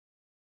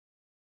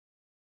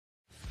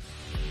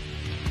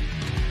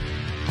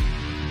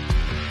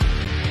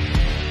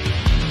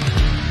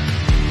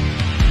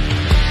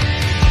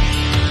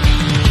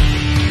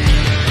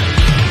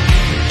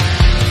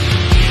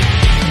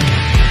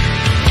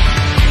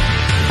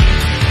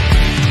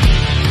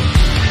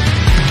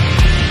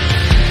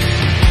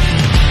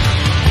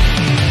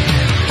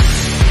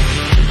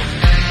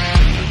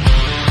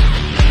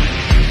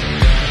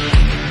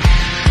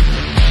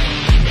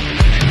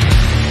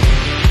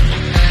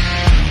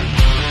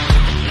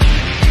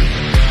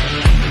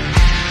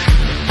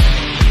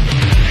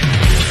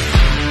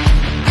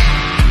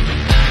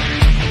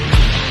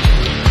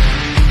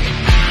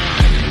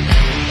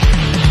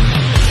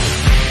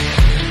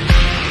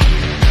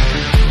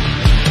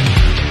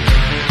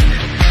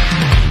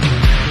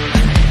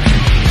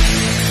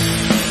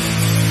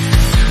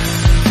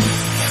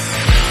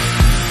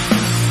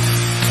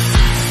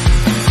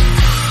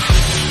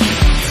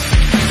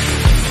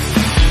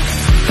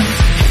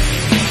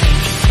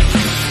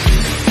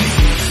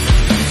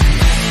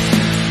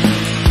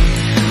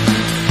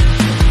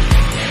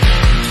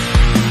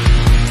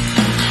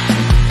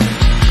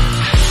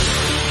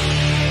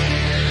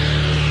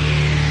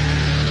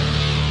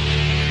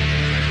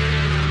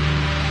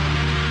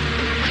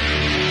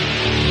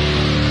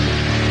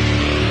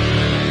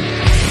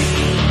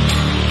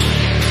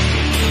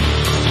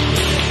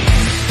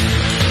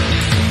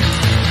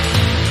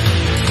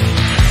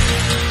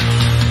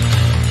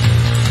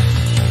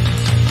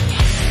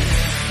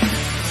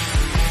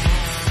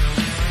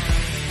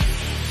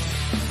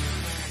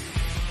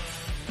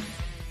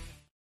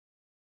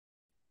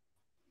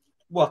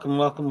Welcome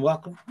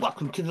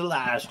to the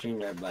live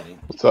stream, everybody.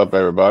 What's up,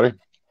 everybody?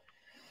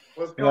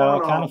 What's going on? We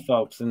got all kind of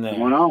folks in there. What's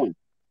going on?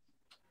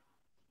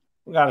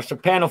 We got a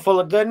panel full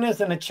of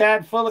goodness and a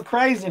chat full of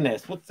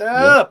craziness. What's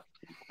up?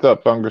 What's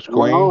up, Fungus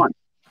Queen?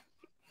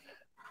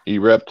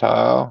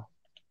 Reptile.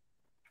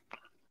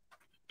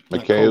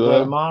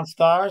 Michaela.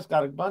 Monstars.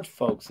 Got a bunch of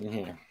folks in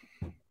here.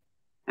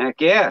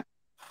 Heck yeah.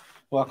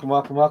 Welcome,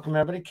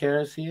 everybody.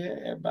 Kara's here,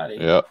 everybody.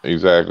 Yeah,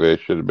 exactly. I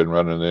should have been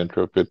running the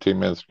intro 15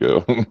 minutes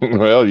ago.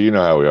 Well, you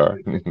know how we are.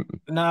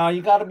 No,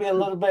 you got to be a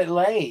little bit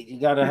late. You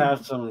got to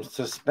have some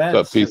suspense.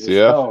 What's up,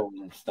 PCF?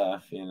 And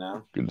stuff, you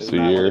know. Good to see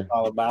you here.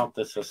 All about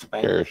the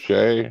suspense. Kara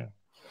Shea.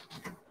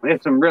 We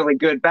had some really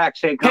good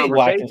backstage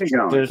conversation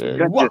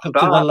going. Welcome to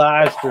the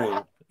live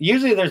stream.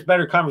 Usually there's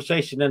better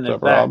conversation in the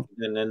back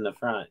than in the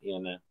front, you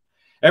know.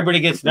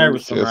 Everybody gets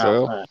nervous when we're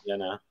out front, you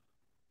know.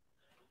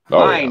 Oh,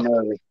 I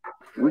know.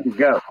 We can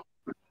go.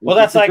 Well,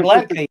 that's like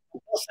Leckie.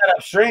 They'll set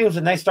up streams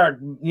and they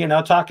start, you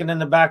know, talking in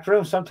the back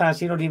room.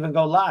 Sometimes he don't even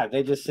go live.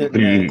 They just sit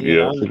there, you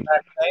know, in the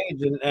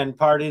backstage and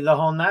party the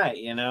whole night,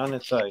 you know. And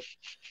it's like,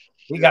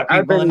 we got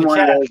people in the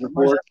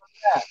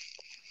chat.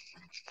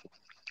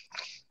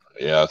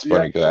 Yeah, it's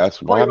funny because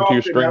what happened to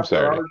your stream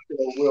Saturday?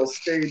 We'll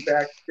stay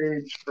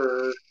backstage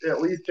for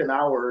at least an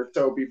hour or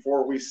so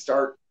before we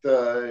start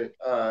the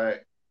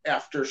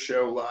after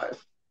show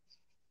live.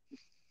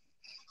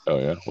 Oh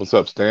yeah, what's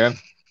up, Stan?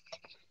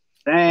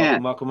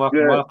 Stan, welcome. What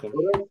up,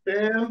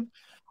 Stan?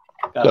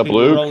 Got people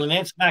Luke? Rolling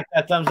in. Smack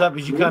that thumbs up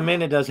as you come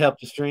in. It does help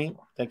the stream.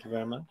 Thank you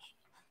very much.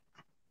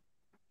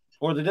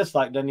 Or the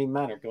dislike doesn't even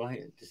matter. Go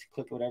ahead, just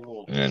click whatever you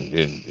want. And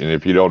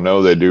if you don't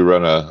know, they do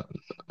run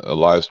a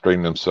live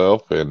stream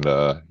themselves, and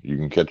you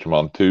can catch them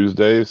on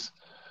Tuesdays.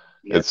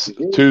 Yes,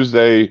 it's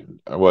Tuesday,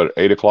 what,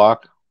 8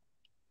 o'clock?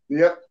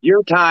 Yep.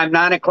 Your time,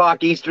 9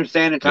 o'clock Eastern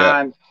Standard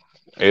Time.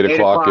 8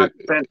 o'clock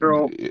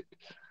Central.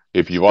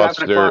 If you watch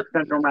their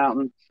Central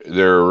Mountain,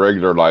 their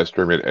regular live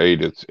stream at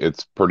 8,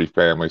 it's pretty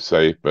family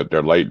safe, but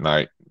their late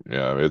night, you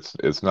know,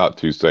 it's not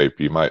too safe.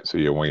 You might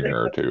see a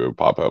wiener or two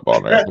pop up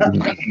on there.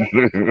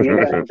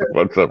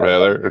 What's up,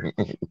 Heather?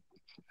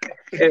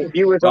 If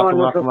you was on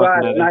with the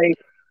last night,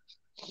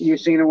 you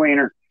seen a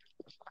wiener.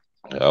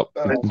 Yep.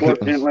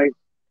 Unfortunately.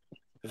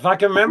 If I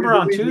can remember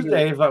on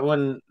Tuesday,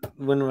 when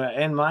we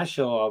end my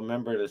show, I'll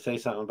remember to say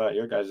something about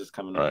your guys'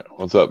 coming up. All right.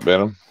 What's up,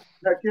 Venom?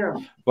 Heck yeah.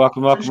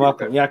 Welcome.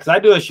 Yeah, because I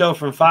do a show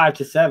from 5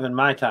 to 7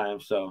 my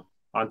time, so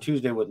on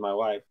Tuesday with my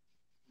wife.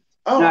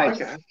 Oh, nice. I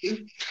got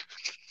you.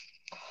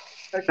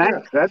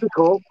 Thanks. That'd be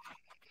cool.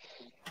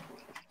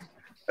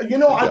 You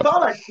know, I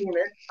thought I'd seen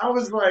it. I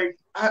was like,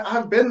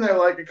 I've been there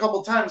like a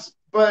couple times,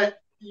 but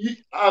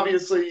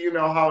obviously, you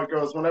know how it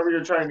goes. Whenever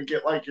you're trying to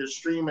get like your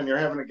stream and you're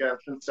having a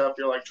guest and stuff,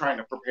 you're like trying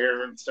to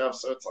prepare and stuff.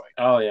 So it's like,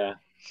 oh yeah,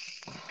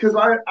 because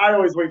I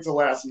always wait till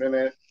last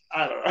minute.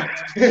 I don't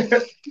know.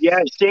 Yeah,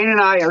 Shane and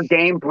I are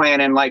game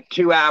planning like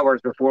 2 hours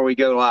before we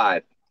go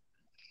live.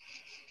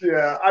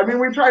 Yeah, I mean,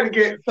 we try to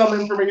get some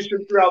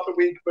information throughout the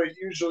week, but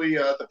usually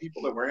the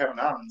people that we're having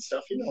on and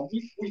stuff, you know,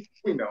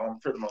 we know them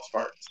for the most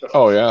part. So.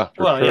 Oh yeah,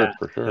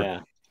 for sure. Yeah.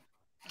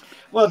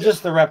 Well,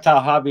 just the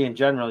reptile hobby in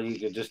general, you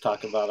could just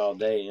talk about all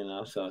day, you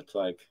know. So it's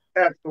like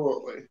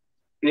absolutely.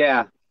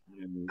 Yeah.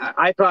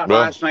 I thought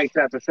last night's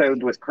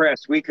episode with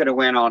Chris, we could have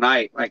went all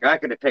night. Like I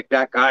could have picked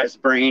that guy's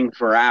brain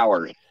for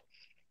hours.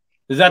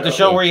 Is that the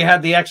show where you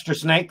had the extra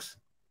snakes?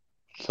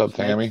 What's up,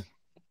 Tammy?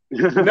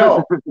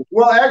 No.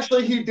 Well,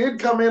 actually, he did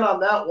come in on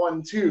that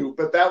one too,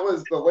 but that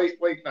was the late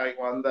night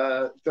one.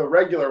 The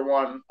regular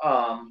one,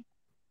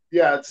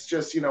 yeah, it's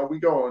just, you know, we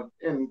go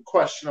and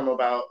question him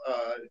about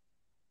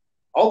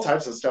all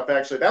types of stuff.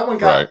 Actually, that one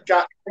got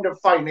kind of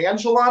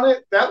financial on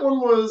it. That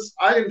one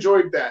I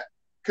enjoyed that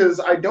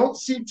because I don't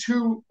see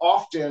too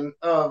often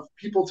of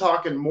people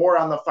talking more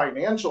on the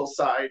financial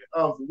side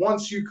of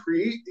once you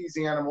create these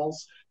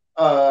animals.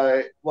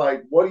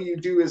 Like what do you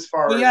do as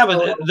far as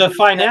but the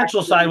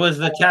financial side was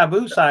the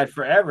taboo side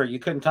forever. You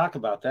couldn't talk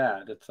about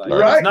that. It's like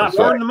it's not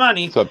for the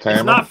money. It's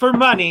not for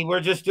money.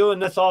 We're just doing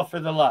this all for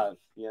the love,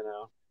 you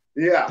know.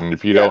 Yeah. And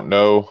if you don't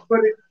know,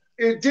 but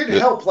it did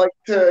help like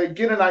to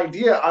get an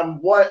idea on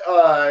what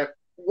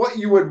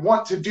you would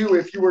want to do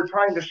if you were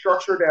trying to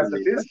structure it as a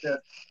business.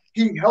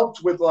 He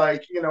helped with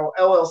like, you know,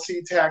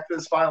 LLC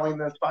taxes, filing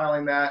this,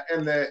 filing that,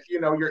 and that, you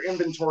know, your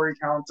inventory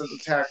counts as a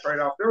tax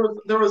write-off.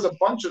 There was a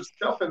bunch of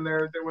stuff in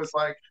there that was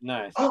like,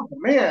 nice. Oh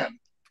man,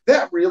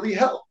 that really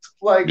helped.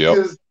 Like,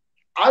 because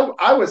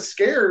I was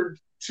scared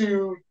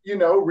to, you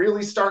know,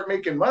 really start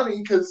making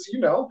money because, you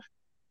know,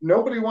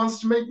 nobody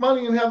wants to make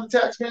money and have the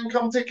tax man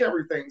come take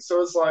everything.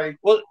 So it's like,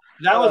 well,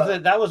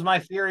 that was my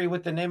theory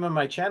with the name of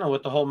my channel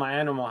with the whole My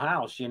Animal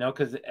House, you know,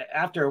 because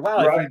after a while,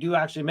 if you do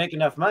actually make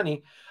enough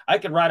money, I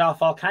could write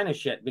off all kind of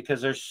shit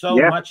because there's so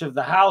much of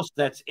the house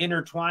that's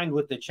intertwined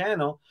with the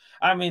channel.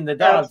 I mean, the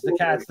dogs, the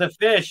cats, the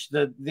fish,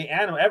 the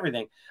animal,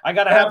 everything. I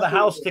got to have the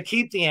house to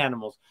keep the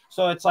animals.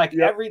 So it's like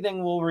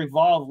everything will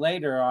revolve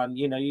later on,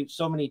 you know,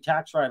 so many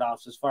tax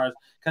write-offs as far as,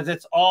 because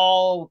it's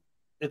all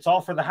it's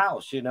all for the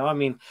house, you know. I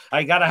mean,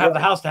 I got to have the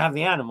house to have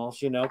the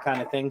animals, you know,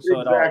 kind of thing.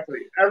 So exactly.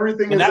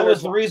 Everything. And that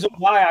was the reason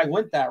why I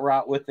went that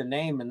route with the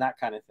name and that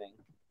kind of thing.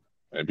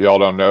 If y'all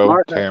don't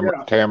know,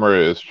 Tamara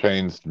is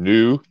Shane's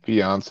new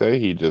fiance.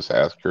 He just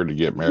asked her to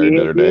get married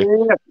the other day,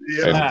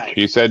 and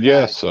she said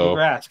yes. So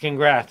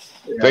congrats.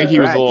 I think he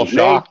was a little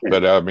shocked,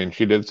 but I mean,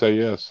 she did say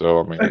yes.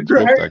 So I mean, it's a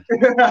good thing.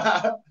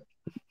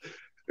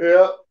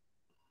 Yeah,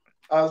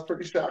 I was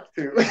pretty shocked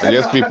too.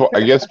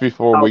 I guess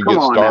before we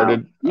get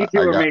started, I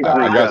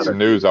got some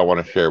news I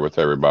want to share with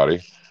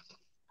everybody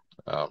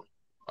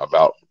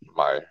about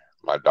my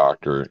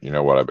doctor. You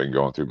know what I've been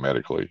going through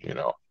medically. You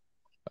know.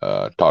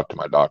 Talked to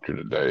my doctor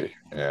today,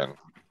 and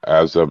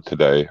as of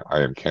today, I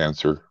am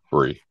cancer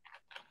free.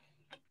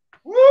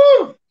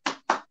 Woo!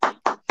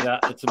 Yeah,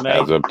 it's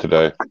amazing. As of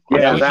today.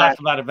 Yeah, we talked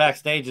about it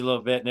backstage a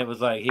little bit, and it was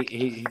like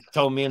he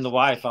told me and the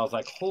wife. I was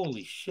like,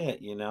 "Holy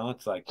shit!" You know,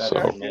 it's like that's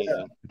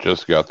amazing.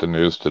 Just got the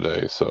news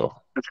today, so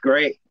that's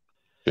great.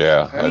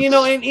 Yeah, you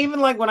know, and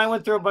even like when I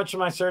went through a bunch of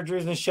my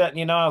surgeries and shit,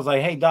 you know, I was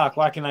like, "Hey doc,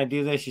 why can I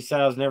do this?" She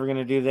said I was never going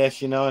to do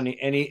this, you know, and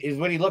he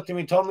when he looked at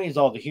me, told me, "He's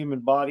all the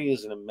human body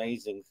is an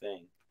amazing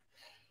thing."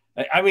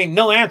 I mean,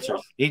 no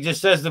answers. He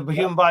just says the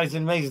human body is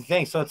an amazing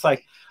thing. So it's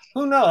like,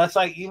 who knows? That's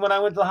like when I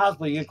went to the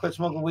hospital, you quit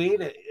smoking weed.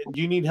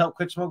 Do you need help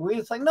quit smoking weed?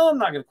 It's like, no, I'm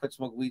not going to quit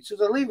smoking weed. As soon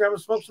as I leave here, I'm going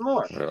to smoke some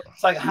more. Yeah.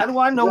 It's like, how do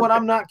I know what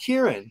I'm not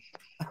curing?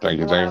 Thank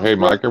you. Hey,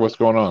 Micah, what's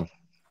going on?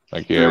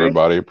 Thank you,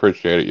 everybody.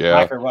 Appreciate it.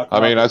 Yeah.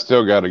 I mean, I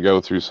still got to go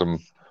through some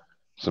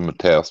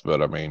tests,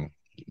 but I mean,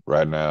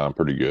 right now I'm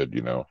pretty good,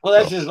 you know. Well,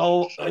 that's just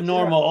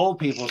normal old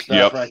people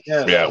stuff right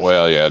there. Yeah,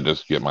 well, yeah,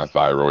 just get my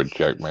thyroid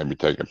checked, maybe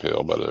take a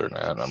pill, but other than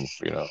that, I'm,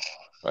 you know,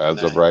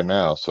 as of right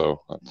now,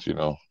 so that's, you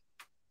know.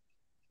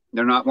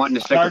 They're not wanting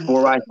to stick a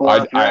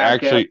 4x4.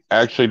 I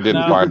actually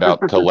didn't find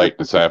out till late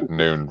this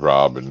afternoon,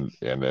 Rob, and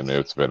then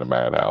it's been a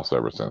madhouse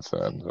ever since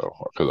then.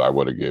 So because I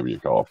would have given you a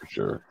call for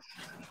sure.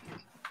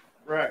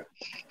 Right.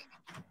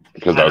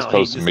 Because I was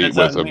supposed to meet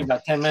with him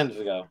about 10 minutes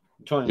ago.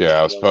 Yeah,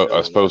 I was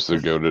supposed to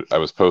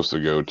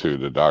go to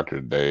the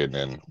doctor today, and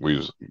then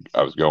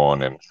I was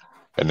going, and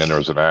then there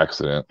was an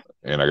accident,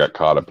 and I got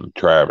caught up in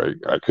traffic.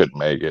 I couldn't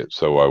make it,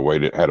 so I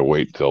had to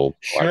wait till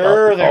my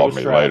doctor called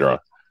me later on.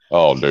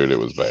 Oh, dude, it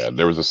was bad.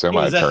 There was a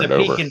semi turned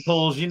over. Peak and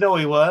pulls, you know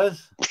he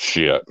was.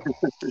 Shit.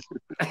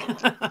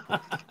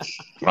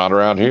 Not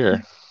around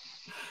here.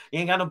 You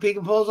ain't got no peak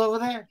and pulls over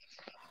there?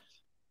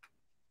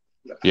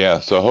 Yeah,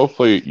 so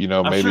hopefully, you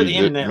know,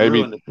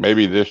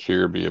 maybe this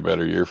year will be a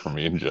better year for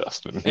me and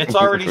Justin. It's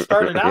already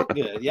started out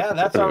good. Yeah,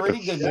 that's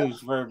already good news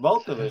for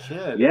both of us.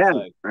 Yeah,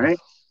 right.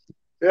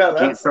 Yeah,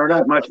 can't start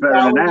out much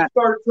better than that.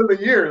 Start to the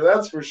year,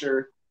 that's for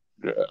sure.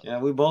 Yeah,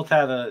 we both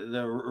had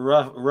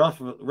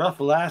the rough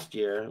last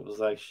year. It was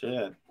like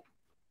shit.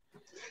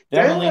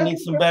 Definitely need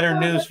some better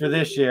news for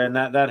this year, and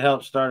that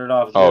helped start it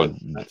off good.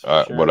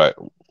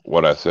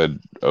 What I said,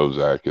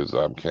 Ozak, is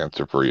I'm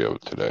cancer free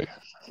today.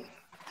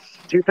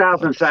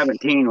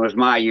 2017 was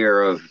my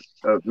year of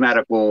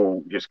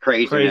medical just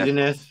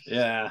craziness.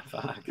 Yeah,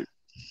 fuck.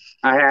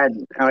 I had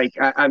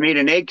I made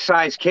an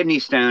egg-sized kidney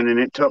stone, and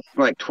it took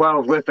like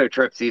 12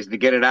 lithotripsies to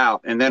get it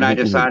out. And then I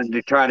decided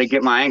to try to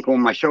get my ankle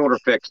and my shoulder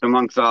fixed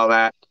amongst all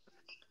that.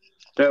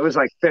 So it was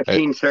like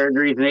 15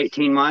 surgeries in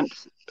 18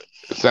 months.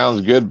 It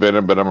sounds good,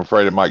 Ben, but I'm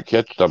afraid it might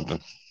catch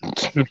something.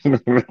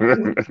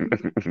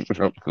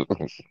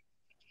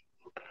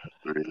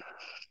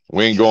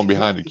 We ain't going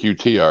behind the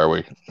QT, are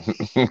we?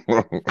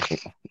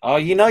 Oh,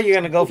 you know you're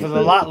going to go for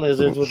the lot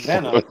lizards with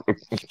Venom.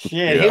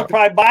 Shit, he'll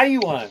probably buy you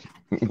one.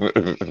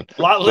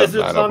 Lot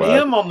lizards on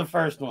him on the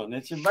first one.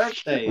 It's your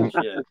birthday and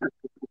shit.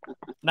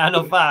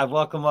 905,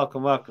 welcome.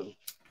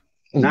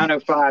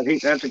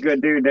 905, that's a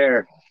good dude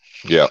there.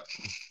 Yep.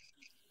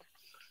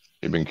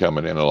 He's been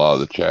coming in a lot of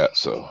the chat,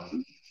 so.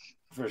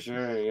 For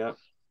sure, yep.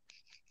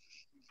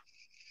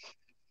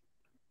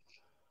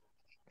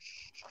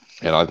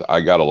 And I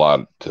got a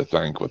lot to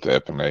thank with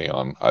the FNA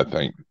on, I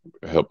think,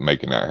 help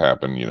making that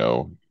happen, you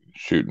know,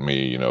 shooting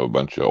me, you know, a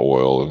bunch of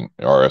oil and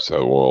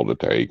RSO oil to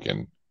take,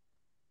 and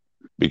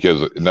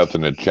because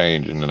nothing had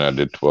changed, and then I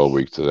did 12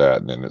 weeks of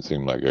that, and then it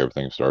seemed like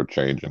everything started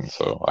changing.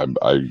 So I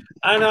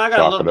know I got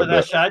a little bit of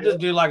that shit. I just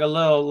do like a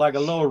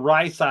little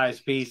rice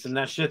size piece, and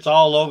that shit's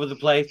all over the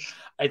place.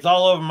 It's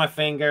all over my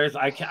fingers.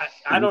 I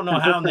don't know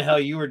how in the hell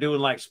you were doing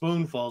like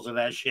spoonfuls of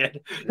that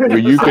shit. Well,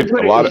 you could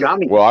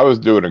I was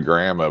doing a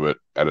gram of it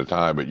at a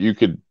time, but you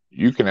can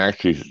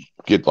actually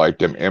get like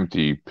them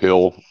empty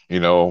pill,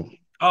 you know,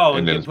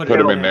 and then put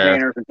them in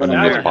there and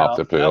then just pop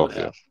the pill.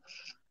 Yeah.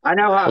 I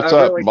know how. What's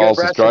up, Balls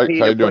of Strike?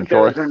 How you doing,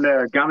 Troy?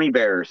 And gummy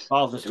bears.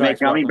 Balls of Strike. Make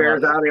gummy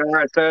bears out of the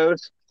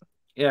RSOs.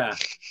 Yeah.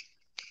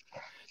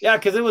 Yeah,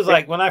 because it was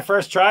like when I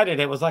first tried it,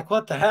 it was like,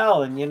 what the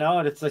hell? And you know,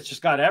 it's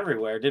just got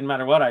everywhere. It didn't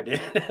matter what I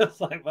did. It was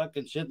like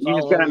fucking shit. You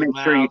just gotta make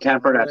sure you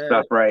temper that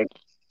stuff right.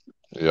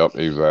 Yep,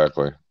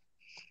 exactly.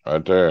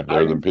 Right there.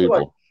 They're the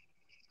people.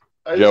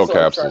 Gel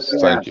capsules.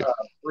 Thank you.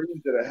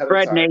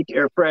 Fred and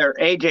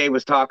AJ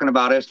was talking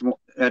about us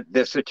at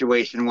this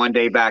situation one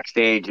day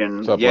backstage,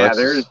 and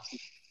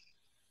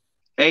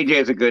AJ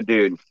is a good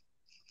dude.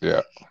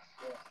 Yeah.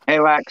 Hey,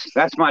 Lex,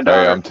 that's my Hey,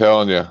 daughter. I'm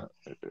telling you,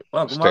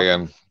 Welcome,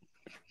 Stan,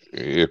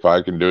 if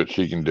I can do it,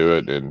 she can do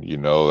it. And, you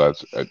know,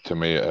 that's to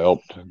me, it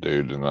helped,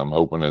 dude. And I'm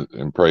hoping it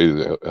and praise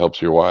it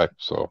helps your wife.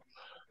 So,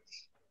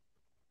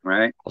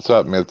 right. What's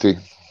up, Mitzi?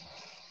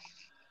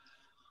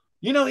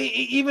 You know,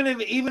 even if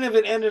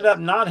it ended up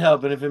not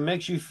helping, if it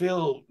makes you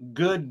feel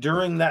good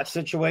during that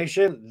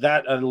situation,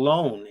 that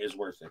alone is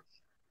worth it.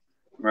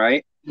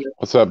 Right.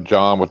 What's up,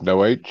 John with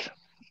no H?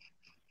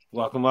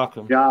 Welcome,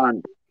 welcome,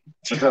 John.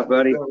 What's up,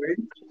 buddy?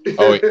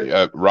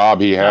 Oh,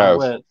 Rob, he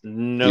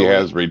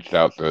has reached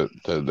out to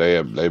they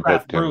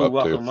hooked him up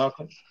welcome, too.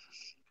 Welcome.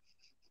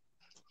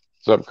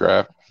 What's up,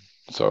 Kraft?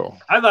 So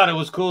I thought it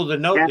was cool. The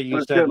note that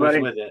you said was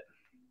buddy? with it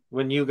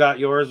when you got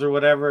yours or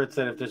whatever. It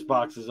said if this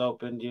box is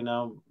opened, you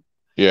know.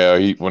 Yeah,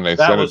 when they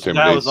sent it to me,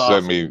 they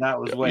sent me,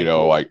 you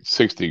know, like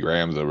 60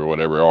 grams of or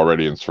whatever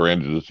already in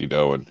syringes, you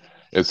know, and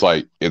it's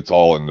like it's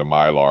all in the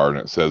Mylar, and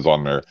it says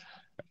on there,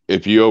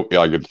 if you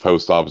like at the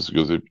post office,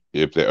 because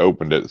if they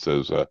opened it, it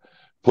says,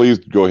 please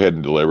go ahead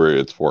and deliver it.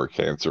 It's for a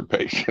cancer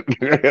patient.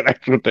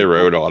 That's what they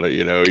wrote on it,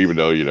 you know, even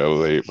though, you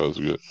know, they ain't supposed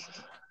to.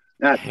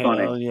 That's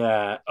funny. Hell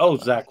yeah. Oh,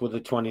 Zach with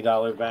a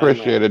 $20 bag.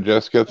 Appreciate it,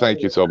 Jessica.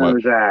 Thank you so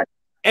much. Zach.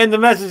 And the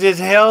message is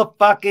hell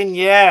fucking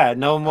yeah.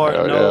 No more,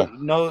 Hell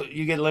no,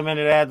 you get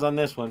limited ads on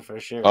this one for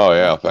sure. Oh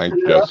yeah, thanks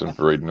Justin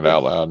for reading it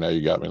out loud. Now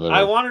you got me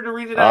literally. I wanted to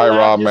read it out loud.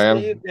 Rob, just man.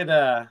 So, you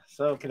could,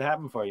 so it could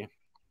happen for you.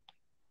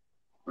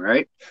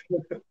 Right.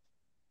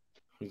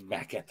 He's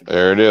back at the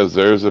There it is.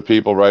 There's the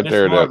people right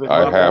there that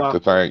I have to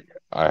thank.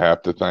 I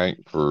have to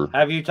thank for.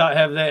 Have you told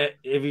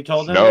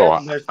them? No,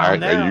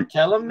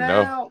 tell them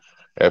now. No,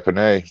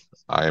 F&A.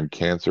 I am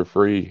cancer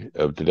free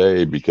of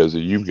today because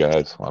of you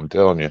guys. I'm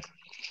telling you.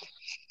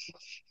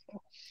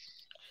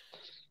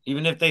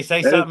 Even if they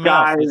say Those something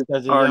guys else,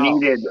 because are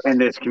needed in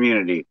this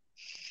community,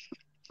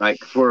 like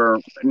for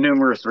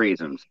numerous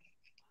reasons.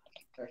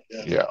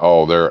 Yeah.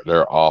 Oh,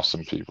 they're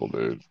awesome people,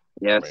 dude.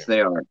 Yes,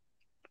 they are.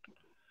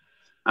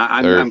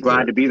 I'm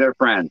glad to be their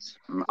friends.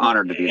 I'm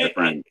honored to be their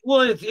friend.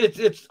 Well,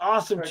 it's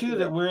awesome too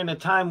that we're in a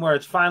time where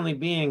it's finally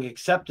being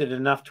accepted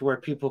enough to where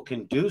people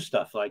can do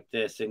stuff like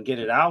this and get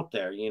it out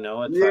there. You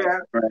know, it's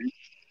right.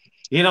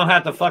 You don't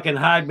have to fucking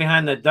hide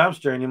behind the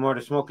dumpster anymore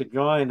to smoke a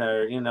joint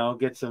or, you know,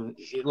 get some,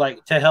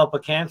 like, to help a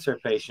cancer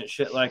patient,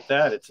 shit like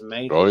that. It's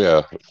amazing. Oh,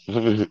 yeah.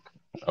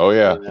 Oh,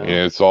 yeah. You know?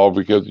 Yeah. It's all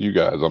because of you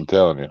guys. I'm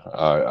telling you.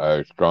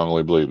 I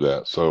strongly believe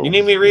that. So you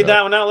need me to read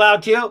that one out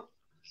loud to you?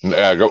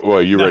 Yeah,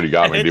 well, you already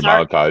got me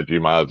demonetized.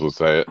 You might as well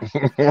say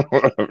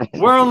it.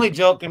 We're only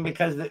joking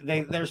because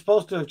they're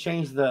supposed to have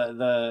changed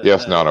the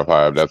yes, not a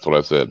five. That's what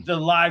I said. The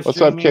live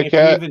What's up, Kit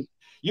Kat?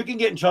 You can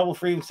get in trouble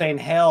for even saying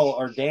hell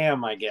or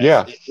damn, I guess.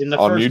 Yeah, in the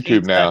on first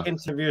YouTube now.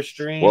 Seconds of your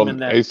stream. Well, and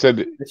that, they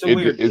said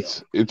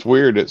it's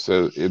weird. It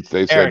says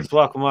they said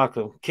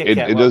welcome.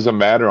 It doesn't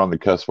matter on the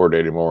cuss word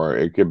anymore.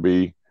 It could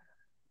be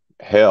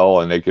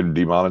hell, and they could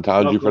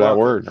demonetize you for that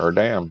word or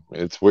damn.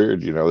 It's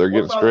weird. You know, they're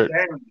getting strict.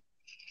 Dang?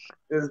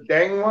 Is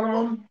dang one of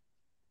them?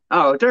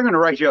 Oh, if they're going to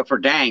write you up for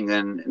dang,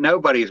 then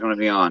nobody's going to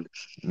be on.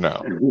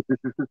 No.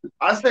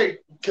 I say,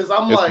 because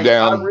I'm it's like,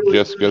 down, I really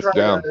just gets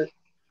down.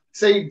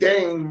 Say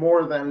dang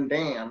more than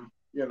damn,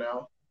 you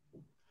know.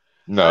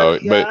 No,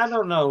 but I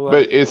don't know.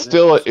 But it's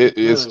still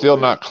it's still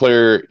not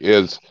clear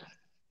is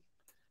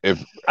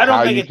if I don't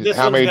how think you can,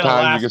 how many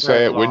times you can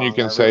say it, when you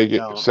can say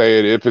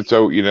it, if it's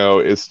you know,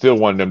 it's still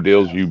one of them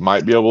deals you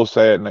might be able to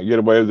say it and get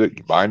away with it,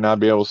 you might not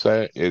be able to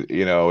say it.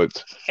 You know,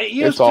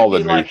 it's all the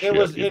new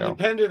shit. It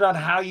depended on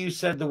how you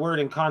said the word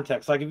in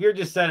context. Like if you're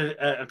just said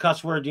a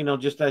cuss word, you know,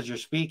 just as you're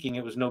speaking,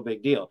 it was no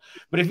big deal.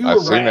 But if you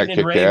were ranting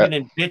and raving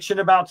and bitching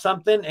about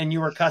something and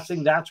you were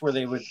cussing, that's where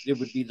it would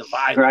be the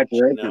violence.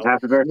 Congratulations, you know?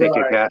 Happy birthday,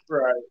 Kit Kat.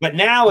 Right. But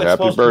now it's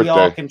supposed to be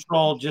all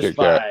controlled just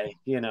by,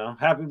 you know,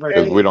 happy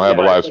birthday. Because we don't have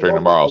a live stream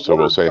tomorrow, so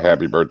we'll say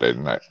happy birthday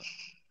tonight.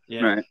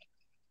 Yeah. Right.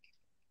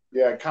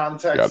 Yeah,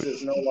 context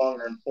is no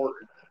longer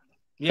important.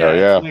 Yeah,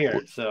 it's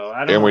weird. So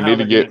I don't. And we need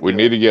to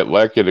get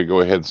Lekka to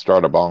go ahead and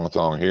start a bong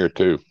song here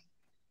too.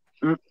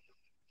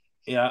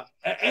 Yeah,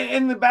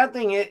 and the bad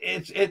thing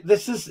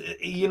this is,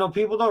 you know,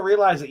 people don't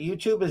realize that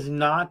YouTube is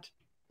not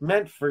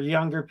meant for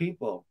younger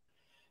people.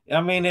 I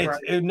mean,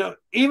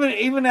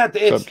 even at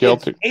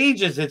the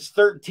ages, it's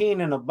 13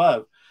 and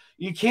above.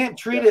 You can't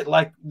treat it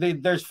like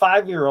there's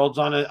 5-year-olds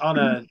on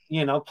a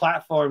you know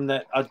platform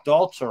that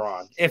adults are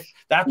on. If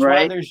that's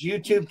why there's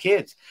YouTube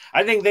Kids,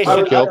 I think they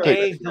should up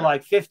age to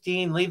like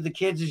 15. Leave the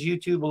kids as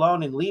YouTube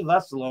alone and leave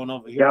us alone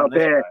over here on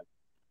this side.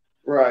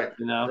 Right.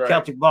 You know,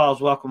 Celtic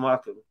Balls, welcome.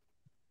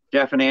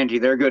 Jeff and Angie,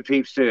 they're good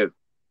peeps too.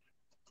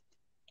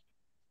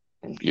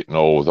 I'm getting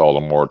old with all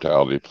the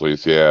mortality,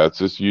 please. Yeah, it's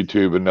just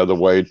YouTube another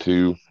way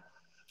to.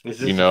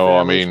 You know,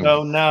 I mean,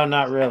 no,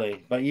 not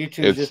really. But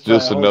YouTube, it's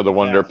just another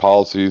one of their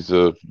policies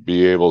to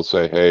be able to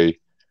say, "Hey,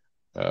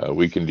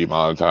 we can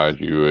demonetize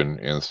you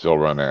and still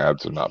run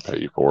ads and not pay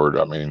you for it."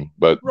 I mean,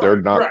 but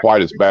they're not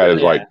quite as bad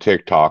as like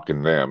TikTok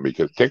and them,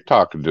 because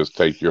TikTok can just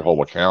take your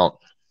whole account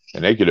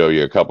and they could owe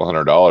you a couple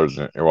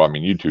 $100. Well, I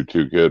mean, YouTube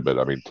too good, but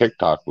I mean,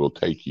 TikTok will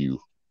take you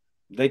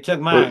They took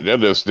mine. They'll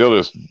just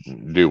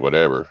do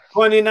whatever.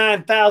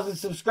 29,000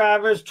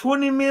 subscribers,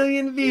 20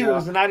 million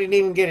views, and I didn't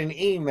even get an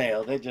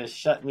email. They just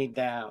shut me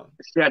down.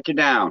 Shut you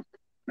down.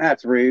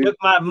 That's rude. Took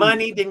my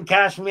money, didn't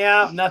cash me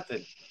out,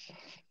 nothing.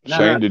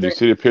 Shane, did you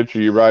see the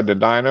picture you riding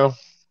the dyno?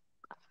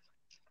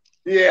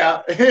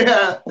 Yeah,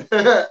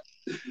 yeah.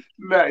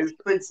 Nice.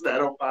 Thanks,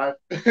 905.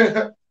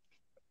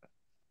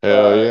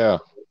 Hell yeah.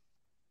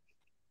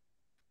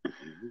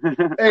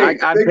 Hey,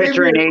 I'm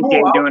picturing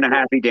AJ doing a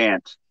happy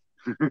dance.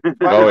 I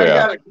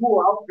got a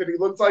cool outfit. He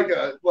looks like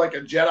a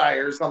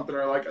Jedi or something,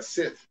 or like a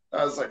Sith.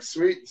 I was like,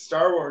 sweet,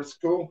 Star Wars,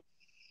 cool.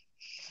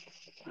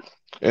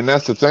 And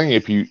that's the thing.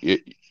 If you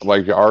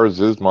like, ours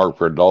is marked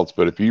for adults,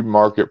 but if you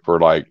mark it for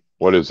like,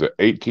 what is it,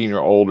 18 or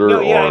older?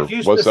 No, yeah, or if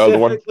you what's the other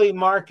one? specifically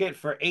mark it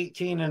for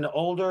 18 and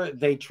older,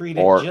 they treat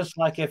it just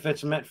like if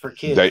it's meant for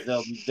kids.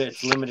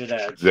 It's limited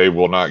ads.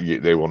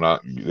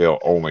 They'll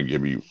only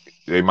give you.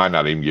 They might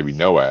not even give you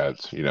no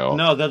ads. You know.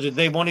 No,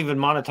 they won't even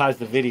monetize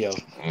the video.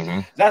 Mm-hmm.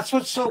 That's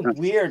what's so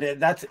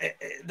weird. That's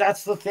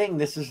the thing.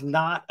 This is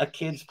not a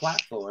kids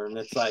platform.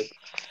 It's like,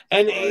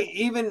 and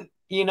even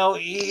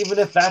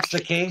if that's the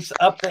case,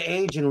 up the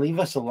age and leave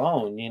us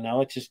alone. You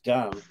know, it's just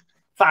dumb.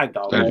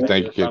 $5.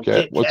 Thank you, Kit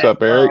Kat. What's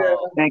up, Eric?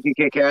 Thank you,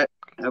 Kit Kat.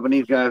 Helping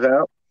these guys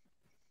out.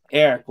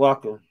 Eric,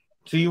 welcome.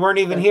 So you weren't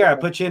even here. I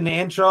put you in the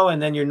intro,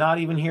 and then you're not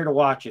even here to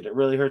watch it. It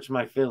really hurts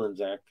my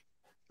feelings, Eric.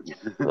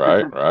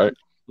 Right.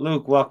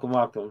 Luke, welcome.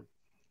 What's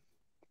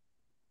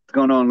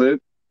going on,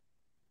 Luke?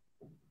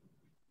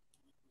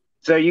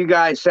 So you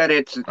guys said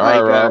it's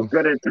like a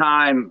good a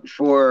time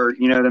for,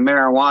 the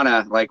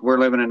marijuana. Like, we're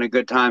living in a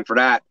good time for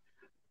that.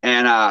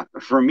 And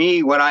for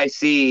me, what I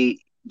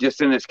see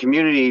just in this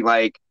community,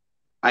 like,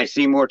 I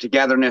see more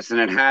togetherness than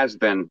it has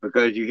been,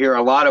 because you hear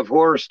a lot of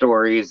horror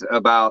stories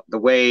about the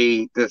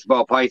way this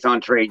ball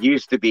python trade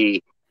used to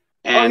be.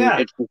 And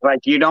it's like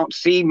you don't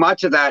see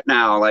much of that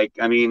now. Like,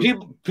 I mean,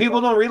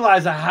 people don't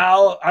realize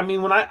how. I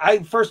mean, when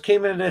I first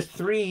came into this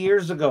 3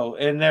 years ago,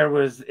 and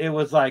it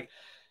was like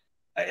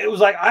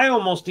I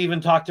almost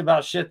even talked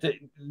about shit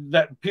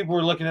that people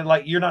were looking at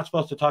like, you're not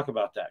supposed to talk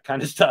about that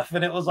kind of stuff.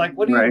 And it was like,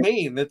 what do you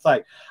mean? It's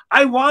like,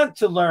 I want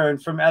to learn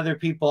from other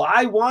people.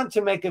 I want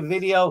to make a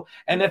video.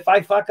 And if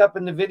I fuck up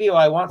in the video,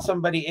 I want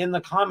somebody in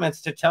the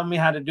comments to tell me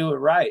how to do it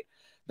right.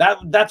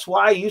 That's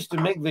why I used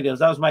to make videos.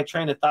 That was my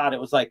train of thought.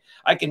 It was like,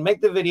 I can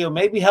make the video,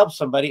 maybe help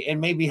somebody, and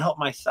maybe help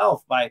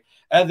myself by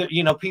other,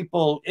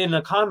 people in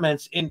the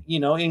comments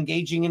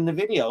engaging in the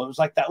video. It was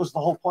like, that was the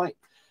whole point.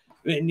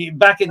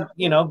 Back in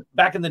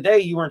the day,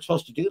 you weren't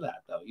supposed to do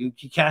that though. You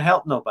can't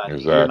help nobody.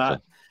 Exactly.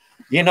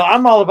 You're not,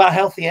 I'm all about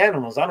healthy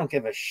animals. I don't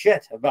give a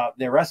shit about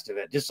the rest of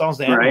it. Just as long as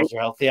the animals are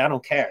healthy, I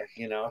don't care.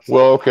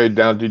 Well, okay.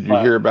 Now, did you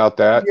hear about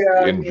that?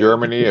 In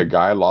Germany, a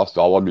guy lost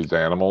all of his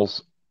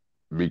animals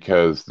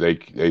because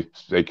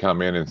they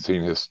come in and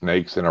seen his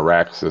snakes in a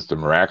rack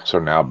system. Racks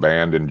are now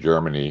banned in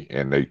Germany,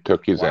 and they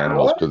took his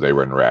animals because they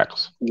were in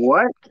racks.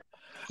 What?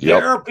 Yep.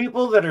 There are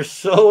people that are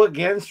so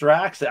against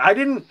racks. I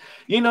didn't,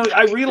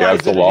 I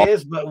realize that it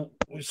is, but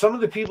some of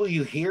the people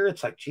you hear,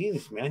 it's like,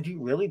 Jesus, man, do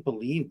you really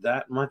believe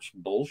that much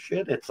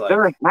bullshit? It's like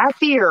they're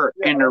happier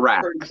in the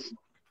racks.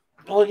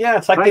 Well, yeah,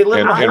 it's like they live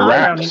in a hole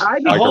around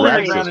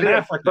in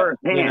Africa.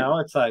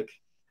 It's like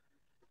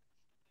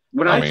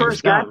when I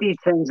first got these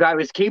things, I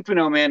was keeping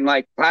them in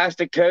like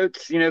plastic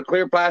totes,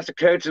 clear plastic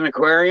totes in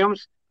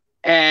aquariums.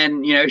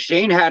 And,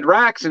 Shane had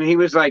racks, and he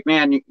was like,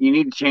 man, you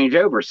need to change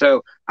over.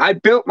 So I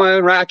built my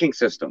own racking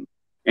system.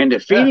 And the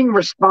feeding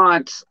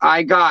response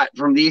I got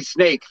from these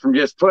snakes from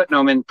just putting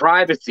them in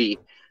privacy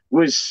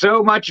was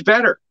so much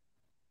better.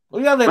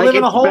 Well, yeah, they live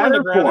in a hole in the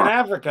ground in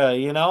Africa,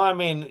 I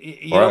mean,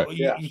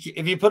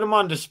 if you put them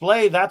on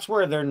display, that's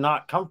where they're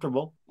not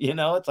comfortable.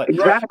 It's like,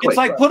 it's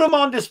like put them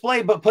on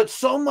display, but put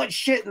so much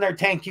shit in their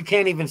tank you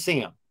can't even see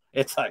them.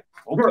 It's like,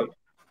 okay.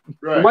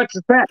 Right. What's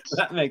the sense?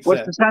 That makes sense.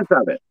 What's the sense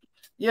of it?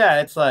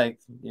 Yeah, it's like,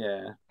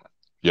 yeah,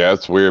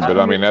 it's weird, but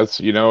I mean, that's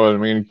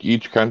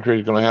each country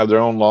is going to have their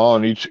own law,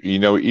 and each,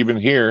 even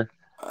here,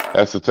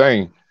 that's the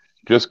thing.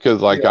 Just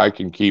because I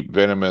can keep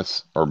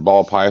venomous or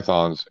ball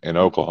pythons in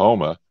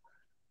Oklahoma,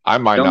 I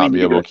might not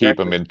be able to keep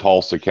them in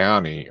Tulsa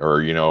County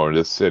or or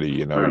this city.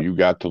 You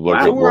got to look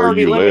at where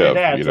you live.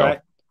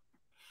 Right?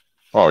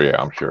 Oh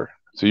yeah, I'm sure.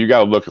 So you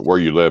got to look at where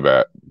you live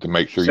at to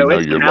make sure your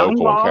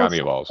local and county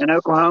laws in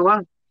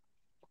Oklahoma.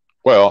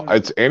 Well,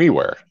 it's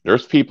anywhere.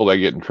 There's people that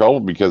get in trouble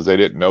because they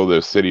didn't know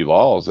the city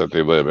laws that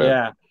they live in.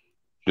 Yeah.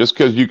 Just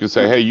because you can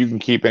say, hey, you can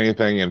keep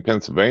anything in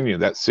Pennsylvania,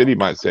 that city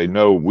might say,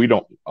 no, we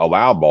don't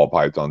allow ball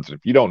pythons. And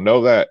if you don't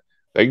know that,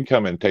 they can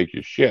come and take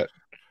your shit.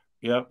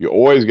 Yep. You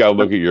always got to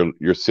look at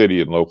your city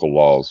and local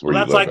laws. Well,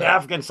 that's like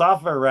African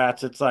software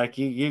rats. It's like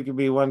you could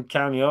be one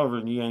county over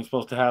and you ain't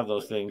supposed to have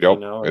those things. Yep.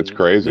 It's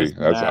crazy.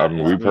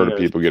 We've heard of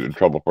people get in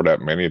trouble for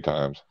that many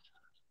times.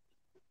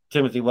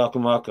 Timothy,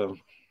 welcome.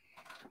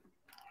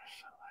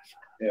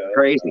 Yeah,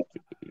 crazy.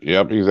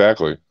 Yep,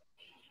 exactly.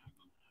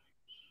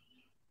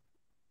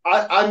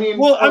 I mean,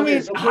 well, I okay,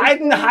 mean, so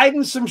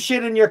hiding some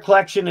shit in your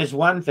collection is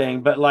one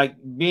thing, but like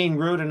being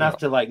rude enough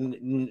to like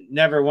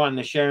never wanting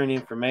to share any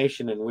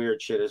information and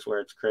weird shit is where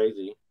it's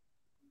crazy.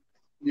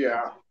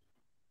 Yeah,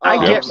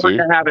 I get wanting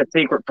to have a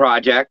secret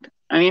project.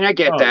 I mean, I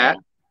get that.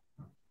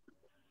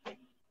 Yeah.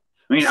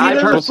 I mean, See,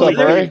 I personally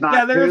believe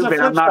not there's to, a but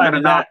flip I'm not side going to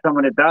to knock that.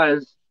 someone that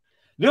does.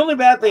 The only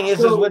bad thing is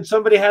when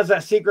somebody has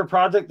that secret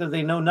project that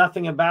they know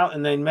nothing about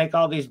and they make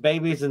all these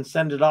babies and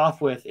send it off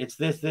with, it's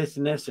this, this,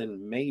 and this,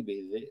 and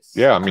maybe this.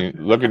 Yeah, I mean,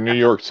 look at New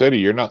York City.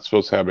 You're not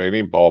supposed to have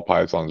any ball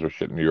pythons or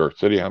shit in New York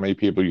City. How many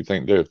people you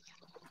think do?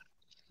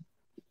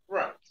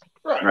 Right.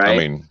 I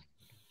mean,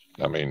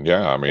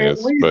 yeah. I mean,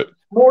 At least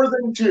more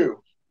than 2.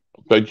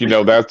 But you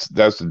know, that's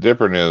the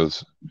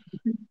difference is,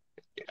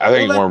 I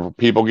think when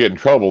people get in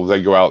trouble,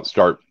 they go out and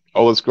start.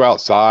 Oh, let's go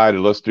outside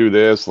and let's do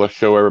this. Let's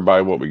show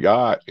everybody what we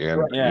got.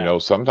 And, you know,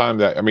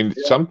 sometimes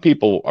some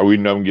people we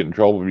know get in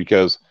trouble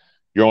because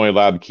you're only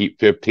allowed to keep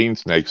 15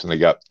 snakes and they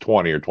got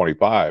 20 or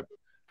 25.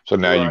 So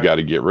now you got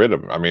to get rid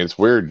of them. I mean, it's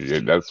weird.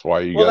 That's why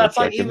you got to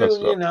check in this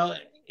stuff. You know,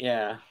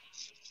 yeah.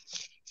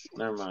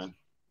 Never mind.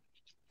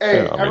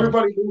 Hey,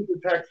 everybody moved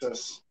to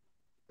Texas.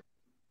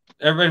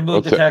 Everybody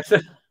moved to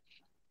Texas?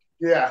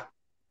 Yeah.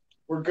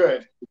 We're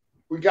good.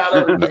 We got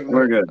everything.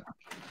 We're good.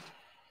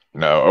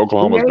 No,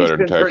 Oklahoma's better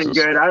than Texas. Pretty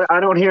good. I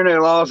don't hear no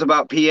laws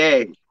about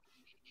PA.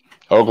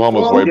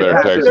 Oklahoma's way better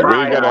than Texas. We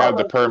ain't got to have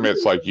the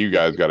permits like you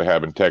guys got to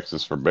have in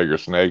Texas for bigger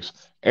snakes.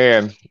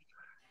 And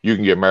you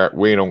can get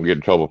we don't get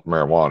in trouble for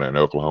marijuana in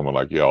Oklahoma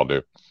like y'all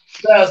do.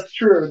 That's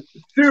true.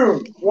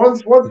 Soon,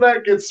 once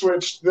that gets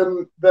switched,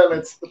 then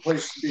it's the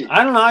place to be.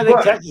 I don't know. I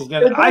think Texas is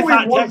good. I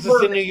thought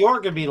Texas and New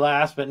York would be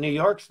last, but New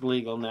York's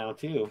legal now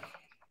too.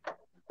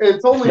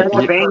 It's only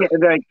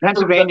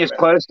Pennsylvania's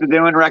close to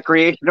doing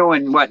recreational,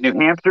 and what, New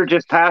Hampshire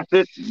just passed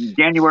it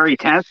January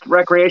 10th,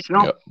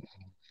 recreational. Yep.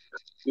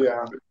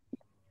 Yeah.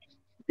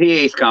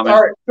 PA's coming.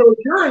 All right. So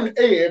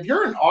if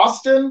you're in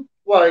Austin,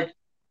 like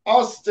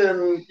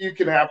Austin, you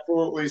can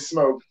absolutely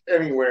smoke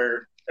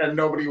anywhere, and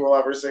nobody will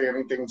ever say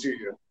anything to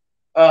you.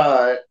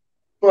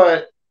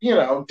 But you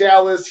know,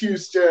 Dallas,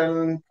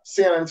 Houston,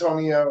 San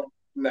Antonio,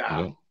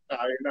 no,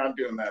 you're not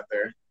doing that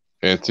there.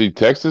 And see,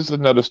 Texas is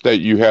another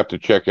state you have to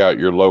check out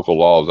your local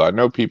laws. I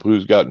know people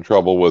who's got in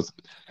trouble with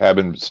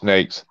having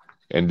snakes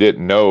and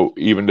didn't know,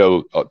 even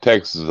though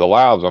Texas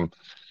allows them,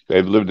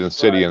 they've lived in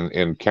city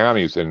and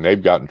counties and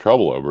they've gotten in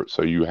trouble over it.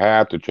 So you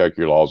have to check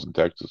your laws in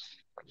Texas.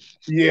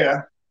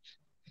 Yeah.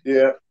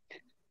 Yeah.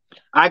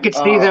 I could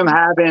see them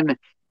having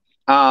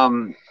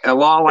a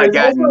law like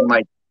that in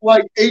like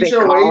State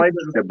College,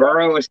 the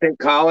borough of State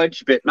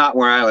College, but not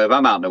where I live.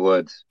 I'm out in the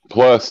woods.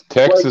 Plus,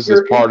 Texas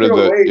is part of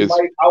the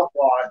might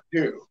outlaw it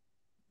too.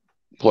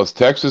 Plus,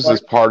 Texas is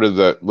part of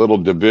the little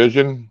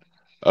division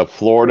of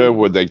Florida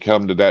where they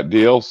come to that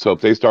deal. So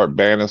if they start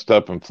banning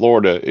stuff in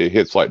Florida, it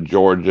hits like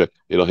Georgia.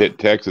 It'll hit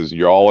Texas.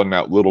 You're all in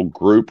that little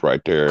group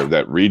right there,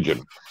 that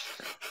region.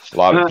 A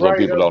lot of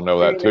people don't know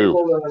that too.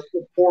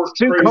 It's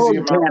too cold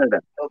in Canada.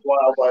 Of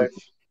wildlife.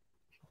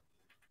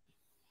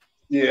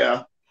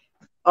 Yeah.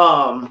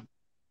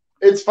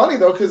 It's funny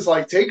though, because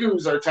like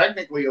tegus are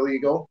technically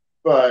illegal,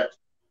 but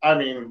I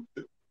mean,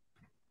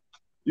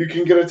 you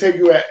can get a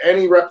tegu at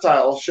any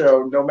reptile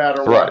show, no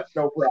matter what,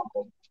 no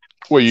problem.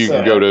 Well, you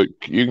can go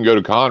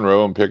to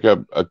Conroe and pick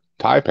up a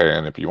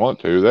taipan if you want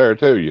to there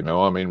too. You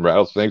know, I mean,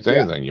 rattlesnakes,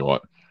 anything you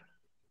want.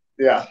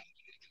 Yeah,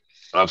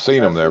 I've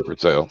seen them there for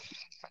sale.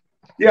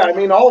 Yeah, I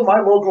mean, all of my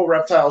local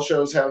reptile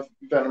shows have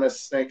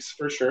venomous snakes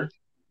for sure.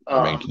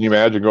 I mean, can you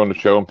imagine going to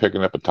show and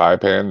picking up a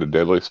taipan, the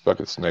deadliest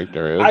fucking snake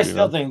there is? I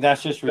still think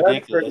that's just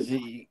ridiculous.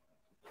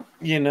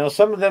 You know,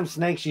 some of them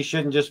snakes you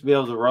shouldn't just be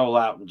able to roll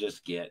out and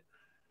just get.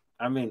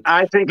 I mean,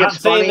 I think it's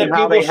funny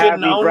how they have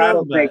these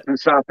rattlesnakes and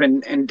stuff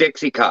in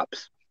Dixie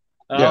cups.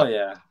 Oh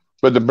yeah.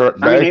 But the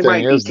bad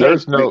thing is,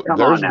 there's no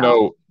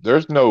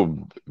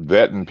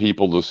vetting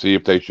people to see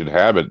if they should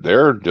have it.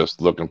 They're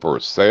just looking for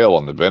a sale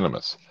on the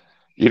venomous.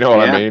 You know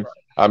what I mean?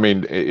 I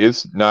mean,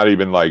 it's not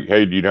even like,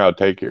 hey, do you know how to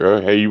take it?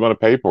 Or, hey, you want to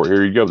pay for it?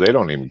 Here you go. They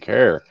don't even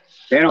care.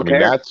 They don't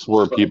care. That's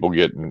where people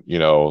get, you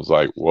know, it's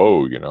like,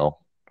 whoa, you know.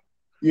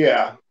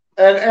 Yeah.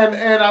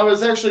 And I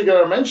was actually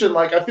going to mention,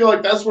 like, I feel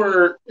like that's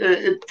where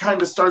it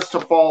kind of starts to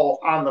fall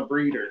on the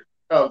breeder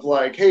of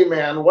like, hey,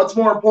 man, what's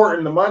more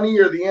important, the money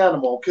or the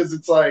animal? Because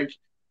it's like,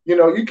 you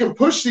know, you can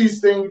push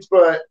these things,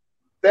 but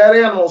that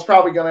animal's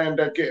probably going to end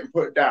up getting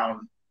put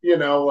down, you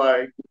know,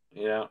 like,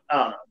 yeah, I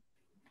don't know.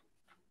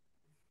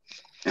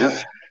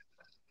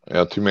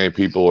 Yeah, too many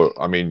people.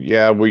 I mean,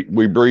 yeah, we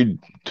breed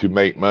to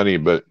make money,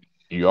 but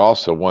you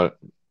also want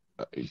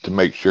to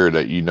make sure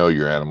that you know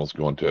your animal's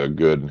going to a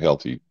good and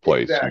healthy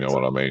place. Exactly. You know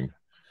what I mean?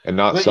 And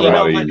not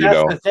somebody.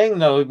 That's the thing,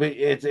 though. But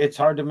it's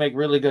hard to make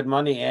really good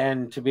money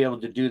and to be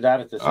able to do that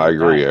at the same time. I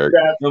agree, Eric.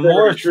 The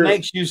more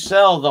snakes you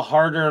sell, the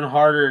harder and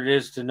harder it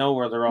is to know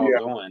where they're all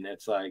going.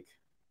 It's like,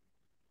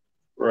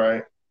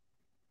 right.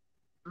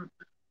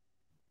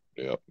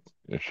 Yep.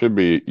 It should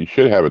be. You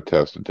should have a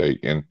test to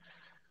take in.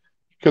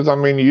 Because, I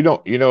mean, you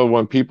don't, you know,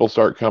 when people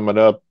start coming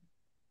up,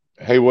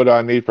 hey, what do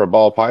I need for a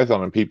ball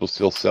python? And people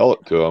still sell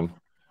it to them.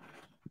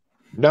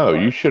 No,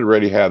 you should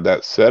already have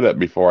that set up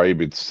before I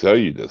even sell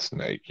you the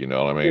snake. You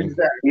know what I mean?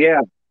 Exactly.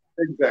 Yeah.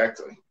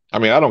 Exactly. I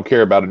mean, I don't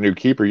care about a new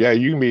keeper. Yeah,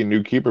 you can be a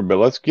new keeper, but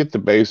let's get the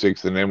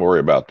basics and then worry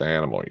about the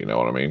animal. You know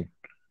what I mean?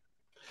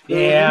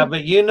 Yeah,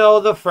 but you know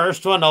the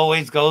first one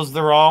always goes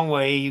the wrong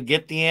way. You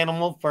get the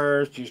animal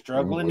first. You're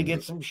struggling to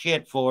get some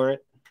shit for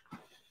it.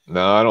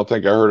 No, I don't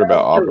think I heard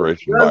about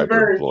Operation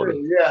Viper in Florida.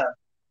 True, yeah.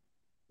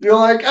 You're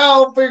like,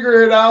 I'll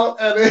figure it out,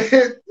 and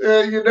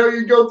you know,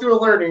 you go through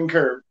a learning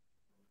curve.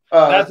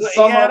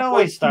 It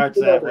always starts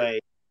that way.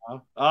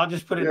 I'll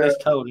just put it in this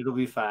tote; it'll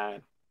be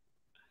fine.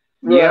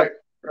 Right.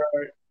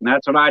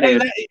 That's what I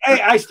did.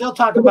 Hey, I still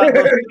talk about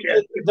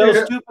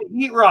those stupid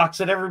heat rocks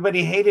that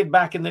everybody hated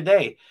back in the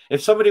day.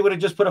 If somebody would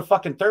have just put a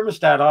fucking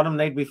thermostat on them,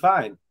 they'd be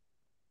fine.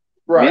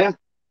 Right. Yeah.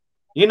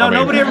 You know,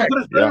 nobody ever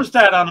put a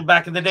thermostat on them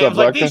back in the day. It was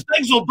like, these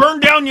things will burn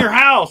down your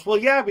house. Well,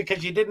 yeah,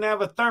 because you didn't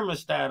have a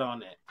thermostat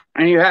on it.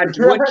 And you had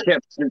wood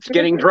chips that's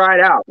getting dried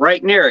out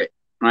right near it.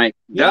 Like,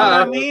 you know what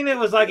I mean? It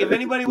was like if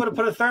anybody would have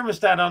put a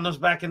thermostat on those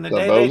back in the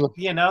day,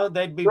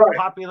 they'd be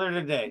popular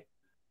today.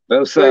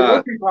 Those they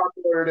would be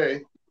popular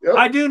today. Yep.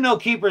 I do know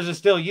keepers that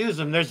still use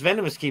them. There's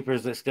venomous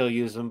keepers that still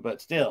use them,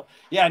 but still,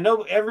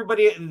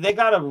 everybody, they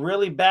got a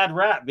really bad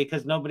rap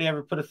because nobody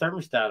ever put a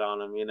thermostat on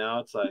them. You know,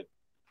 it's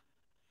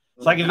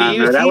like if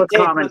you use that was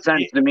common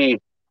sense to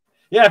me.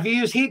 Yeah, if you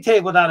use heat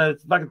tape without a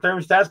fucking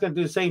thermostat, it's gonna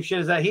do the same shit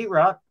as that heat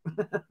rock.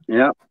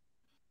 Yeah.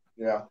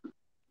 Yeah.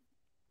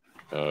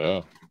 Oh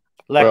yeah.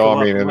 Well,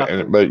 I mean,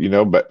 but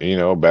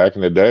back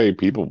in the day,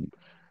 people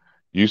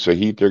used to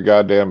heat their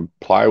goddamn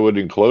plywood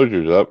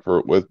enclosures up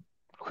with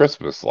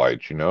Christmas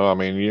lights. You know, I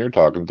mean, you're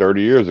talking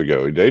 30 years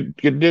ago.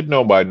 Did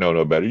nobody know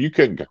no better? You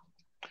couldn't.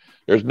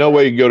 There's no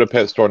way you go to a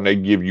pet store and they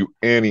give you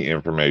any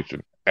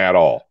information at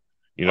all.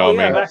 You know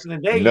what I mean? Back in the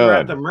day, you were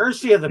at the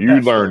mercy of the pet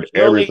You learned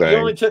everything. You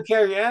only took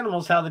care of your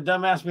animals how the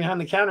dumbass behind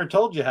the counter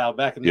told you how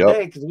back in the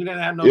day because we didn't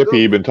have no. If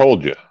he even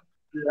told you.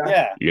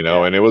 Yeah. You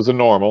know, and it was a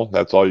normal.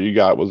 That's all you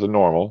got was a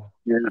normal.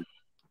 Yeah.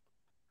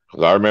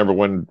 Because I remember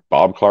when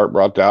Bob Clark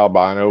brought the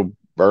albino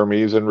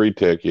Burmese and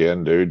retic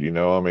in, dude.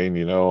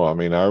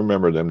 I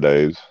remember them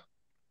days.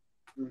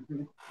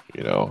 Mm-hmm.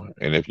 You know,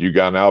 and if you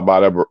got an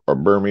albino or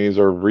Burmese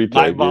or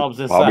retic,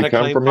 it probably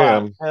come from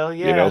him. Hell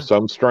yeah. You know,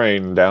 some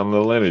strain down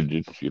the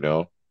lineage. You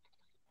know,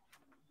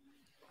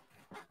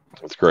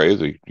 it's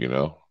crazy. You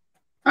know,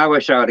 I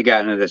wish I would have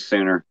gotten into this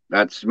sooner.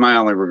 That's my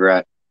only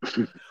regret.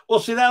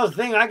 Well, see, that was the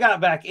thing. I got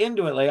back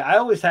into it. Like I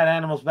always had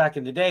animals back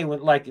in the day,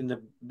 back in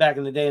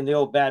the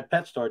old bad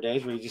pet store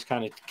days where you just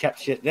kind of kept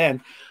shit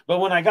then. But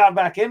when I got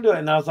back into it,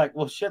 and I was like,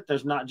 well, shit,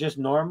 there's not just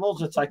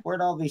normals. It's like,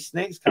 where'd all these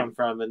snakes come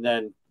from? And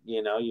then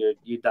you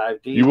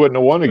dive deep. You wouldn't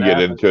have wanted to get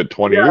into it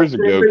 20 years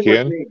ago,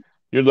 Ken.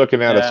 You're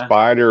looking at a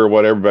spider or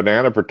whatever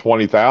banana for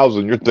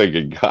 20,000. You're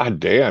thinking, God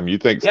damn! You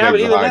think snakes but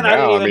even are high then, now? I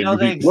didn't even know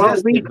they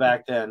existed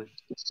back then.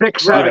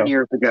 6-7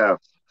 years ago.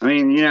 I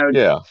mean,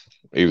 Yeah,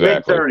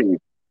 exactly. Mid-30s.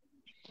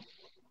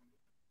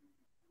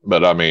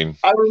 But I mean,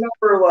 I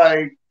remember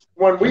like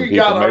when we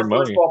got our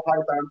first ball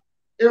python,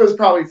 it was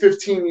probably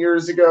 15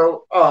 years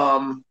ago.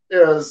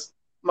 It was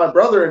my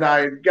brother and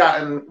I had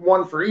gotten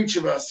one for each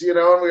of us, and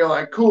we were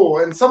like, cool.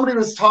 And somebody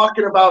was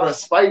talking about a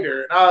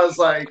spider, and I was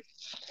like,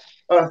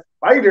 a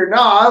spider?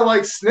 Nah, I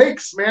like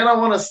snakes, man. I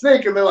want a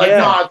snake. And they're like,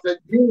 nah, it's a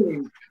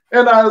gene.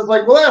 And I was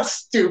like, well, that's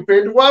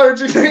stupid. Why would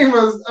you name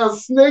a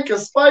snake a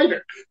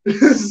spider?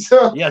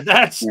 So, yeah,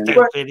 that's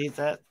stupid. He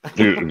said.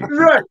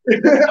 Right.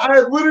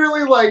 I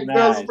literally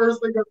that was the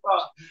first thing I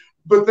thought.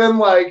 But then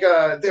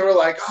they were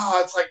like,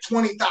 oh, it's like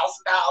 $20,000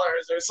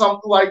 or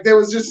something. Like there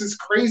was just this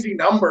crazy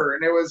number,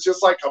 and it was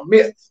just like a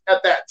myth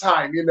at that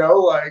time,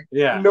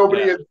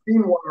 nobody had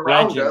seen one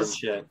around us.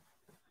 Shit.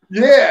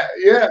 Yeah.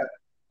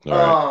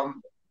 Right.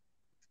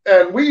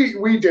 And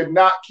we did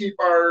not keep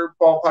our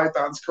ball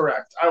pythons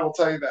correct. I will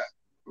tell you that.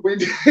 We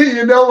did,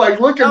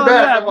 looking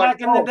back.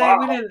 Back in the day,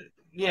 we didn't.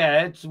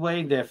 Yeah, it's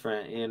way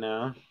different,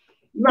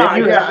 Nah,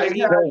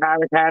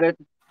 habitated.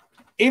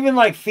 Even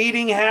like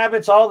feeding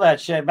habits, all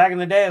that shit. Back in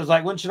the day, it was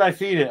like, when should I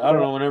feed it? I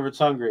don't know. Whenever it's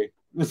hungry.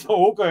 It's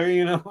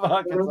okay, It's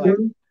like,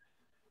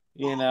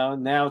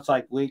 now it's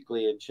like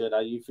weekly and shit.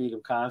 You feed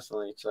them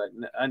constantly. It's like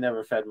I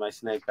never fed my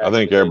snake back. I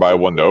think everybody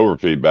wanted to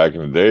overfeed back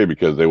in the day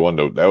because they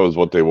wanted to. That was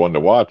what they wanted to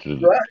watch,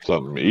 is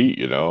something to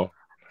eat.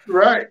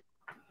 Right.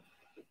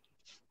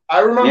 I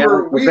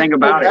remember we think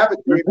about it. So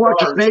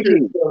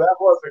that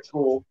wasn't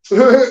cool.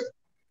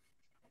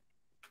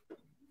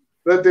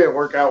 That didn't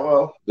work out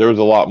well. There was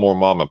a lot more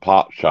mom and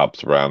pop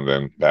shops around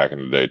then back in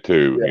the day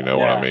too. You know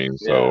what I mean?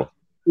 So.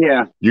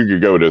 Yeah, you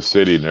could go to a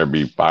city and there'd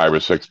be 5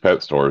 or 6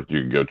 pet stores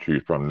you can go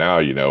choose from. Now,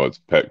 it's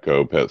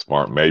Petco,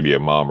 PetSmart, maybe a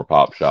mom or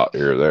pop shop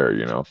here or there,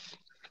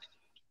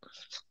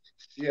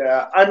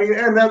 Yeah, I mean,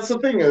 and that's the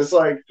thing is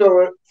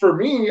so for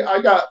me,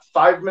 I got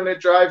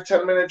 5-minute drive,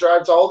 10-minute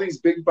drive to all these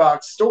big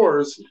box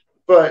stores,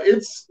 but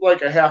it's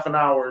like a half an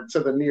hour to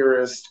the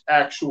nearest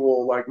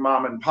actual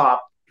mom and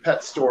pop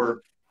pet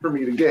store for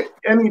me to get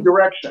any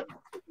direction.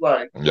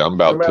 I'm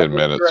about 10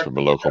 minutes from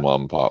a local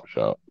mom and pop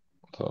shop.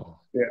 So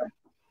yeah.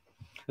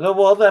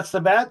 Well, that's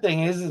the bad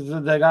thing is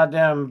the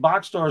goddamn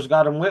box stores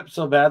got them whipped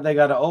so bad they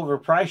got to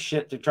overprice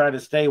shit to try to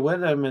stay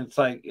with them. It's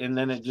like, and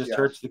then it just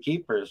hurts the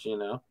keepers, you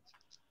know.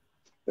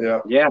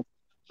 Yeah.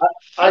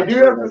 I do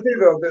have to say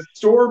though, the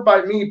store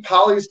by me,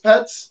 Polly's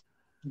Pets,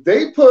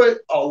 they put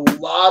a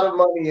lot of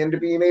money into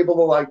being able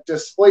to like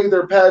display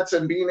their pets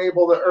and being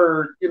able to,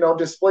 or you know,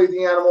 display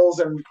the animals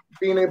and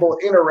being able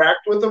to interact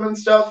with them and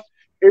stuff.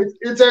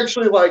 It's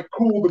actually like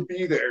cool to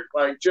be there,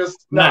 like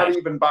just not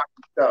even buying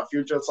stuff.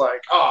 You're just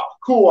like, oh,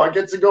 cool, I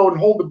get to go and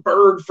hold a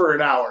bird for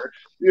an hour,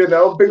 you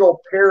know, big old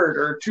parrot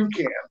or a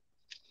toucan.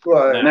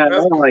 But no, I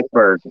don't like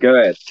birds. Go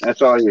ahead.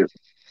 That's all you.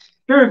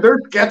 Dude, they're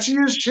sketchy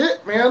as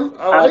shit, man.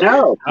 I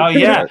know. Oh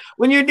yeah,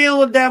 when you deal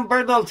with that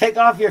bird, they'll take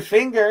off your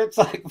finger. It's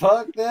like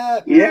fuck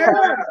that. Yeah,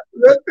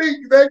 that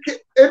thing,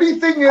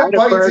 anything it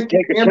bites,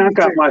 take a chunk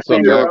off my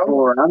finger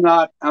before.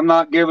 I'm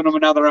not giving them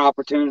another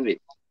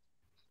opportunity.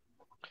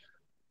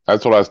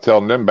 That's what I was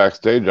telling them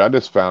backstage. I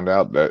just found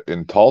out that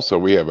in Tulsa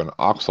we have an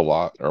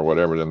oxalot or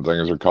whatever them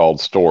things are called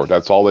store.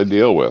 That's all they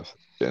deal with.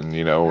 And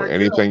you know,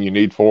 anything you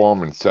need for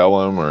them and sell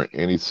them or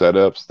any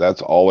setups,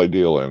 that's all they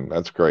deal in.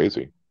 That's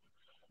crazy.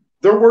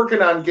 They're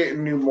working on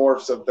getting new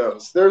morphs of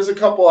those. There's a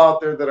couple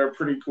out there that are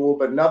pretty cool,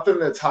 but nothing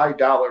that's high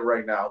dollar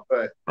right now.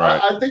 But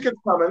I think it's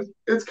coming.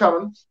 It's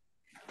coming.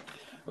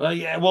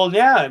 Well,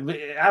 yeah.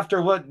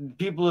 After what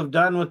people have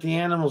done with the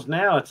animals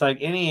now, it's like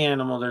any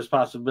animal, there's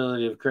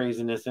possibility of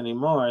craziness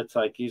anymore. It's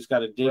like you just got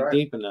to dig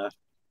deep enough.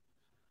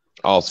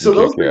 Awesome. So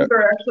those things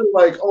are actually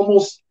like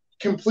almost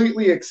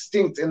completely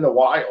extinct in the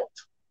wild.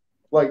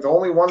 Like the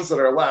only ones that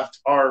are left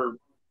are,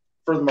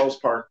 for the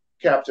most part,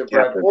 captive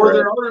bred. Or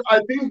there are,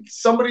 I think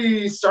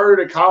somebody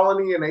started a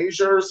colony in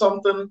Asia or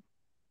something.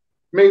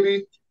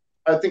 Maybe.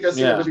 I think I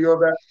seen a video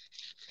of that.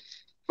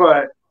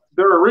 But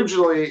they're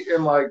originally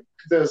in like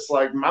this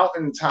like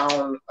mountain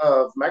town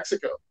of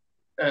Mexico.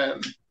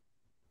 And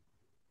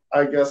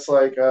I guess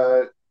like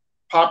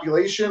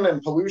population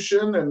and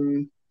pollution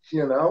and,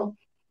 you know,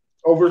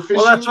 overfishing.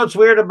 Well, that's what's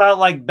weird about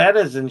like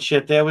bettas and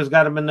shit. They always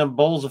got them in them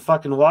bowls of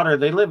fucking water.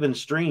 They live in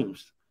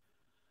streams.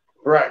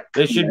 Right.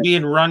 They should be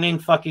in running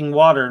fucking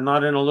water,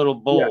 not in a little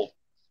bowl.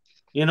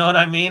 Yeah. You know what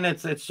I mean?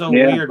 It's so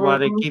weird why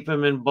they keep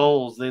them in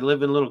bowls. They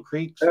live in little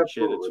creeks and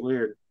shit. It's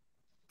weird.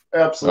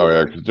 Absolutely. Oh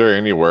yeah, because they're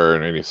anywhere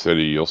in any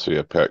city, you'll see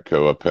a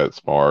Petco, a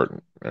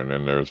PetSmart, and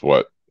then there's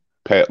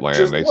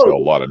Petland. They sell a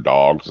lot of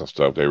dogs and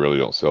stuff. They really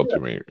don't sell too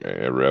many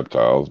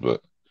reptiles,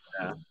 but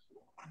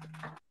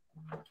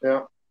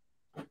yeah.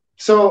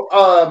 So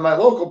my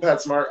local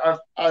PetSmart,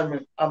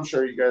 I'm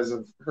sure you guys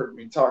have heard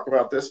me talk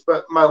about this,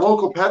 but my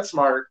local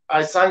PetSmart,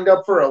 I signed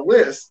up for a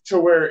list to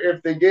where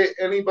if they get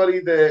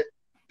anybody that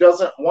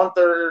doesn't want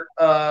their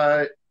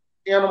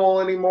animal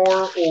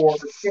anymore or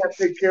can't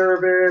take care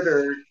of it,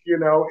 or you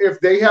know, if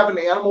they have an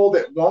animal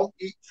that won't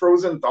eat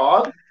frozen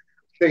thawed,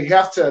 they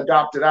have to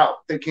adopt it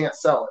out. They can't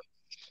sell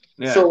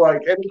it. Yeah. So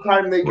like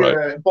anytime they get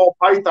a ball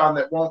python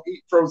that won't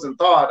eat frozen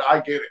thawed, I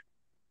get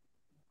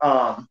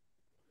it.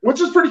 Which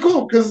is pretty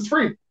cool because it's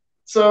free.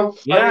 So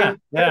sign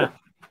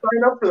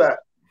up for that.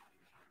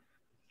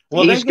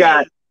 Well, he's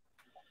got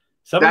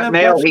that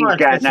male he's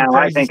got now.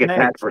 I think it's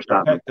that for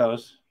something.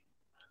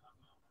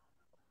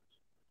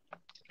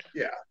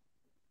 Yeah,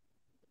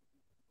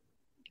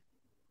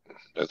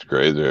 that's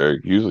crazy,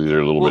 Eric. Usually they're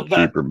a little bit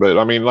cheaper, but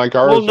I mean, like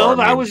ours. Well,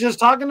 no, I was just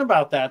talking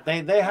about that.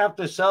 They have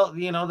to sell.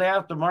 You know, they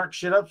have to mark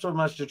shit up so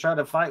much to try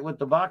to fight with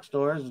the box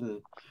stores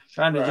and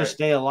trying to just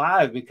stay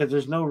alive because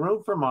there's no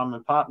room for mom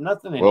and pop,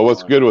 nothing anymore. Well,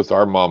 what's good with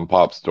our mom and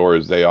pop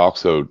stores, they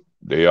also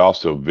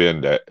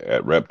vend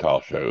at reptile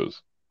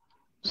shows.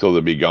 So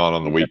they'll be gone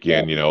on the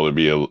weekend, you know,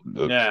 there'll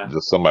be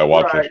just somebody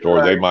watching the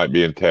store. They might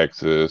be in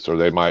Texas or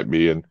they might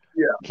be in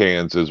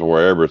Kansas or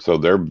wherever. So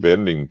they're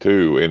vending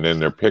too, and then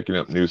they're picking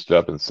up new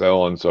stuff and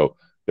selling. So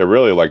they're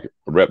really like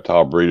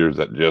reptile breeders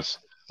that just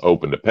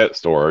opened a pet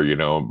store, you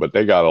know, but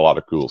they got a lot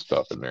of cool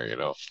stuff in there, you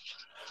know.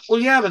 Well,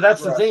 yeah, but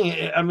that's the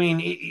thing. I mean,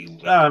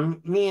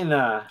 me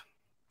and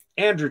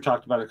Andrew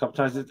talked about it a couple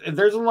times.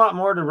 There's a lot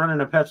more to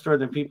running a pet store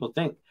than people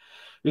think,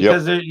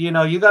 because you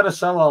know, you got to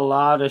sell a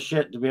lot of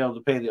shit to be able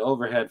to pay the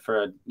overhead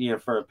for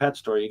a pet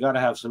store. You got to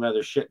have some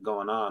other shit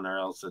going on, or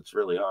else it's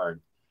really hard.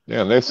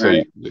 Yeah, and they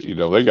say you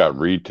know they got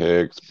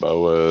retics,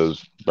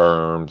 boas,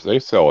 berms. They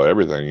sell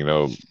everything, you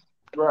know.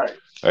 Right.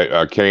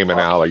 Cayman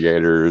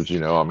alligators,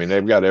 you know. I mean,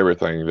 they've got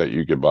everything that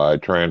you could buy: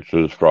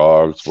 tarantulas,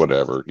 frogs,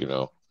 whatever, you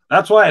know.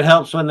 That's why it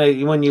helps when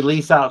you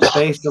lease out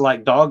space to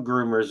like dog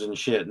groomers and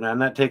shit, man.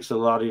 That takes a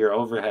lot of your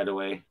overhead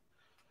away.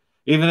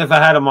 Even if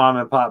I had a mom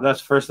and pop, that's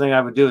the first thing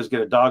I would do is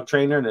get a dog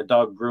trainer and a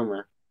dog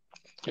groomer.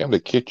 Yeah, they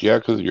kick you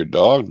out because of your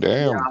dog.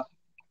 Damn. Yeah.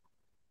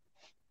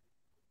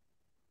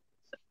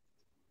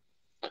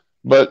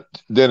 But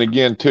then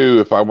again,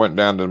 too, if I went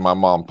down to my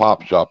mom and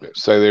pop shop,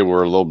 say they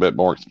were a little bit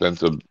more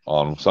expensive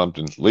on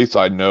something, at least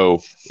I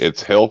know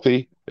it's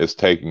healthy, it's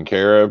taken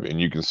care of,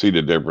 and you can see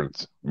the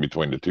difference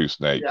between the two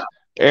snakes. Yeah.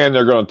 And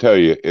they're going to tell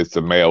you it's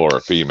a male or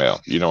a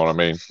female. You know what I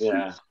mean?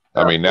 Yeah.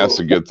 I mean, that's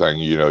a good thing.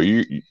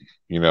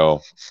 You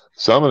know,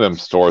 some of them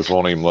stores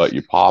won't even let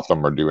you pop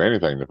them or do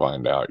anything to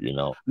find out,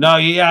 No,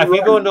 yeah. If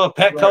you go into a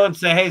Petco and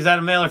say, hey, is that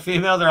a male or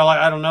female? They're like,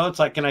 I don't know. It's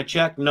like, can I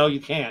check? No, you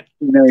can't.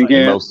 No, you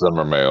can't. Most of them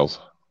are males.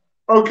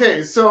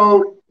 Okay,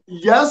 so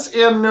yes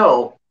and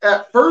no.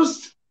 At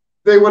first,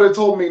 they would have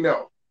told me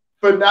no.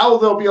 But now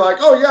they'll be like,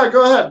 oh, yeah,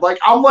 go ahead. Like,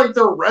 I'm like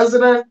their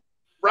resident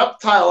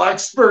reptile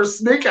expert,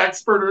 snake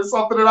expert or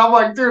something. And I'm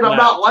like, dude, I'm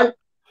not like,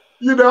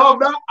 I'm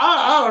not,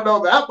 I don't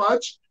know that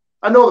much.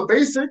 I know the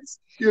basics,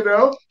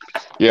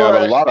 Yeah,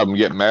 but a lot of them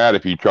get mad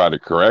if you try to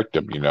correct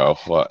them, you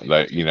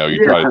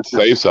try to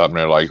say something,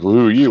 they're like,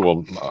 who are you?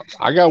 Well,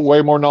 I got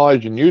way more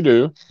knowledge than you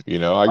do.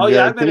 I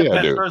I've been at I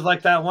pet do. stores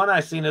like that one I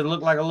seen. It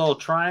looked like a little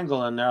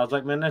triangle in there. I was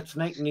like, man, that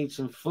snake needs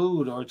some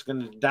food or it's going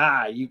to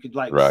die. You could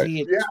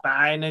see its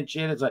spine and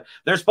shit. It's like,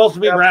 they're supposed to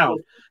be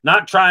round,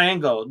 not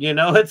triangle.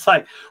 It's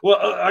like, well,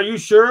 are you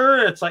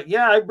sure? It's like,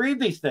 yeah, I breed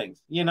these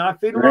things. I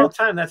feed them all the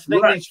time. That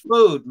snake needs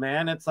food,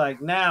 man. It's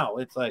like, now.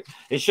 It's like,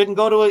 it shouldn't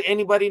go to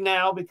anybody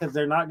now because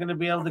they're not going to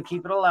be able to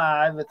keep it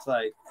alive. It's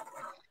like,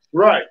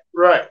 right,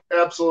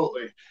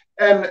 absolutely.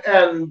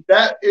 And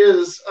that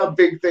is a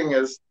big thing,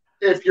 is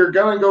if you're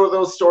going to go to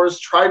those stores,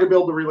 try to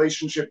build a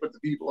relationship with the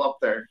people up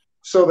there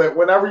so that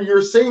whenever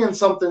you're saying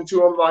something to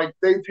them, like,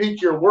 they take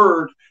your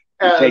word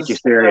as take you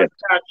serious.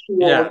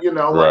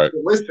 Actual, like,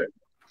 listen.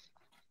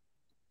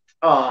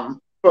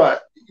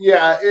 But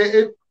yeah,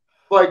 it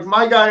like,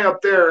 my guy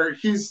up there,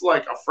 he's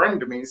like a friend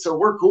to me, so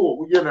we're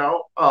cool,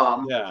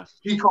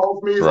 He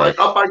calls me, he's like,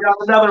 I got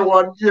another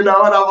one, and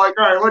I'm like,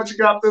 all right, what you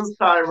got this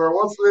time, or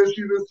what's the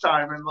issue this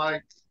time? And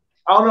like,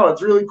 I don't know,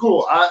 it's really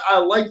cool. I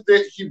like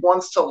that he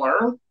wants to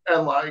learn,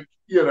 and like,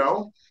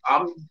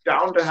 I'm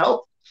down to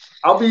help.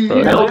 I'll be,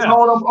 telling him,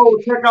 oh,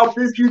 check out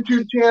this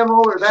YouTube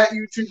channel or that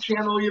YouTube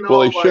channel, Well,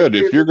 they should.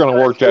 If you're going to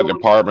work that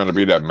department or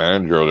be that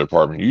manager of the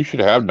department, you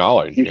should have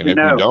knowledge. And if you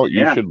don't,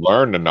 you should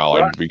learn the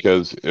knowledge,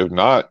 because if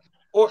not,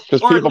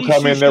 because people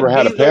come in, never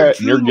had a pet,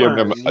 and you're giving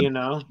them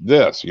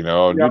this, and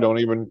you don't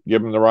even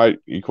give them the right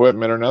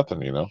equipment or nothing,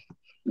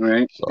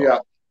 Right.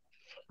 So,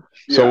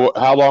 So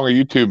how long have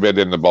you two been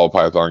in the ball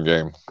python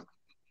game?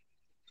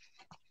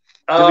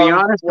 To be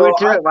honest with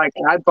you,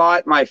 I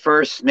bought my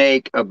first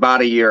snake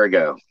about a year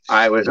ago.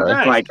 I was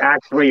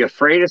actually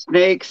afraid of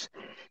snakes.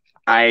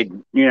 I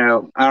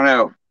don't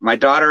know. My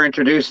daughter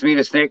introduced me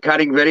to snake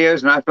cutting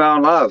videos, and I fell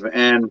in love.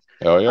 And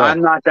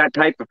I'm not that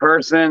type of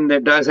person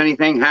that does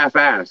anything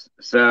half-assed.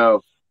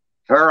 So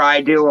her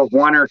ideal of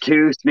 1 or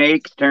 2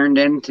 snakes turned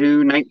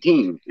into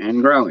 19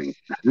 and growing.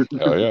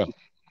 Oh yeah,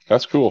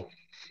 that's cool.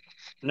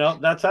 No,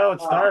 that's how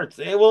it starts.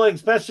 Well,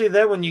 especially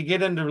then when you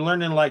get into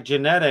learning like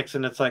genetics,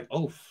 and it's like,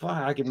 oh fuck,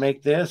 I can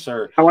make this,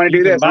 or I want to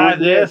do this, buy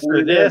this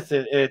or this.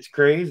 It's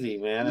crazy,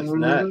 man. It's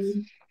nuts.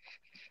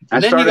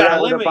 And then you got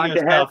to limit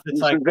yourself.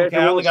 It's like, okay,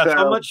 I only got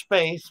so much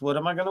space. What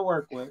am I going to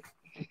work with?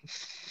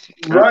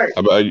 Right.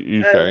 How about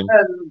you, Shane?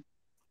 And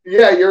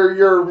yeah,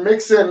 you're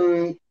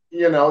mixing,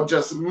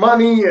 just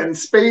money and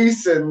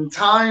space and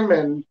time,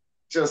 and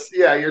just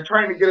you're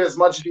trying to get as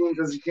much genes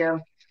as you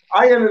can.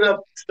 I ended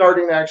up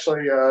starting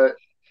actually.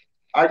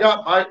 I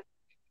got my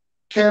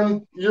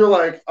Ken. You're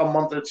like a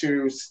month or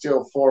two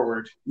still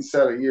forward. You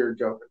said a year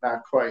ago, but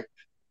not quite.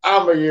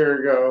 I'm a year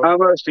ago.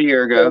 Almost a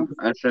year ago.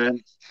 I said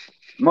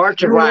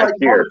March of last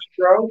year. March,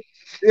 bro.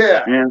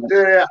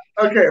 Yeah.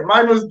 Okay,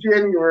 mine was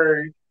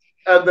January,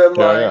 and then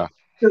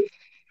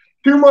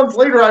 2 months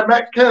later, I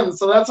met Ken.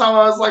 So that's how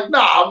I was like,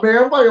 nah,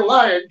 man, why are you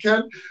lying,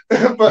 Ken?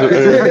 But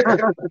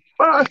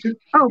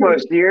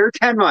almost a year,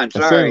 10 months.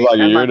 It seems like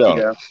a year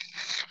ago.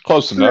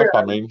 Close enough.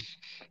 I mean,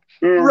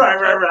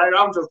 right.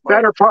 I'm just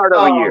better part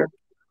of a year.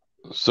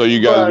 So you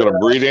guys going to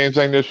breed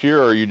anything this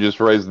year, or are you just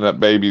raising up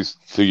babies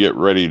to get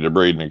ready to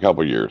breed in a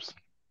couple years?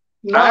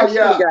 I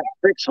got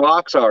 6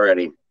 locks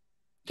already.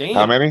 Damn.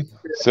 How many?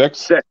 6?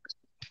 6.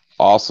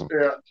 Awesome.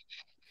 Yeah.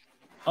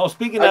 Oh,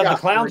 speaking of, the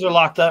clowns are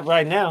locked up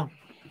right now.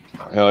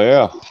 Hell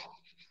yeah.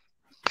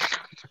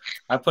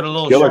 I put a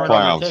little killer short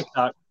clowns. on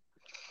TikTok.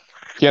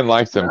 Ken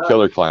likes them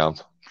killer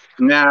clowns.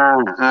 Nah,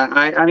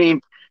 I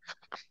mean,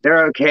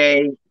 they're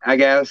okay, I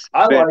guess.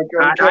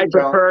 I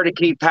prefer to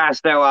keep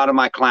pastel out of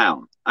my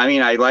clown. I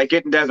mean, I like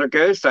it in Desert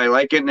Ghost. I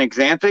like it in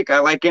Exanthic. I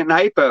like it in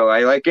Hypo.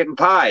 I like it in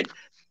Pied.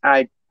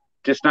 I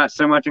just not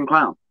so much in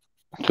clown.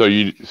 So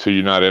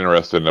you're not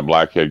interested in the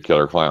blackhead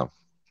killer clown?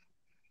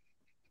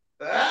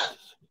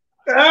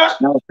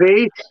 No,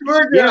 see?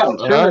 Yeah,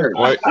 sure.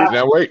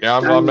 Wait. Now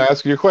I'm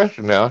asking you a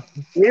question now.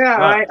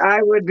 Yeah,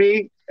 I would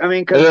be. I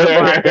mean, because the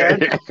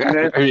blackhead.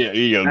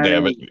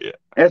 Damn it.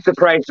 If the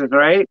price is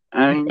right,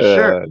 I mean,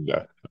 sure.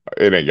 No,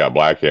 it ain't got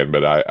blackhead,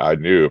 but I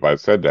knew if I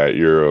said that,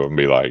 you're going to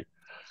be like,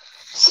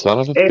 son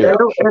of a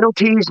bitch. It'll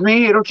tease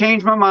me. It'll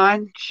change my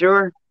mind.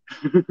 Sure.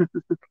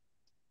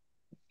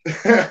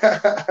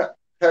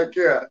 Heck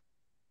yeah.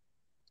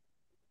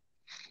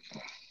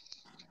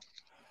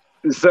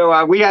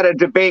 So we had a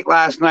debate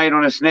last night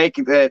on a snake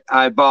that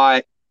I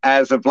bought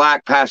as a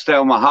black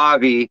pastel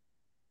Mojave,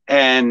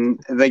 and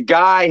the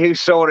guy who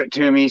sold it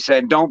to me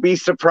said, "Don't be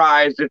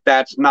surprised if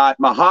that's not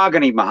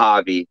mahogany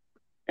Mojave."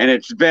 And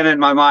it's been in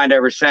my mind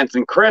ever since.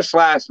 And Chris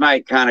last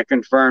night kind of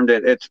confirmed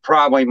it. It's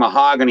probably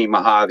mahogany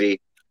Mojave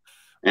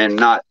and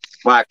not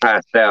black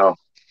pastel.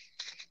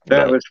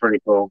 That was pretty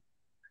cool.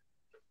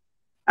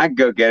 I'd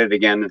go get it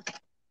again.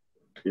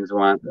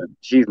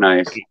 She's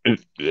nice.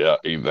 Yeah,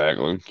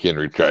 exactly. Can't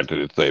retract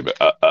it and say, but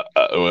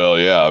well,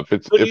 yeah.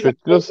 If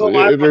there's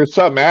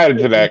something added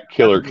to that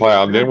killer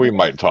clown, then we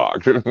might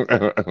talk.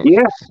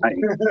 Yeah,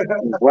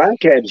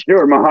 blackhead,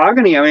 sure.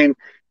 Mahogany. I mean,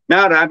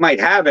 now that I might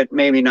have it,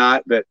 maybe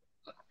not, but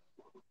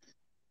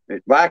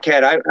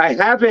blackhead. I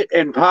have it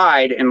in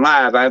pied in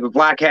lab. I have a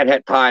blackhead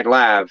het pied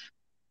lab,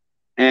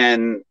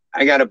 and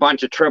I got a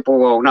bunch of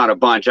not a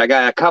bunch. I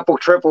got a couple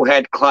triple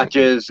head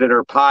clutches that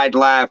are pied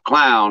lab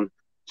clown.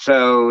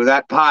 So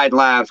that pied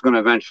lab's going to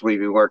eventually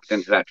be worked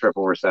into that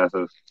triple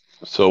recessive.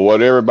 So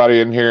what everybody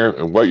in here,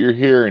 and what you're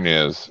hearing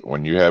is,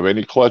 when you have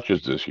any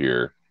clutches this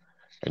year,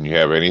 and you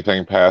have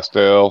anything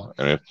pastel,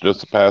 and it's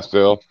just a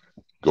pastel,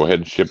 go ahead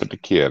and ship it to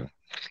Ken.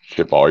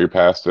 Ship all your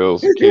pastels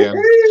to Ken.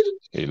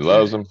 He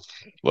loves them.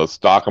 Let's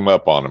stock them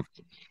up on him.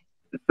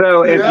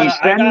 So if you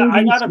send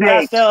I got a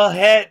pastel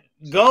het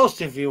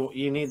ghost if you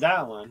need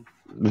that one.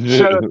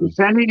 So if you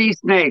send me these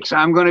snakes,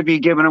 I'm going to be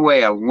giving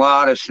away a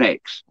lot of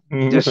snakes.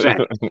 Just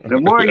saying.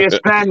 The more you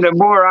spend, the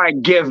more I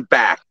give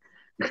back.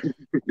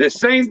 The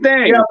same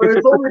thing. Yeah, but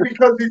it's only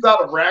because he's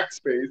out of rack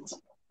space.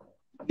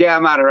 Yeah,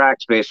 I'm out of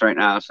rack space right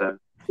now. So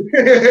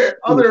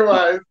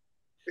otherwise,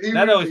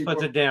 that always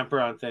puts a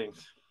damper on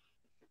things.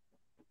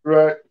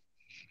 Right.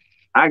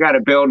 I got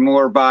to build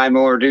more, buy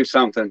more, do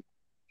something.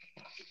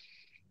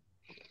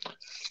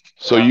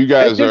 So you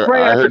guys are.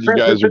 I heard you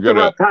guys are good.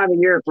 It's a rough time of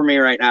year for me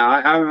right now.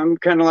 I'm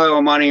kind of low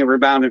on money,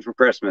 rebounding from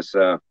Christmas.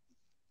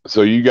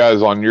 So you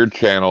guys on your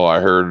channel, I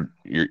heard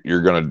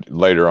you're gonna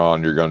later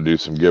on. You're gonna do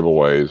some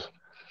giveaways,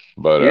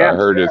 but I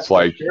heard it's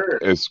like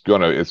it's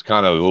kind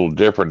of a little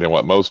different than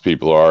what most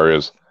people are.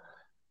 Is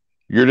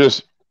you're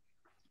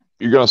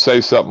gonna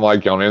say something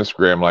like on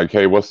Instagram, like,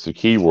 "Hey, what's the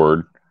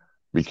keyword?"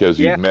 Because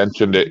you've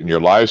mentioned it in your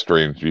live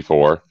streams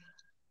before.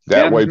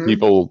 That way,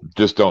 people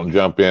just don't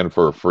jump in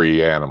for a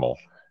free animal.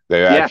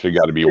 They actually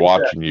got to be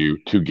watching you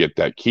to get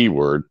that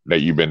keyword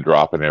that you've been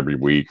dropping every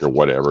week or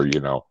whatever,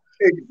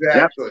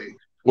 Exactly.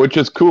 Which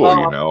is cool,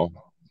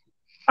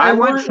 I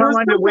want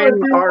someone to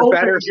win our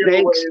better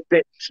snakes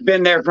that's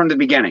been there from the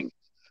beginning.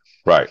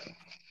 Right.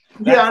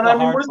 Yeah, and I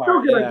mean, we're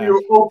still going to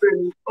do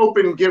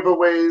open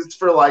giveaways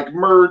for like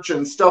merch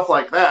and stuff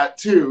like that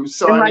too.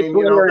 So I mean,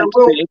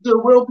 there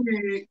will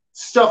be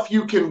stuff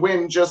you can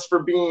win just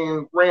for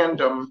being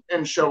random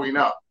and showing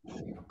up.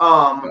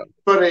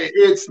 But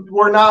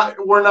we're not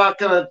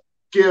going to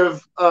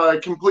give a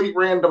complete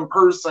random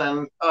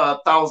person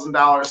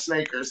 $1,000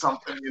 snake or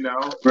something,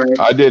 Right.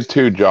 I did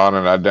too, John,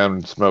 and I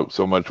done smoked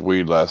so much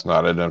weed last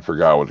night I done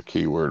forgot what the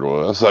keyword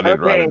was. So I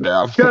didn't write it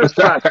down.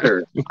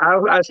 Ghostbusters.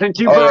 Since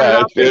you brought it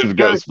up, it's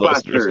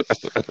Ghostbusters.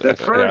 The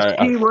first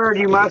keyword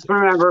you must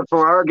remember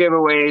for our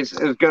giveaways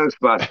is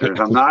Ghostbusters.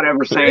 I'm not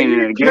ever saying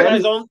it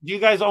again. Do you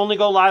guys only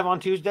go live on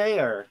Tuesday,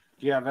 or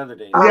do you have other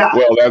days?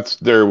 Well, that's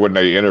there when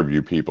they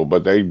interview people,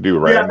 but they do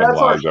random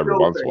lives every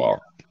once in a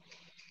while.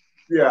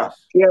 Yeah,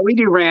 we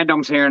do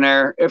randoms here and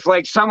there. If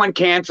like someone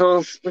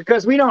cancels,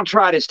 because we don't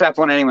try to step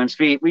on anyone's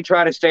feet, we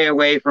try to stay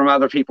away from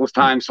other people's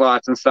time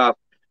slots and stuff.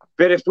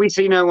 But if we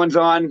see no one's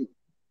on,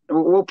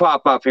 we'll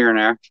pop up here and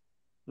there.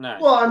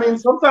 Nice. Well, I mean,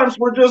 sometimes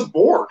we're just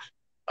bored.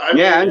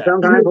 And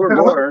sometimes we're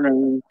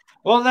bored.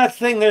 Well, that's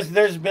the thing.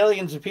 There's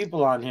billions of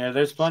people on here.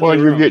 There's plenty. Well,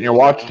 you're getting your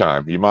watch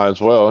time. You might as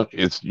well.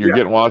 You're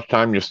getting watch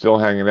time. You're still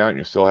hanging out. And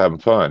you're still having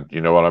fun.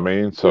 You know what I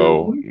mean?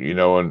 So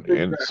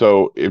and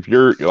so if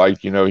you're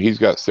like he's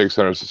got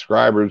 600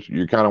 subscribers,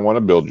 you kind of want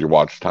to build your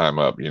watch time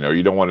up.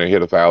 You don't want to hit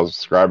 1,000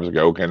 subscribers and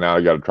go, okay, now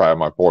I got to try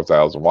my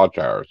 4,000 watch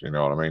hours. You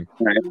know what I mean?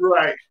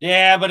 Right.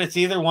 Yeah, but it's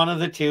either one of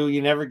the two.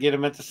 You never get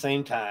them at the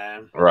same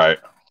time. Right.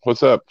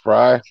 What's up,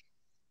 Fry?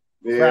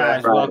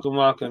 Yeah, welcome.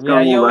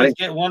 Yeah, you always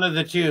get one of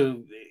the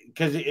two.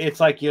 Because it's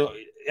like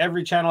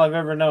every channel I've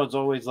ever known, it's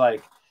always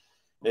like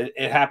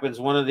it happens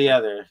one or the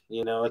other.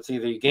 It's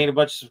either you gain a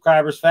bunch of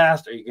subscribers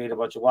fast or you gain a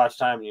bunch of watch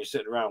time and you're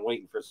sitting around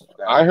waiting for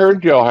subscribers. I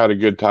heard y'all had a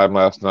good time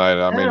last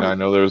night. I mean, I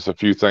know there's a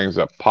few things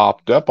that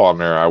popped up on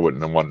there I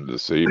wouldn't have wanted to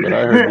see, but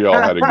I heard y'all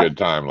had a good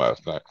time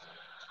last night.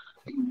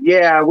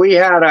 Yeah, we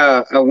had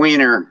a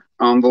wiener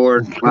on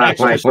board last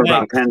night for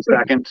about 10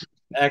 seconds.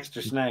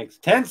 Extra snakes.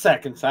 10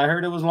 seconds. I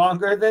heard it was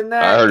longer than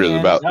that. I heard it was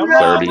about 30.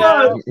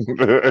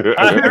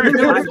 I heard it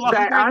was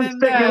longer than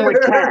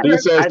that. He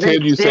says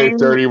 10, you say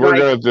 30. We're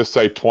going to just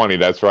say 20.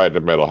 That's right in the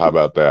middle. How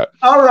about that?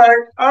 All right.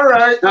 I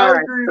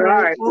agree.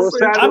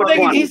 I'm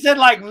thinking he said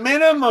like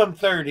minimum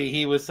 30.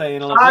 He was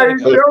saying. I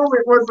know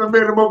it was a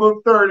minimum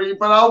of 30,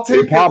 but I'll take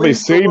it. It probably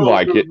seemed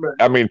like it.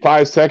 I mean,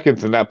 5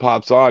 seconds and that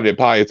pops on. It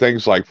probably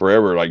thinks like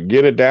forever. Like,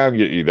 get it down, Well,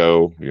 you're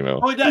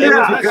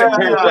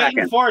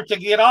waiting for it to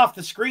get off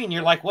the screen.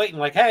 You're like waiting,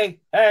 like, hey,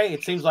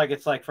 it seems like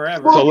it's like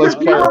forever. So let's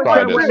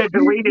clarify this. I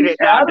deleted it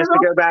now just to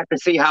go back to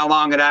see how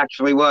long it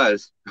actually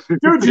was.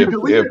 Dude, you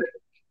deleted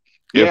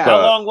it.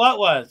 How long? What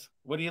was?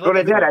 What do you look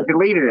at? I did. I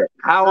deleted it.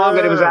 How long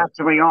it was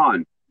actually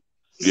on?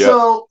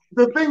 So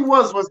the thing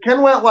was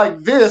Ken went like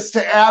this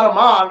to add him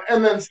on,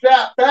 and then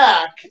sat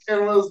back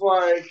and was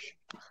like,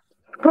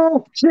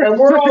 oh, shit. and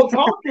we're all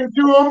talking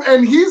to him,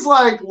 and he's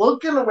like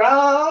looking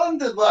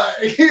around and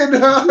like, you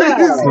know, Yeah,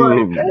 he's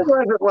like, it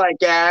wasn't like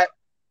that.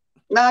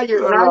 Now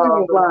you're lying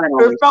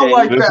on it me, felt Shane.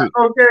 like that.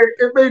 Okay,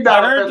 it may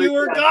not. I heard you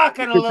were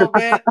gawking a little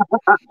bit.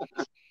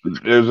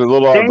 There's a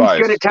little Shane's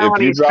advice. good at telling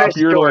If you his drop fish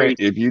your stories. link,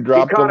 if you He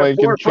drop the caught a link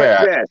in 4-foot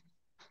chat, fish.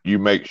 you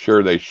make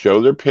sure they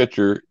show their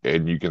picture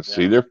and you can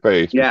see their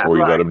face before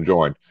you let them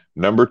join.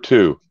 Number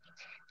 2,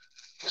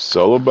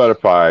 Solo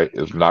Butterfly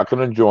is not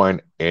going to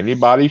join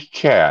anybody's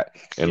chat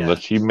unless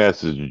she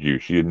messages you.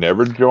 She had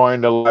never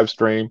joined a live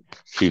stream.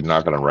 She's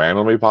not going to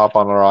randomly pop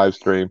on a live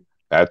stream.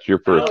 That's your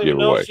first giveaway. I don't even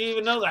know if she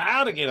even knows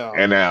how to get on.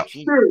 And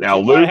now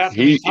Luke,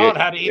 he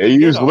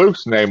used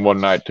Luke's name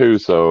one night too.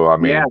 So I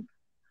mean,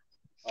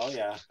 oh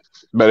yeah.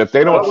 But if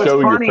they don't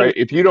show your face,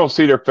 if you don't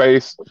see their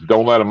face,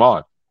 don't let them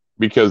on,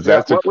 because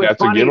that's a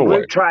giveaway.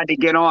 Luke tried to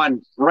get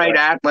on right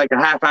at like a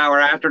half hour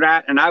after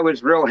that, and I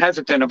was real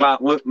hesitant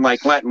about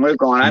letting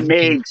Luke on. I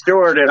made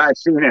sure that I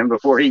seen him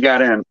before he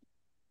got in.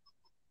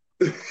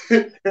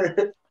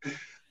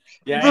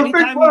 Yeah,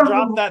 anytime you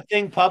drop that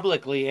thing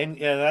publicly, and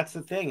that's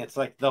the thing. It's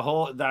like the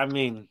whole. I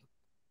mean,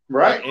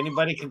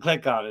 anybody can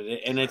click on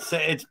it, and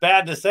it's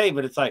bad to say,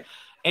 but it's like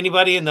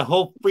anybody in the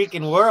whole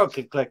freaking world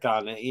could click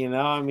on it. You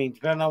know, I mean,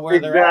 depending on where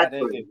they're at.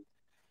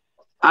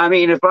 I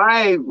mean, if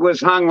I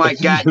was hung like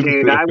that,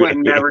 dude, I would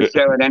never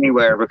show it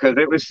anywhere because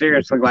it was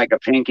seriously like a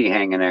pinky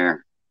hanging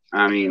there.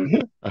 I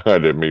mean, I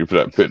didn't mean for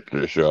that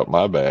picture to show up.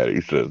 My bad. He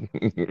said.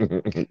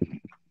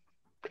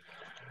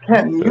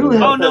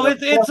 Oh no,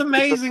 it's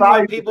amazing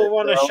when people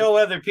want to show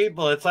other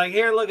people. It's like,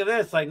 here, look at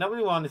this. Like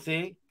nobody wanted to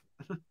see.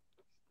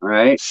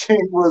 Right?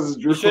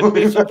 You shouldn't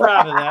be so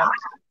proud of that.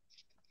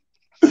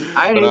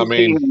 I didn't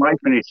see him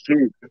wiping his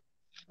teeth.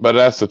 But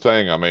that's the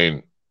thing. I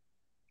mean,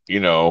 you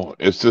know,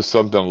 it's just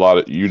something a lot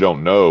of you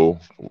don't know.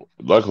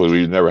 Luckily,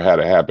 we've never had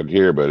it happen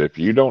here. But if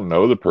you don't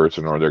know the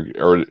person, or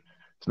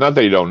it's not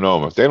that you don't know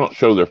them. If they don't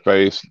show their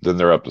face, then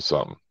they're up to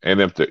something. And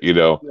if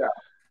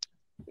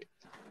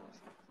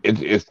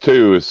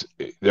it's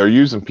they're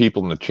using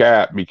people in the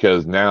chat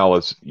because now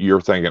you're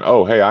thinking,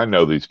 oh, hey, I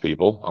know these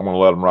people. I'm going to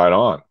let them right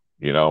on.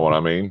 You know what I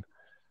mean?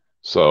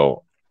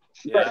 So.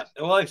 Yeah,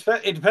 well, it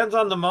depends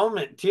on the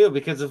moment too,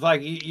 because if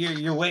like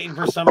you're waiting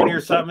for somebody or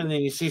something, and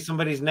then you see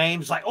somebody's name,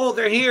 it's like, oh,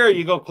 they're here.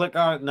 You go click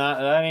on it.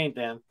 No, that ain't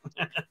them.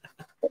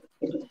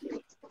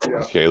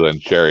 Kayla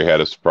and Sherry had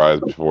a surprise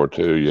before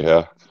too.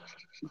 Yeah.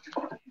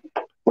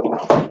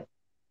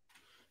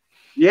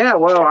 Yeah,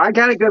 well, I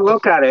got a good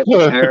look at it,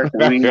 Eric.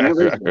 I mean, it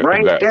was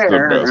right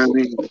there. I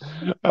mean,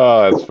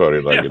 oh, that's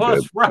funny, like a dead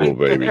little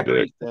baby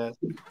dick. It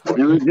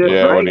was just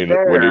right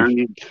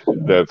there.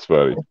 That's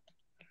funny.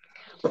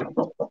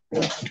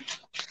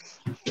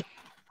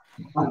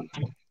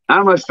 I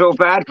almost feel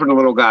bad for the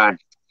little guy.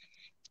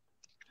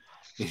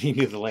 He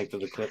knew the length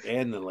of the clip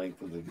and the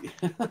length of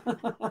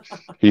the.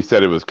 He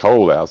said it was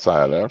cold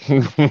outside. Huh?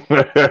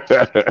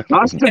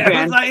 Must have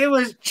been. It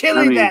was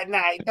chilly that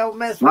night. Don't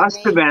mess with me.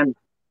 Must have been.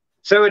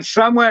 So it's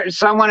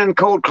someone in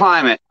cold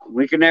climate.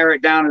 We can narrow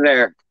it down to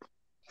there.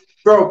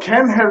 Bro,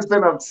 Ken has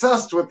been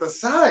obsessed with the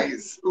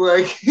size.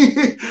 Like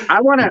I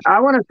wanna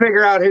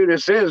figure out who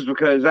this is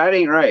because that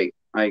ain't right.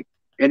 Like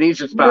it needs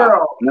to stop.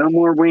 Bro. No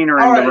more wiener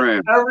in the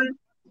room.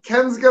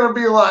 Ken's gonna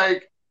be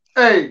like,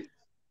 hey,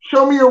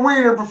 show me your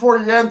wiener before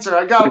you enter.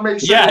 I gotta make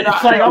sure. Yeah,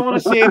 it's like I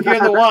want to see if you're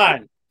the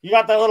one. You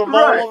got that little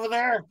mole over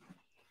there?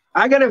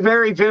 I got a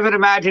very vivid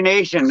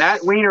imagination.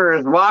 That wiener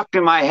is locked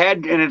in my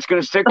head, and it's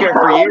going to stick there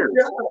for years.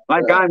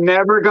 Like, I'm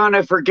never going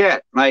to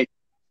forget. Like,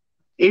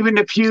 even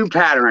the pube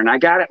pattern, I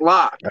got it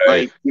locked.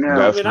 Like, you know,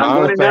 that's I'm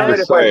going to know it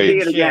if I see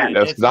it again.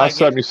 That's not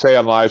something you say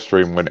on live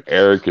stream when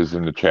Eric is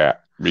in the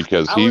chat,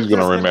 because he's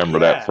going to remember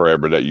that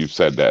forever that you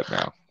said that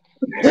now.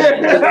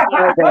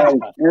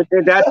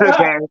 Okay. That's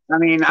okay. I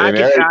mean, I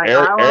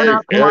own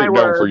up to my word.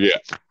 Don't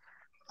forget.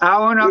 I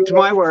own up to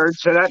my word,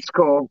 so that's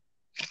cool.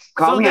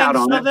 Call me out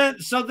on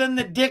it. So then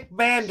the Dick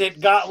Bandit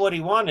got what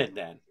he wanted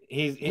then.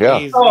 He's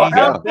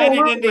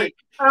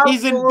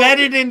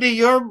embedded into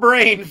your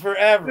brain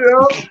forever.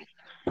 Yeah.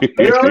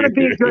 It's going to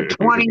be a good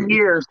 20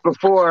 years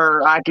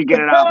before I could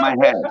get it out of my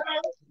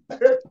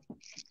head.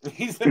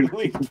 He's at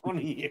least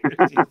 20 years.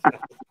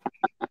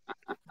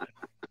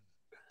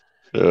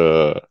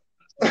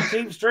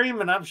 Keep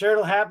streaming. I'm sure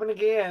it'll happen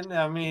again.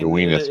 I mean, the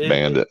Weenus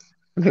Bandit.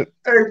 Hey,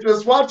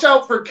 just watch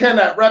out for Ken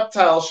at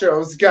reptile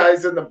shows,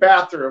 guys, in the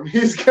bathroom.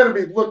 He's going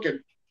to be looking.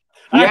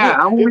 Yeah,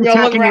 I'm going to be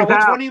checking it out.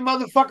 Which one of you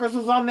motherfuckers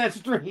was on that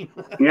stream?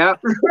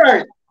 Yep.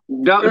 Right.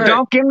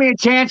 Don't give me a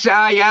chance to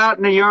eye you out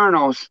in the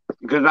urinals,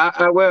 because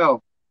I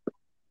will.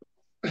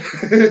 And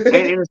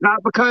it's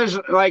not because,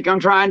 like, I'm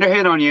trying to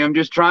hit on you. I'm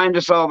just trying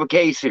to solve a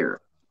case here.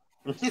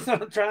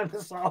 I'm trying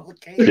to solve a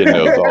case. He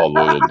knows all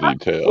the little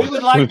details. We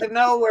would like to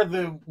know where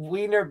the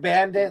Wiener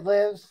Bandit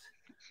lives.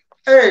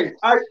 Hey,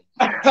 I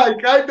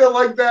kind of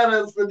like that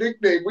as the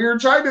nickname. We were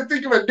trying to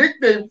think of a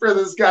nickname for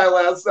this guy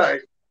last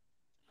night.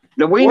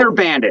 The Wiener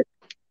Bandit.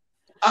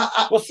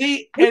 Well,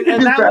 see, and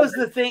that was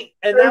the thing,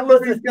 and that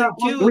was the thing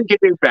too. We could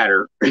do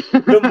better.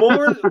 The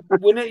more,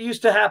 when it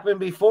used to happen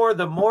before,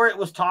 the more it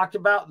was talked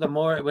about, the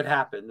more it would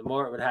happen. The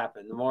more it would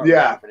happen. The more it would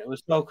happen. It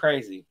was so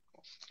crazy.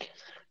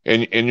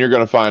 And you're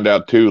going to find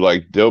out too.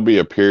 Like there'll be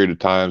a period of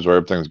times where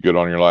everything's good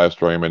on your live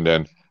stream, and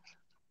then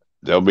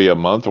there'll be a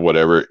month or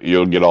whatever.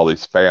 You'll get all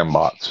these spam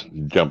bots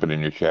jumping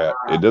in your chat.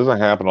 It doesn't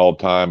happen all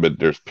the time, but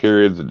there's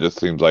periods. It just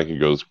seems like it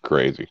goes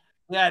crazy.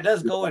 Yeah, it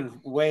does go in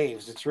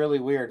waves. It's really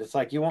weird. It's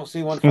like you won't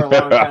see one for a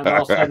long time.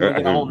 All of a sudden, you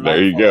get a whole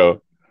there you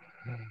go.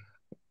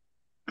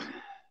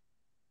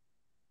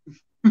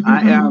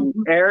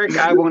 Eric,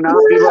 I will not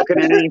be looking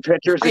at any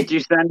pictures that you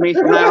send me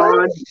from now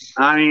on.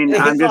 I mean,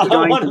 I'm just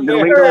going to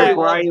delete them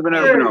before I even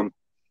open them.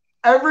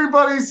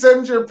 Everybody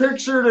send your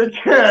picture to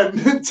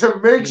Ken to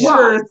make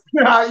sure it's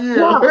not you.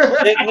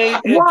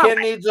 Ken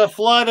needs a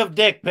flood of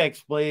dick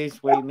pics,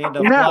 please. We need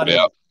a flood.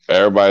 Yeah,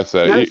 everybody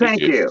said no,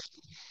 thank you.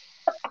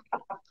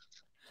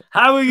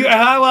 How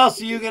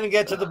else are you going to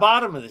get to the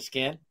bottom of this,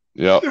 Ken?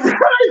 Yep.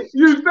 Right.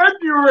 You said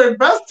you were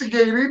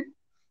investigating.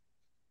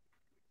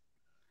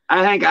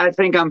 I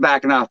think I'm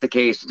backing off the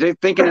case.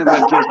 Thinking of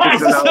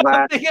logistics and all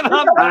that.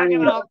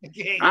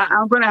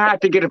 I'm going to have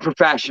to get a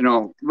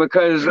professional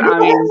because I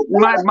mean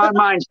my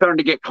mind's starting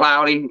to get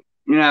cloudy.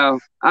 You know,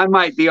 I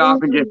might be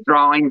off and just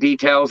drawing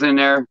details in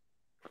there.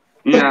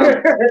 You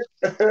know.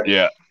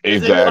 Yeah, exactly.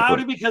 Is it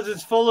cloudy because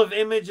it's full of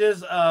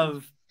images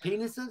of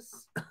penises?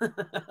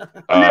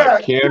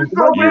 Ken, sending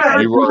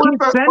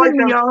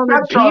me all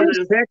the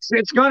penis pics.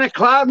 It's going to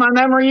cloud my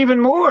memory even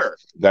more.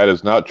 That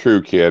is not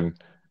true, Ken,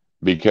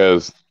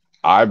 because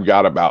I've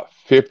got about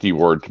 50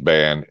 words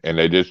banned, and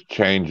they just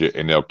change it,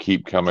 and they'll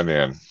keep coming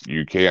in.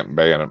 You can't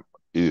ban them.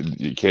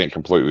 You can't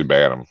completely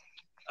ban them.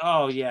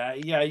 Oh yeah,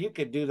 you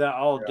could do that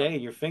all day.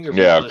 Your finger.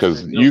 Yeah,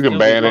 because you can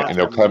ban it, and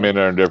they'll come in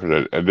there and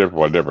a different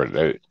one.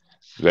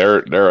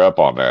 They're up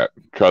on that.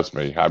 Trust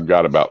me, I've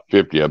got about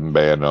 50 of them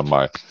banned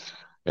on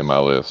in my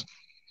list.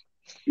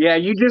 Yeah,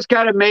 you just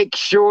got to make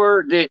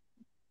sure that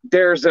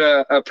there's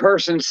a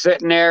person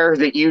sitting there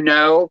that you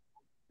know,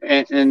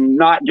 and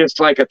not just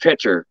like a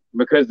picture.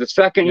 Because the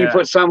second you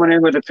put someone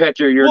in with a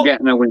picture, you're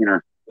getting a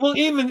wiener. Well,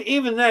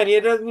 even then,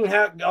 it doesn't even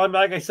have.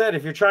 Like I said,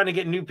 if you're trying to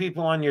get new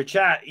people on your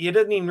chat, it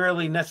doesn't even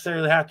really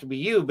necessarily have to be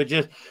you. But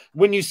just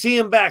when you see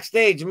them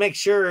backstage, make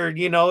sure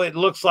it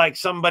looks like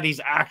somebody's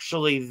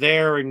actually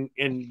there and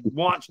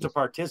wants to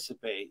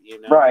participate.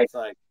 Right? It's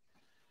like.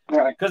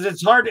 Because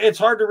it's hard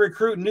to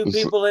recruit new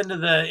people into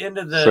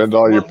the send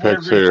all your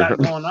pics here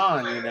going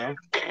on,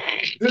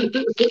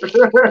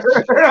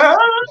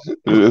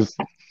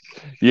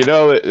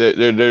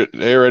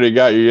 they already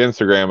got your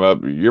Instagram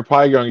up. You're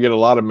probably going to get a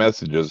lot of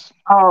messages.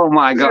 Oh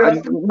my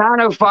God,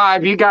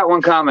 905, you got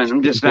one coming.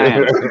 I'm just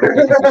saying,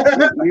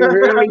 you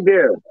really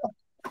do.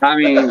 I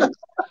mean,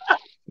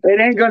 it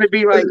ain't going to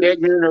be like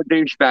ignorant or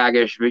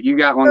douchebaggish, but you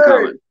got one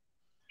coming.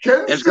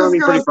 Ken's it's going to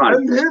be pretty fun.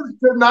 Send his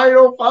to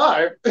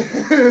 905.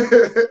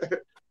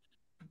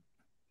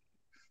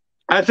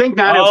 I think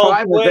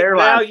 905 was there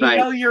last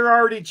night. You're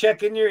already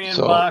checking your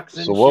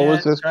inbox. So what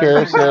was this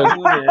Kara said?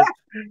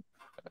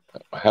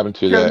 What happened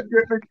to that?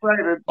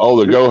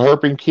 Oh, the Go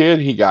Herping kid.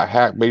 He got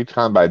hacked big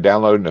time by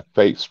downloading a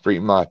fake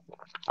stream live.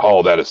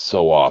 Oh, that is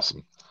so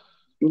awesome.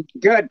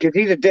 Good, because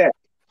he's a dick.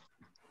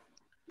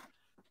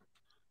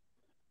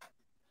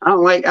 I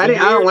don't like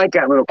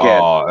that little kid.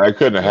 Oh, that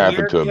couldn't have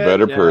happened to a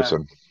better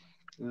person.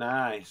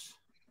 Nice.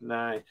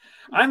 I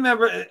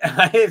remember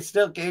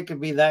it could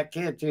be that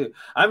kid too.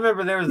 I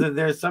remember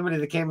there's somebody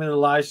that came into the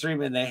live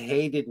stream and they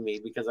hated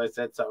me because I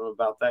said something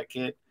about that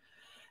kid.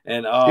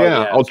 And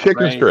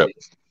Chicken Strip.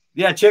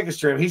 Yeah, Chicken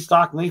Strip. He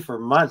stalked me for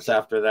months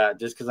after that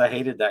just because I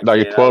hated that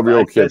like kid. A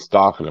 12-year-old kid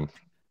stalking him.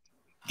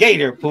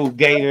 Gator Poo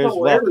Gators.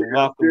 Welcome.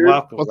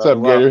 What's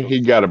up, Gator?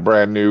 He got a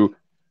brand new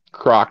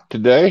croc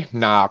today.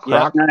 Nah,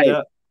 croc.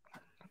 Yeah.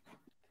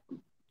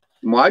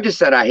 Well, I just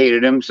said I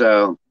hated him,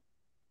 so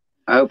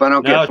I hope I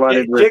don't get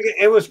flooded with.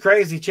 It was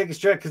crazy, Chicken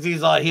Strip, because he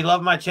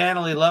loved my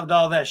channel, he loved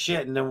all that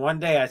shit, and then one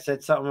day I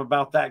said something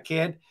about that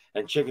kid,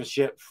 and Chicken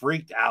Strip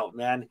freaked out,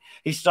 man.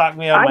 He stalked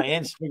me on my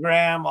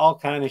Instagram, all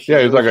kind of shit. Yeah,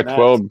 he was like a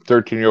 12,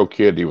 13-year-old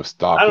kid. He was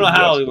stalking. I don't know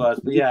how he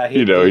was, but yeah,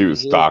 he was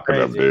stalking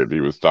him, dude.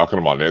 He was stalking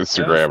him on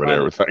Instagram and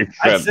everything.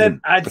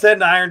 I'd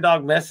send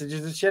Irondogg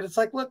messages and shit. It's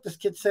like, look, this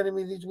kid's sending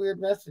me these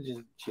weird messages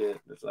and shit.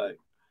 It's like.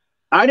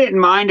 I didn't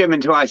mind him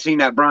until I seen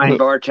that Brian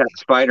Barchek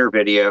spider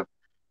video.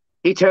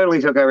 He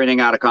totally took everything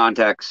out of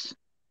context.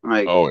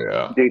 Like, oh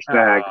yeah,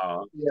 douchebag.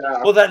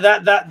 Yeah. Well,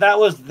 that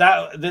was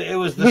it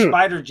was the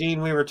spider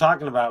gene we were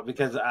talking about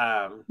because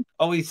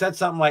he said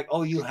something like,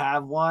 "Oh, you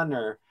have one,"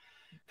 or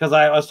because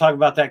I was talking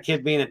about that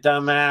kid being a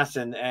dumbass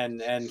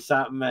and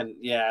something,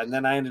 and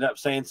then I ended up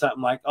saying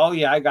something like, "Oh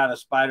yeah, I got a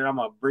spider. I'm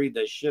gonna breed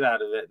the shit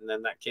out of it," and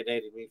then that kid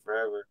hated me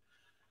forever.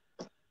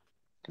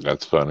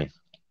 That's funny.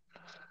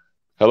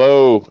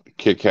 Hello,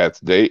 Kit Kat's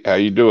date. How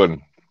you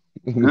doing?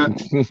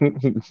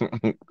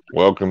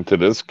 Welcome to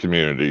this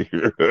community.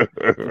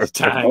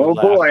 Oh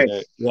boy.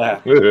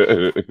 Yeah.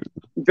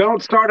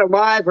 Don't start a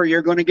live or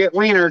you're going to get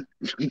wienered.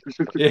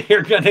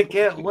 You're going to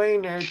get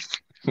wienered.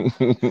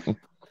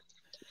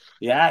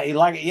 Yeah,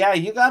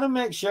 you got to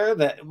make sure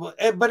that,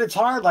 but it's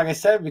hard, like I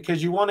said,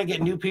 because you want to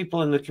get new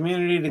people in the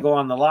community to go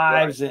on the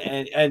lives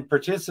and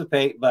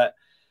participate. But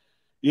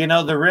you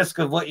know, the risk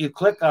of what you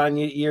click on,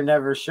 you're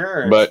never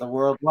sure. It's the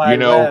World Wide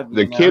Web.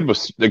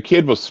 The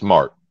kid was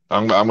smart.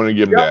 I'm going to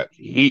give him that.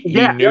 He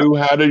knew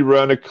how to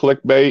run a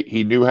clickbait.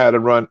 He knew how to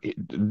run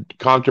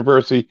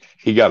controversy.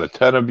 He got a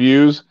ton of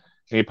views,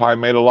 and he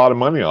probably made a lot of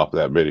money off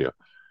that video.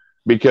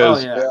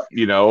 Because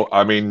you know,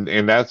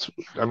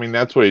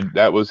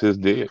 that was his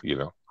deal, you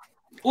know.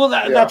 Well,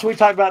 that's what we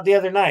talked about the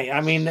other night.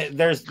 I mean,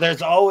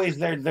 there's always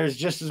there's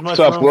just as much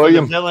room for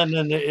the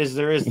villain as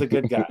there is the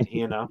good guy,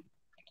 you know.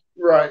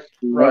 Right.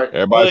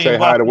 Everybody William, say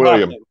hi to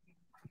William.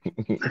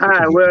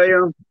 Hi,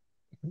 William.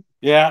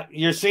 Yeah,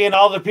 you're seeing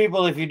all the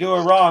people. If you do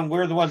it wrong,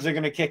 we're the ones that are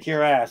going to kick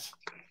your ass.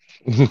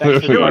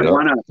 Thanks for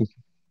Why not?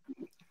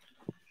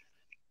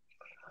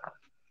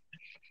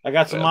 I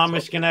got some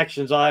Amish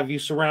connections. I'll have you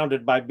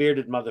surrounded by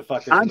bearded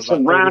motherfuckers. I'm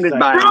surrounded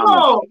by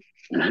Amish.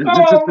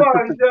 Oh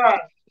my God.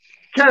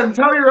 Ken,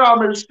 tell your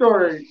Amish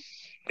story.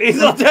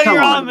 He'll tell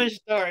your Amish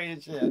story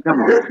and shit. Come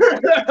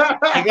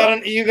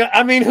on.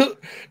 I mean,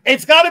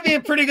 it's got to be a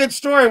pretty good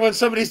story when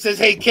somebody says,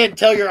 "Hey, Ken,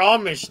 tell your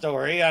Amish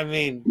story." I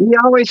mean, he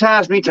always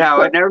has me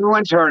tell it, and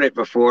everyone's heard it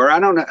before. I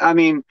don't know. I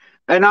mean,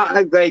 and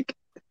I like.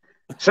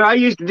 So I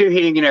used to do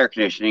heating and air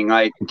conditioning,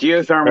 like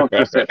geothermal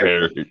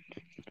specific.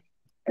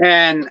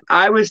 And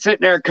I was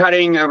sitting there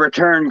cutting a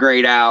return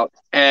grate out,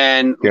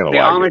 and the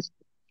Amish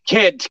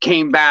kids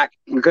came back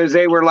because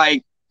they were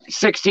like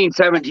 16,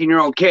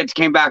 17-year-old kids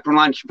came back from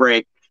lunch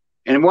break,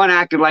 and one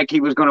acted like he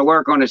was going to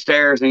work on the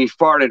stairs, and he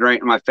farted right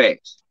in my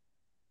face.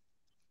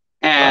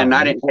 And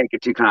I didn't take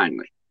it too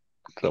kindly.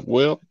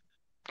 Well,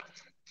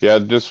 yeah,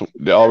 just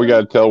all we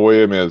got to tell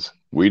William is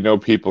we know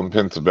people in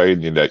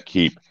Pennsylvania that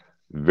keep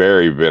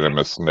very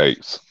venomous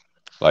snakes,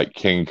 like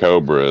king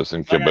cobras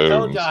and kaboons. I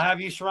told you, I'll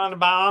have you surrounded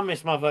by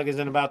Amish motherfuckers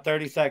in about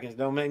 30 seconds.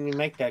 Don't make me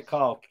make that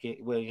call,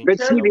 William. But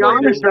see, the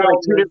Amish are like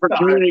two different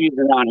communities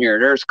around here.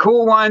 There's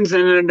cool ones,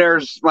 and then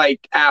there's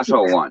like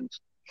asshole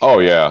ones. Oh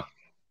yeah,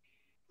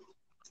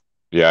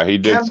 yeah. He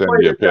did send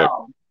you a pic.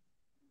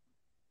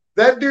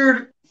 That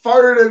dude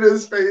farted in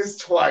his face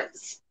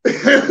twice.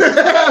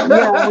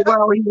 Yeah,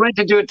 well, he went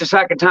to do it the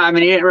second time,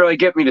 and he didn't really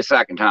get me the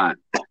second time.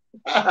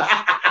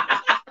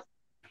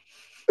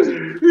 He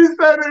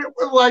said it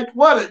was like,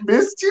 what, it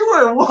missed you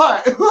or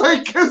what?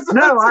 Like,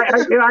 no,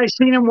 I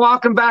seen him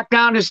walking back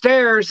down the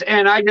stairs,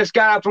 and I just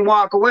got up and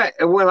walked away.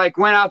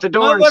 Went out the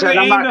door and said,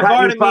 I'm not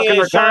cutting this fucking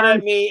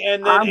return.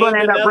 I'm going to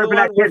end up ripping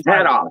that kid's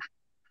head off.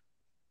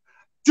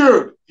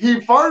 Dude, he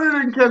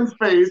farted in Ken's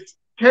face.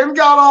 Ken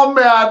got all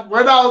mad,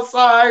 went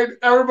outside.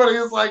 Everybody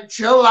was like,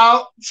 chill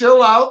out,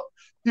 chill out.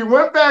 He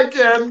went back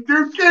in.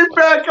 Dude came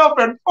back up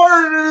and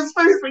farted in his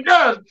face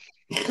again.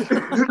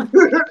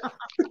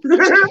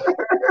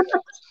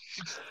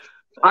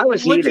 I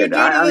was heated.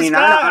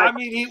 I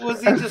mean,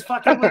 was he just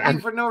fucking with you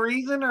for no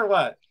reason or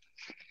what?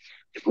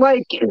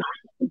 Like,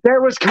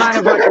 there was kind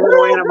of like a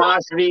little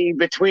animosity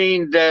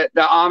between the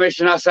Amish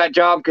and us that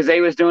job because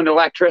they was doing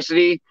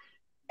electricity,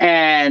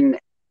 and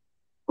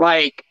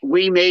like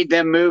we made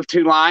them move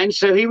 2 lines,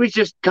 so he was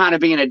just kind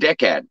of being a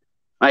dickhead.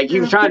 Like he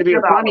was trying to be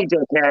a funny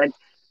dickhead.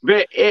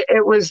 But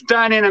it was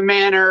done in a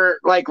manner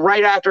like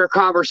right after a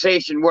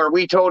conversation where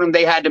we told him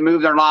they had to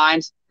move their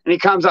lines, and he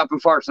comes up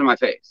and farts in my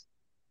face.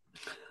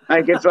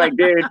 Like, it's like,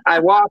 dude, I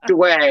walked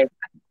away.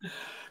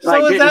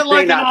 So is that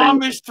like an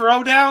Amish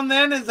throwdown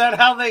then? Is that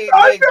how they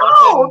I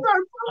know.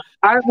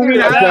 I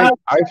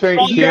think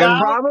Ken,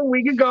 problem,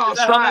 we could go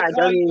outside.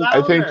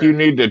 I think you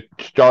need to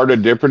start a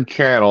different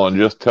channel and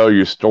just tell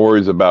your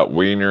stories about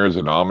wieners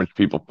and Amish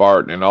people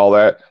farting and all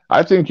that.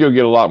 I think you'll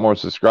get a lot more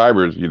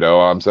subscribers, you know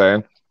what I'm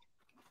saying?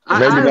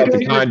 Maybe not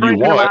the kind you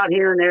want. Out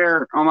here and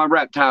there on my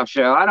reptile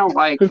show. I don't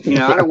like, I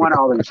don't want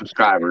all these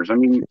subscribers. I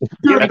mean,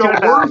 give me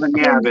 2,000,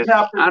 yeah, but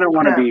I don't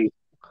want to be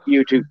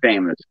YouTube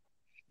famous.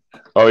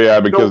 Oh yeah,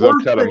 because they'll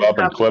cut them up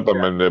and clip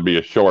them, and there'll be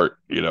a short,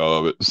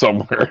 of it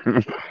somewhere.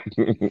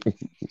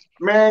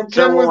 Man,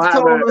 Ken was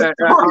telling us a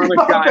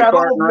guy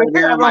farting right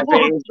here in my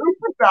face,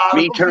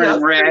 me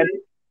turning red.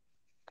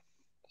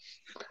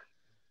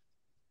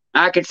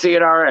 I could see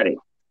it already.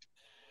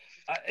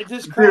 It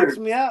just cracks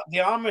me up. The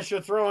Amish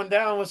are throwing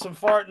down with some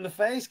fart in the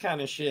face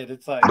kind of shit.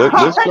 It's like this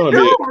is going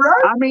to be.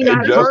 I mean,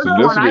 Justin,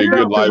 this would be a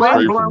good live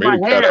stream for me to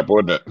cut up,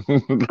 wouldn't it?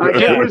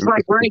 It was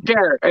like right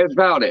there. It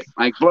felt it.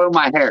 Like blow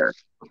my hair.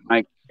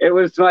 Like it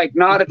was like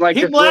not like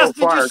he just blasted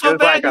little fart. You so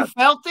bad you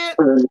felt it.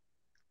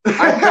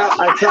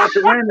 I felt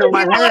the wind in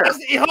my hair.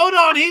 Hold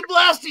on, he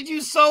blasted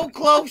you so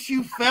close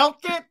you felt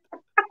it.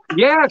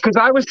 Yeah, because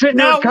I was sitting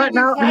there cutting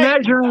out and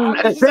measuring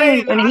a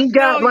thing, and he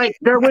got like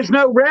there was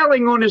no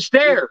railing on the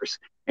stairs,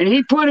 and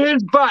he put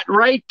his butt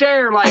right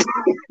there, like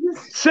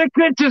 6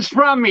 inches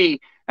from me,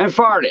 and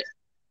farted.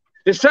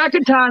 The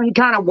second time he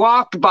kind of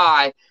walked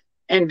by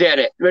and did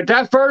it, but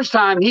that first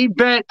time he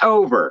bent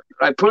over.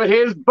 I put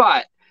his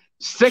butt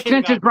 6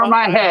 inches from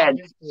my head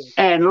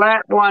and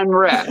let one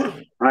rip.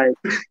 Like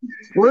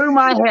blew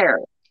my hair.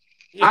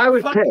 I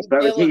was pissed. I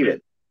was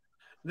heated.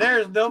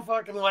 There's no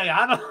fucking way.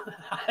 I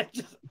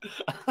just.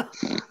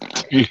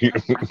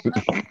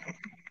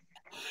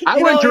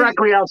 I went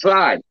directly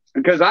outside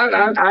because I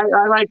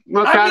like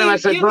looked at him. I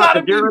said, "Look,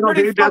 if your little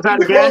dude does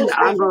that again,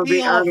 I'm going to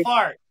be a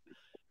fart."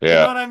 Yeah, you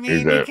know what I mean?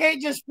 exactly. You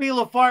can't just feel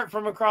a fart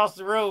from across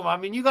the room. I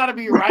mean, you got to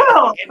be right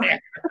in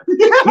there.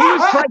 He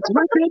was like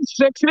within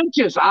 6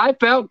 inches. I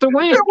felt the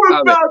wind. It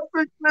was not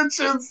 6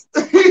 inches.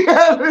 He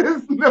had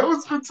his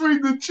nose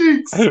between the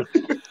cheeks.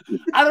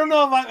 I don't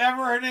know if I've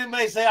ever heard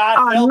anybody say,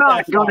 I'm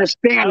not going to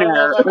stand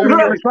there. It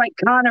was like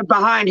kind of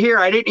behind here.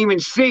 I didn't even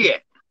see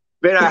it,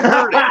 but I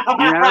heard it,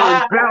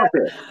 and felt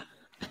it.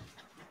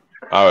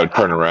 I would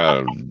turn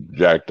around and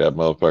jack that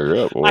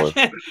motherfucker up, boy.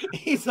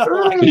 He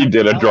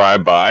did a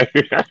drive-by.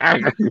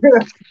 Well,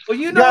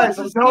 it's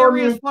a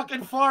serious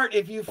fucking fart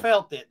if you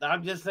felt it.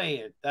 I'm just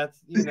saying. That's,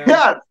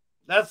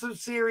 that's some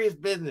serious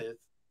business.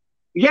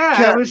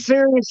 Yeah, it was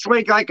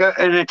seriously like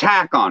an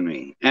attack on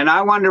me. And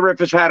I wanted to rip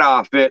his head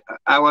off, but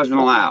I wasn't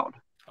allowed.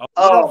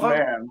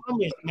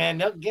 Man,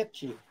 they'll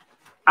get you.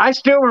 I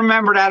still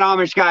remember that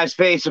Amish guy's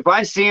face. If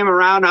I see him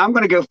around, I'm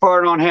going to go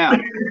fart on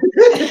him.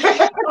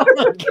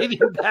 Get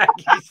him back,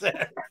 he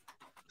said.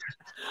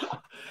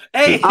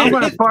 Hey, I'm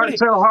going to fart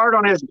so hard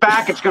on his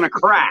back, it's going to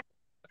crack.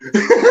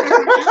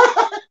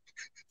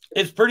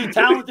 It's pretty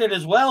talented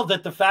as well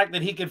that the fact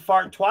that he could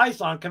fart twice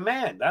on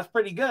command. That's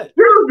pretty good.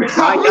 Seriously,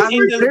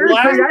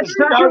 that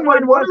second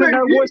one wasn't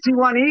no wussy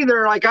one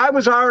either. Like, I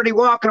was already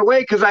walking away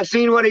because I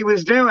seen what he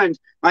was doing.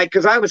 Like,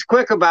 because I was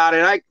quick about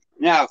it.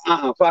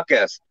 Fuck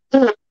this.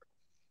 And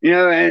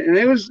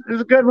it was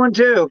a good one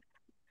too.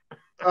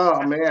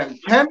 Oh man,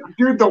 Ken,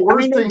 dude, the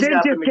worst thing. Did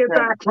just get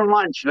back from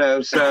lunch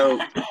though, so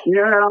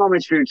that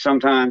almond food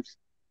sometimes.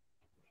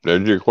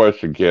 There's your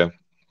question, Ken.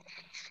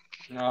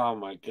 Oh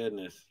my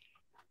goodness.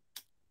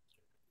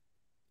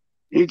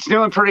 He's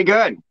doing pretty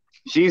good.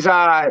 She's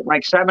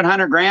like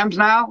 700 grams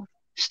now.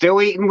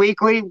 Still eating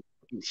weekly.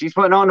 She's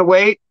putting on the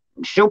weight.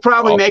 She'll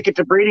probably make it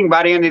to breeding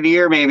by the end of the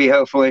year, maybe,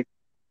 hopefully.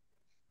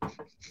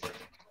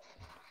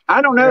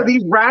 I don't know. Yeah.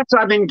 These rats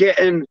I've been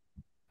getting,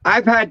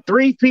 I've had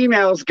 3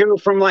 females go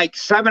from like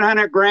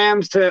 700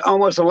 grams to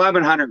almost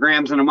 1,100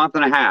 grams in a month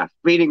and a half,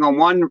 feeding on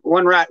one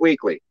rat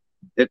weekly.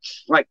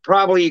 It's like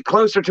probably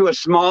closer to a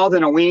small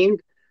than a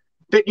weaned.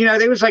 But,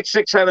 they was like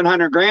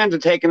 600-700 grams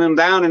and taking them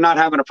down and not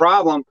having a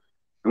problem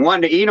and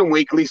wanting to eat them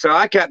weekly. So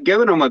I kept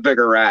giving them a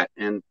bigger rat.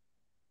 And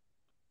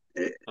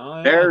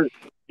they're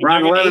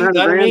around 1,100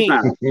 grams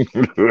now.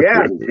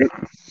 Yeah.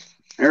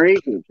 They're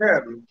eating.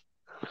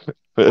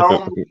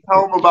 Tell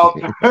them about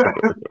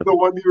the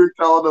one you were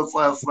telling us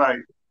last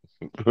night.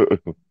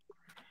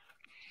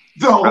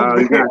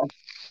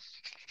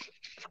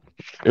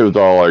 It was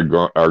all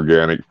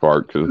organic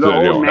fart because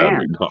they don't have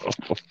McDonald's.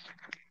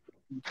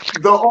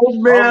 The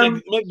old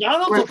man.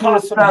 McDonald's will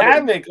cause some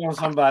havoc on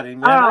somebody,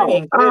 man. I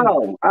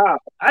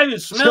even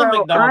smell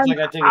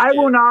McDonald's I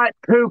will not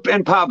poop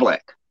in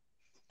public.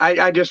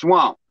 I just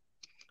won't.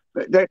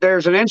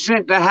 There's an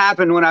incident that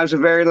happened when I was a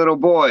very little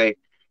boy.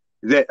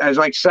 That I was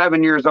like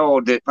 7 years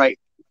old that like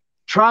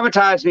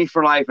traumatized me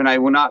for life, and I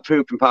will not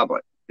poop in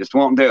public. Just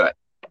won't do it.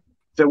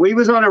 So we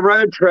was on a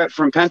road trip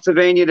from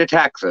Pennsylvania to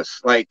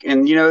Texas, like,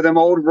 and them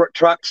old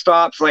truck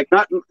stops, like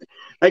not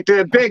like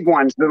the big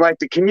ones, like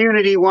the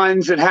community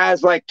ones that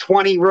has like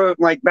 20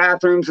 like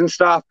bathrooms and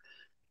stuff.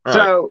 Right.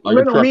 So like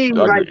little me,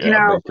 like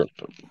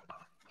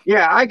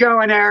I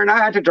go in there and I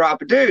had to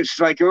drop a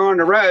deuce, like you're on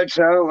the road.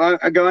 So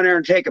I go in there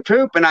and take a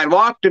poop, and I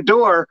locked the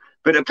door,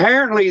 but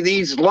apparently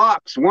these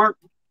locks weren't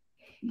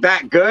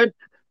that good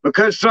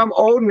because some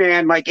old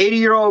man, like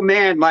 80-year-old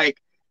man, like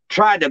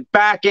tried to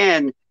back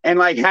in and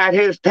like had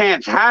his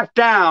pants half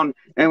down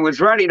and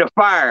was ready to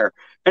fire.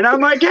 And I'm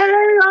like,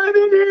 hey, I'm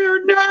in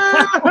here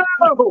now.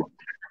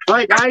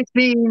 Like I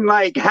seen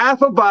like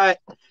half a butt,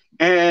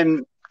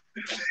 and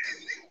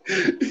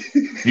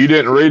you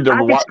didn't read the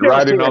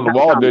writing on the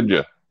wall, did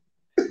you?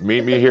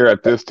 Meet me here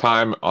at this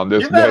time on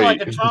this day.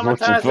 Like I was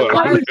 7.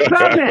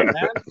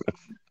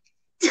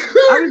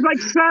 I was like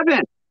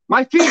 7.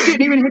 My feet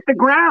didn't even hit the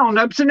ground.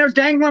 I'm sitting there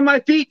dangling my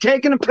feet,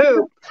 taking a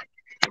poop.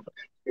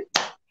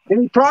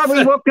 And he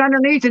probably looked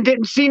underneath and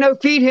didn't see no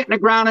feet hitting the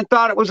ground and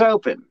thought it was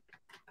open.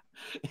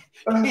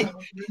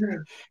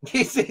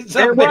 He sees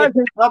a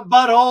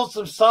butthole,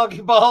 some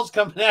soggy balls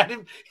coming at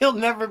him. He'll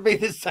never be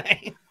the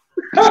same.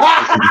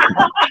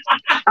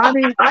 I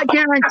mean, I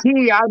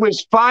guarantee I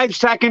was 5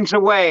 seconds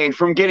away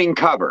from getting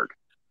covered.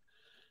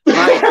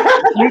 Like,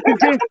 you could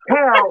just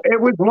tell it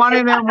was one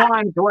of them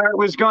ones where it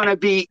was going to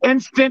be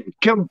instant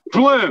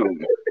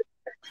kabloom.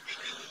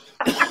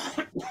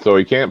 So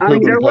he can't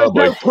poop in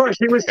public. No push.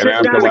 He was and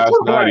after last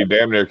night, he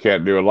damn near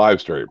can't do a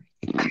live stream.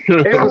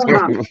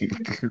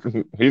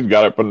 He's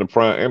got it from the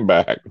front and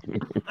back.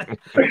 He's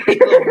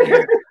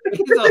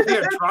over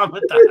here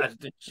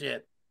traumatized and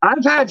shit.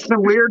 I've had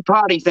some weird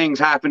potty things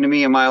happen to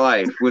me in my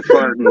life with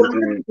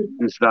fartings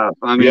and stuff.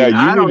 I mean,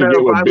 I don't know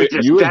if I was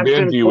just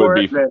destined for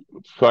it.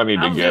 Funny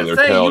together.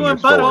 You and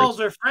buttholes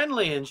are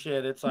friendly and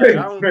shit. It's like, I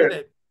don't get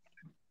it.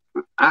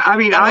 I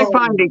mean, I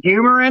find the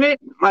humor in it.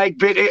 Like,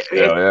 but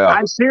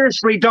I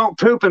seriously don't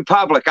poop in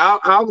public.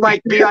 I'll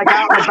like be like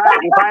out and about.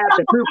 If I have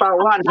to poop, I'll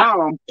run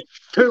home,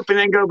 poop, and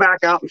then go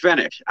back out and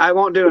finish. I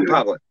won't do it in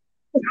public.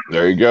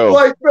 There you go.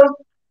 Like the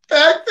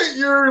fact that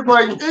you're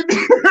like in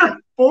your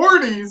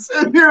 40s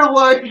and you're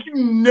like,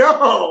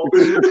 no,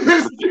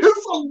 it's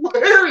just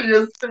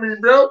hilarious to me,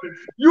 bro.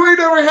 You ain't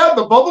ever had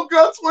the bubble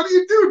guts? What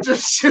do?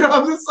 Just shit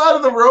on the side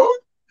of the road?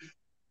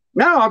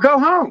 No, I'll go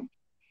home.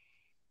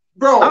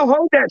 Bro, I'll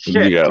hold that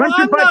shit. Yeah. Well,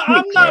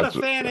 I'm not a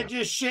fan of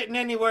just shitting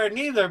anywhere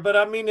neither, but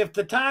I mean, if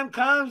the time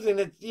comes and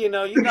it's, you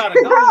know, you gotta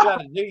go, you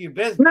gotta do your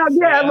business. No,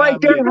 yeah,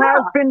 like there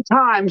have been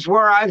times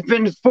where I've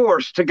been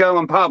forced to go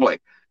in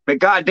public, but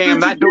goddamn,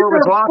 that door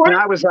was locked and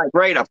I was like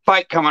ready to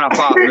fight coming up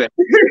off of it.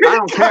 I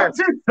don't care.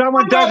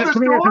 Someone does it to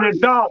me as an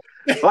adult.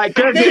 Like,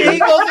 I'm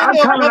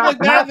coming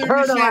up,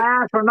 hurt on my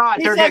ass or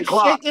not. He's like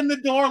shaking the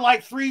door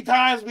like 3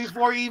 times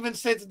before he even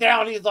sits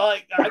down. He's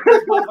like,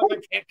 this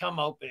motherfucker can't come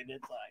open.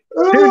 It's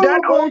like, dude,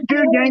 that old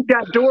dude yanked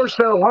that door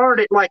so hard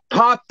it like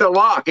popped the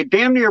lock. It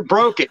damn near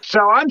broke it. So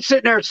I'm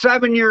sitting there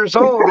 7 years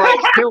old, like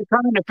still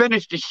trying to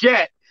finish the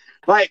shit,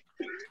 like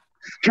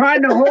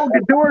trying to hold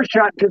the door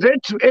shut because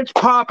it's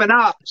popping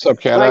up. What's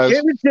up, Cat Eyes?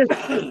 It was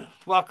just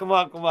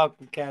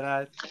welcome, Cat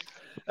Eyes.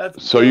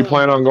 So you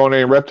plan on going to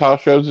any reptile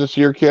shows this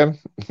year, Ken?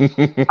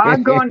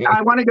 I'm going.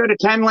 I want to go to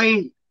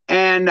Tenley,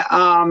 and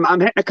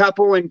I'm hitting a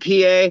couple in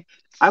PA.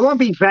 I won't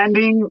be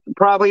vending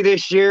probably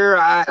this year.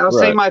 I'll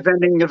say my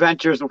vending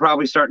adventures will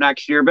probably start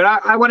next year. But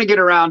I want to get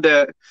around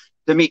to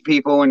meet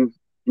people and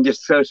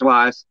just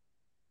socialize.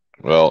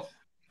 Well,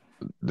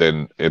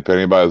 then if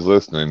anybody's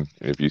listening,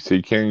 if you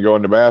see Ken go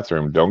in the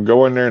bathroom, don't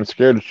go in there and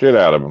scare the shit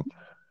out of him.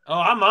 Oh,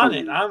 I'm on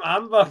it.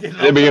 I'm fucking.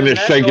 They'll be in there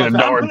shaking the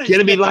door.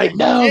 Gonna be like,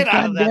 no,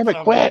 God damn it,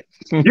 quit.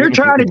 You're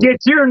trying to get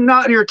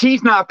your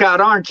teeth knocked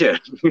out, aren't you? I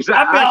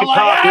can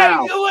talk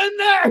now. You in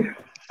there?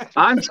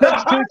 I'm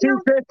 6'2",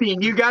 250.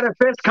 You got a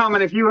fist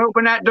coming if you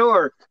open that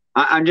door.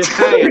 I'm just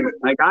saying.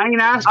 Like, I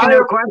ain't asking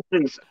no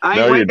questions. I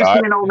ain't waiting to see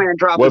an old man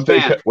drop his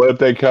pants. What if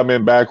they come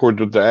in backwards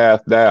with the ass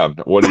down?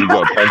 What are you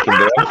going to punch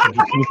them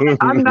down?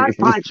 I'm not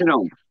punching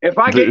them. If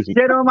I get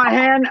shit on my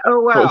hand, oh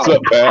well. What's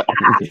up, Pat?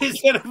 He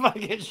said if I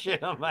get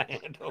shit on my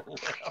hand, oh well.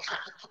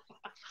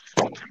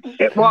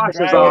 It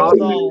washes off.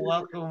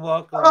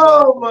 Welcome.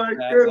 Oh, my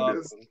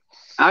goodness.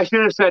 I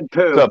should have said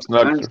poo. What's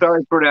up, I'm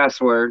sorry for the S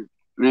word.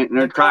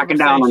 They're cracking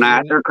down on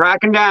that. They're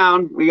cracking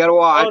down. We got to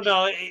watch. Oh,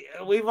 no.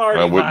 We've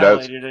already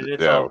violated it.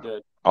 It's all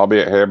good. I'll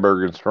be at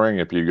Hamburg in spring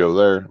if you go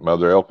there.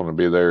 Mother Elfin will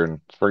be there in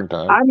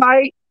springtime.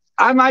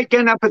 I might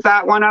get up at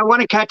that one. I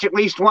want to catch at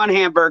least one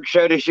Hamburg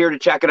show this year to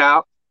check it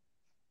out.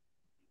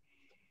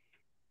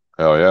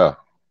 Oh, yeah.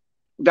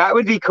 That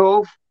would be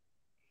cool.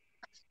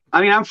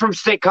 I mean, I'm from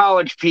State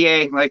College,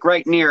 PA, like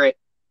right near it.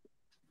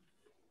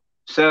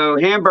 So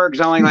Hamburg's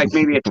only like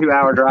maybe a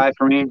 2-hour drive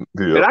for me.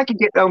 Yeah. But I could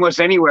get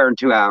almost anywhere in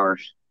 2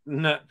 hours.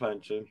 Nut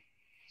punching.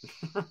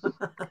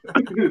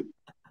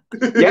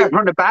 Yeah,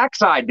 from the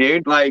backside,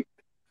 dude. Like,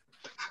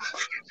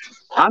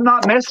 I'm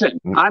not missing.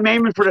 I'm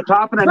aiming for the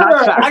top of the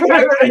nutsack.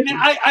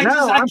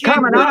 I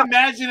can't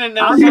imagine it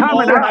now. I'm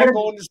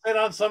going to sit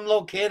on some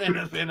little kid in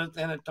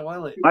a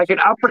toilet. Like an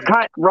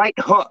uppercut right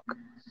hook.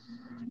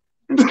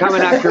 It's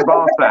coming at your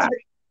ball sack.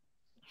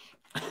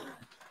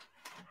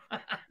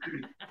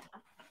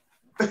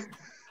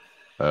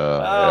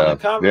 I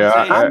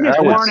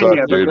would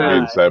suck, dude,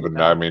 being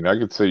 7. I mean, I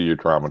could see you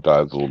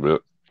traumatized a little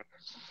bit.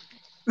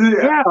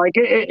 Yeah, like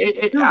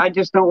I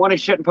just don't want to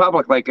shit in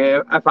public. Like,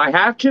 if I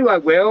have to, I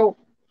will.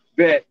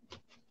 But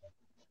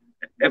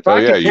if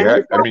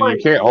you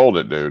can't hold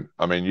it, dude.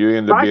 I mean, you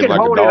end up being like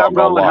a dog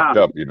all locked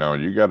up. You know,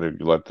 you gotta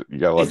let that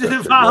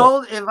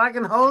if I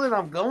can hold it,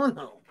 I'm going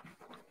home.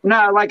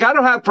 No, like I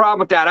don't have a problem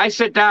with that. I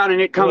sit down and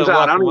it comes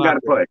out. I don't even got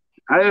to put.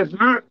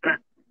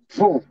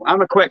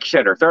 I'm a quick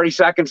shitter. 30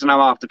 seconds and I'm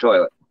off the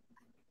toilet.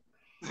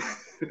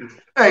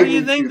 What do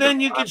you think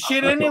then you can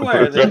shit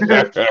anywhere then?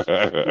 Yeah,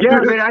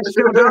 but I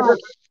still don't.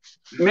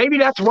 Maybe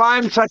that's why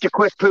I'm such a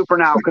quick pooper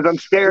now, because I'm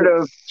scared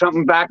of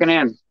something backing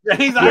in. I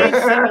ain't sitting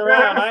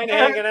around. I ain't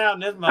hanging out in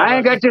this motherfucker. I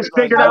ain't got this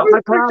figured out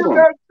my problem.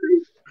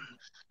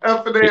 I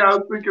was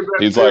thinking that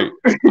He's like,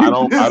 I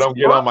don't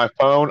get on my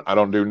phone. I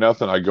don't do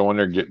nothing. I go in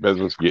there, get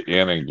business, get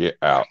in and get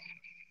out.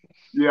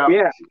 Yeah,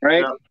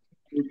 right. Yeah.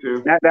 Me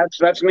too.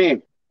 That's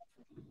me.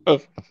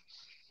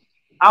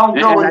 I'll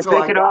go and I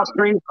think it all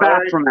streams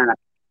back from that.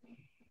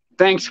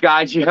 Thanks,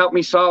 guys. You helped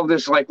me solve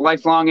this like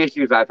lifelong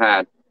issues I've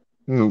had.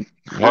 Hey,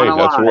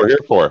 that's what we're here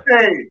for.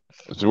 Hey,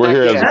 so we're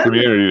here as a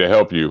community to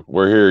help you.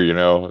 We're here, you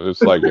know.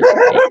 It's like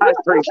I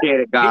appreciate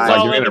it, guys. He's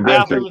all in the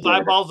bathroom. His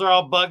eyeballs are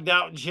all bugged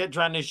out and shit,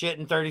 trying to shit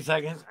in 30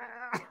 seconds.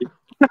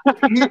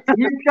 He's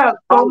got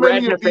so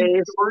many of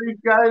these stories,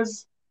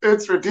 guys.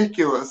 It's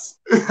ridiculous.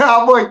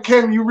 I'm like,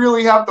 Ken, you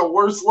really have the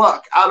worst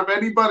luck out of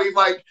anybody.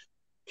 Like,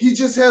 he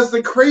just has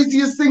the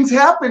craziest things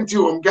happen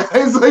to him,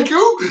 guys. Like,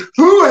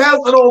 who has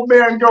an old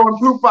man going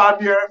poop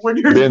on you when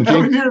you're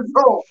 7 years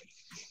old?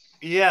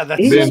 Yeah, that's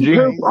he didn't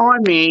poop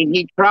on me.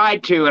 He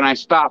tried to, and I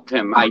stopped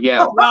him. I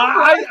yelled. Well,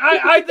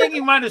 I think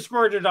he might have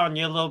squirted on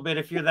you a little bit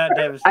if you're that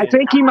devastated. I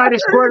think he might have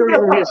squirted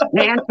in his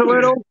pants a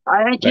little.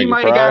 I think he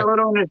might have got a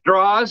little in his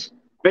drawers,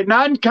 but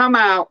none come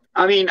out.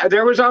 I mean,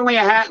 there was only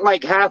half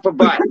a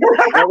butt.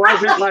 It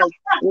wasn't like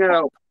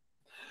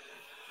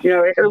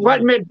it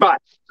wasn't mid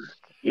butt.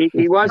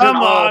 He wasn't. Come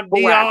on,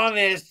 be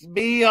honest.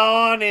 Be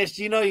honest.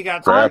 You know you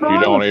got. Crap,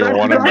 you don't even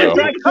want to know.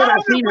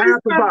 I've seen half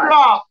a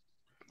butt.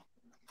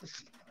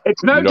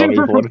 It's no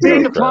different from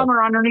seeing the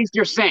plumber underneath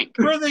your sink.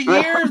 For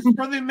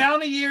the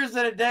amount of years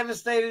that it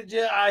devastated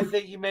you, I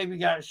think you maybe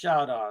got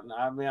shot on.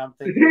 I mean, I'm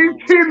thinking.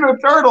 The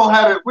turtle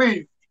had at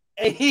least.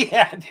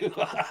 Yeah,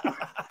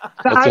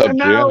 I don't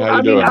know.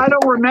 I mean, I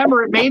don't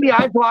remember it. Maybe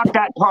I blocked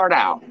that part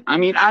out. I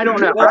mean, I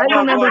don't know. I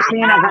remember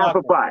seeing a half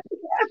a butt.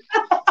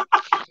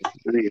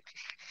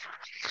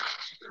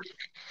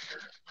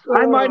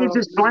 I might have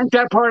just blanked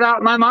that part out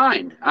in my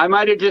mind. I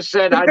might have just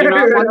said, I do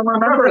not want to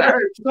remember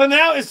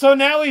that. So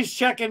now he's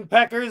checking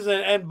peckers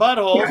and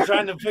buttholes,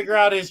 trying to figure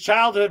out his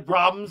childhood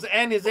problems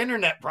and his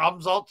internet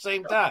problems all at the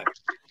same time.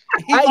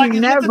 I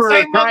never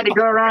tried to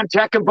go around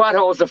checking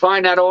buttholes to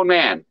find that old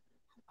man.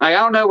 I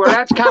don't know where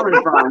that's coming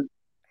from,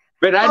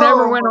 but I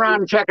never went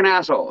around checking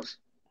assholes.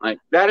 Like,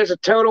 that is a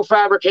total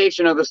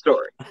fabrication of the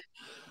story.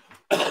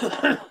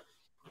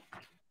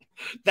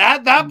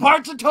 That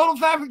part's a total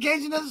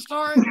fabrication of the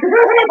story?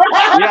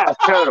 Yeah,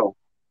 total.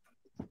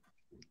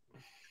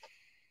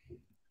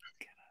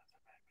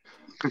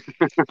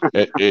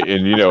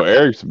 and you know,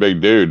 Eric's a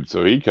big dude,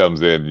 so he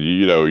comes in,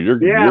 you know, you're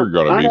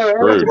gonna be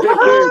screwed.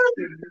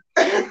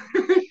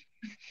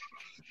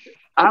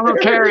 I'm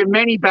gonna carry a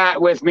mini bat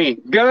with me.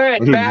 Go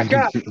ahead, back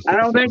up. I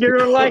don't think you're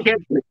gonna like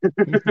it.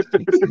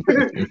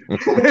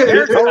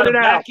 Eric's gonna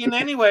back in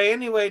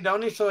anyway,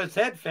 don't he? So his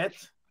head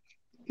fits.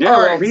 Yeah,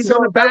 well, he's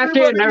gonna back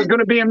in. There's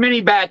gonna be a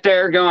mini bat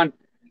there going,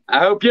 I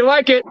hope you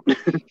like it.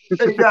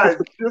 Hey guys,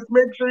 just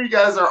make sure you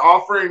guys are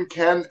offering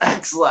Ken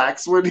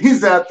X-Lax when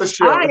he's at the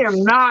show. I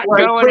am not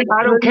going.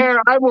 I don't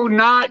care. I will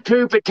not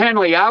poop at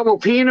Tinley. I will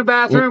pee in the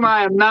bathroom.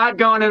 I am not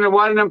going into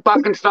one of them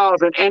fucking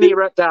stalls at any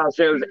reptile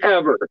shows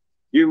ever.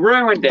 You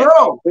ruined it.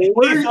 Bro,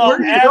 where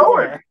are you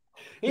going?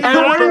 He's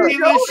not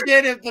giving a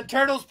shit if the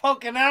turtle's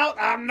poking out.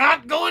 I'm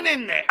not going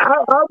in there.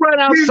 I'll run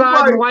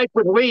outside and wipe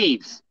with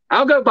leaves.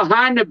 I'll go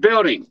behind the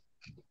building.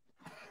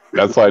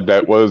 That's like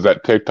that. What was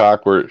that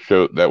TikTok where it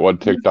showed that one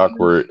TikTok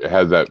where it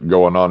has that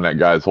going on? That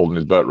guy's holding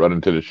his butt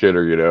running to the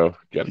shitter. You know,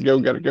 gotta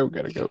go.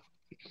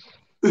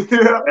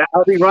 Yeah.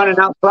 I'll be running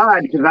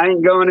outside because I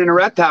ain't going in a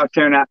reptile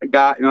show now.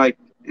 Like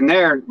in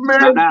there.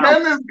 Man,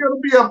 Ken is gonna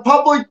be a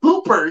public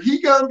pooper.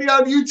 He gonna be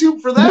on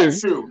YouTube for that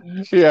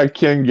soon. Yeah,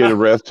 Ken get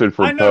arrested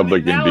for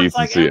public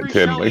indecency at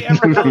Tinley.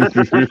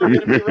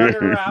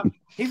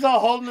 He's all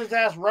holding his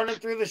ass running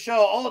through the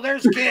show. Oh,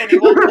 there's Ken. He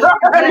won't poop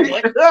in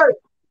public.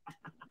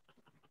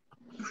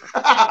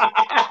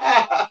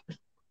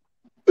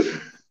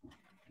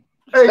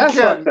 Hey,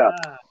 Ken,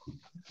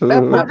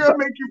 we're gonna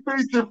make you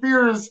face your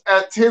fears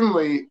at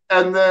Tinley,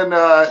 and then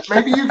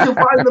maybe you can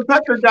find the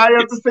pecker guy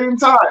at the same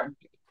time.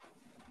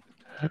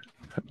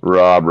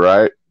 Rob,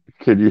 right?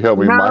 Can you help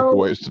me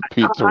microwave some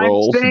pizza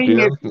rolls? I'm saying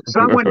if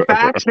someone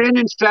backs in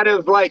instead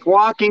of like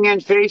walking in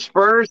face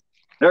first,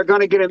 they're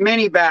gonna get a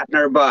mini bat in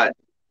their butt.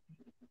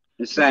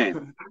 Just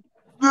saying.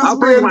 I'll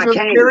bring my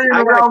cane.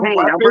 I got a cane.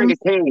 I'll bring a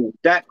cane.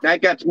 That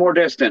gets more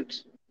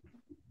distance.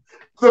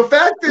 The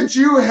fact that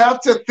you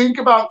have to think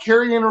about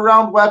carrying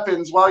around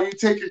weapons while you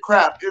take a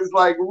crap is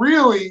like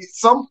really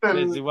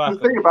something to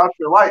think about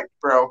your life,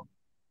 bro.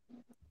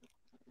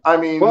 I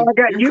mean, well, I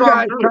got you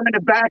guys trying to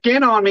back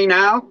in on me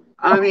now.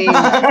 I mean,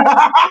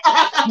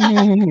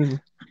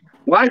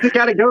 why's it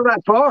got to go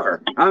that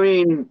far? I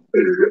mean.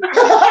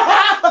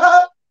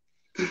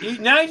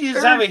 Now you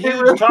just have a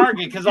huge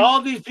target because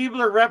all these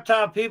people are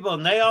reptile people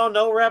and they all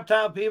know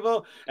reptile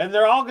people and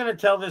they're all going to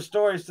tell this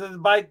story. So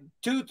by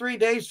 2-3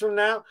 days from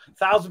now,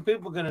 1,000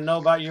 people are going to know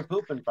about your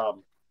pooping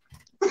problem.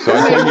 So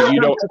I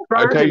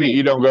take it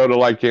you don't go to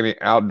like any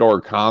outdoor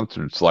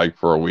concerts like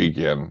for a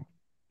weekend.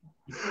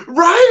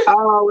 Right?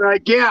 Oh,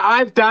 yeah,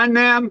 I've done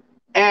them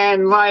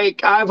and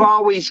like I've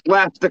always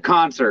left the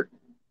concert.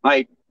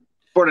 Like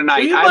for the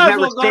night. I've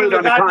never stayed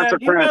on a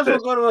concert premises. You might as well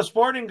go to a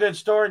sporting goods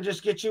store and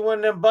just get you one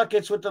of them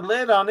buckets with the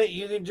lid on it.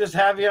 You can just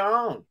have your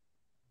own.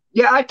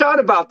 Yeah, I thought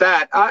about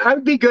that. I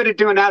would be good at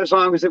doing that as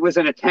long as it was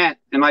in a tent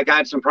and like I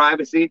had some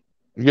privacy.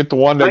 You get the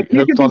one that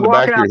hooks on the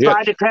back of your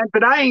hip. The tent,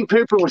 but I ain't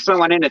pooping with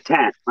someone in a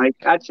tent. Like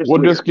that's just.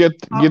 We'll just get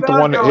the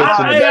one that hits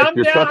on the back of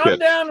your truck hitch. I'm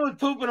down with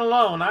pooping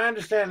alone. I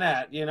understand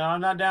that. You know, I'm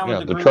not down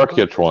with the truck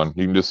hitch one.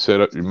 You can just sit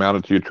up, you mount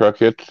it to your truck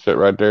hitch, sit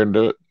right there and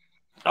do it.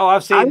 Oh,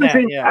 I've seen that.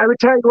 I would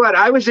tell you what,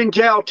 I was in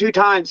jail 2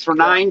 times for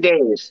 9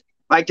 days.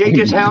 Like they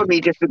just held me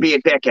just to be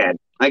a dickhead.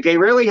 Like they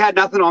really had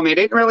nothing on me.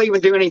 They didn't really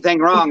even do anything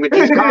wrong. But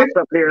these cops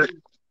up here,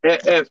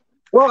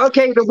 well,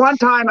 okay, the one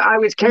time I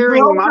was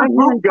carrying my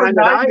handgun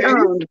that I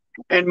owned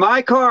in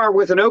my car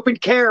with an open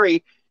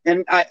carry,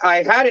 and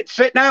I had it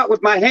sitting out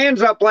with my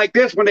hands up like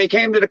this when they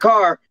came to the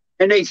car,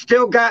 and they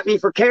still got me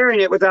for carrying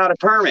it without a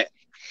permit.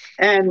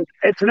 and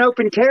it's an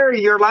open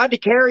carry. You're allowed to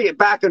carry it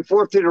back and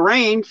forth to the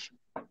range,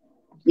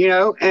 you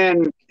know,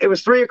 and it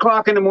was 3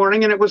 o'clock in the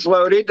morning and it was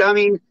loaded. I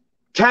mean,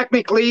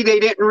 technically they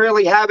didn't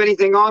really have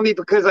anything on me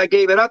because I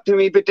gave it up to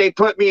me, but they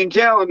put me in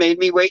jail and made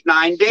me wait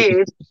 9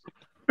 days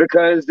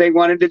because they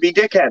wanted to be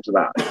dickheads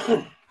about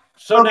it.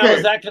 So now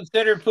is that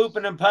considered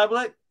pooping in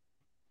public?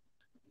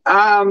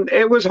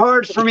 It was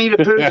hard for me to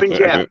poop in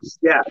jail.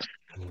 Yes.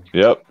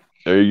 Yep.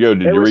 There you go.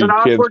 Did you read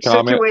Ken's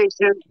comment?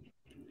 Situation.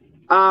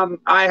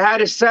 I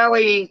had a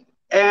celly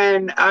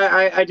and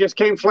I just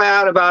came flat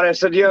out about it. I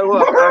said, yo,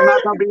 look, I'm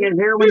not going to be in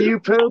here when you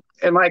poop.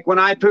 And like when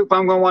I poop,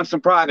 I'm going to want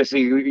some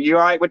privacy. You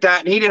all right with that?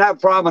 And he didn't have a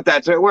problem with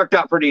that. So it worked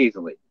out pretty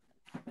easily.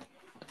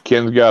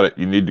 Ken's got it.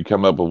 You need to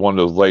come up with one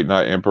of those late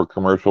night Emperor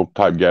commercial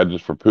type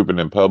gadgets for pooping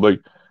in public.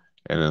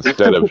 And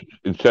instead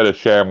of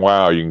sham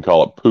wow, you can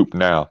call it poop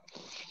now.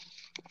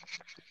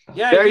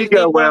 Yeah, there you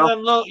go.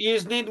 Well, you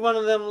just need one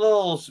of them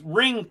little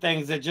ring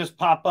things that just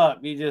pop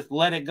up. You just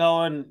let it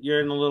go, and you're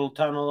in a little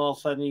tunnel. All of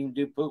a sudden, you can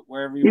do poop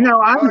wherever you want. You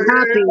know, I'm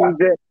happy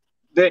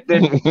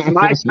that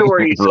my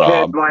stories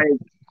could like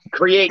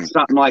create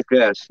something like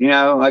this. You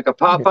know, like a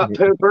pop-up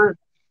pooper.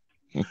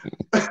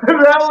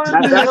 That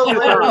would be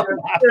hilarious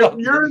if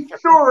your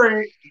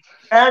story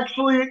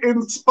actually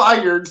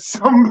inspired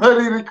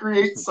somebody to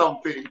create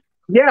something.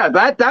 Yeah,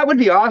 that would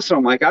be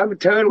awesome. Like I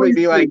would totally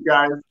be like,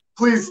 guys,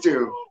 please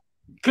do.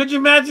 Could you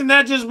imagine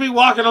that? Just be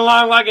walking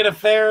along like at a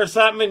fair or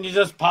something, and you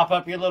just pop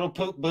up your little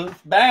poop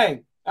booth.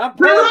 Bang! I'm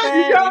pooping.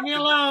 Leave me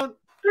alone.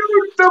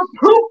 The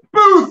poop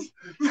booth.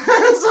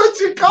 That's what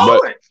you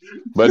call it.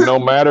 But no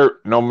matter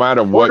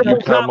what you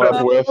come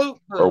up with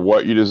or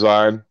what you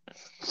design,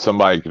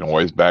 somebody can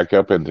always back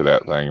up into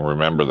that thing.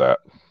 Remember that.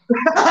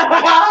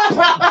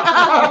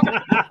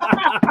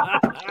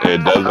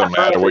 It doesn't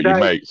matter what you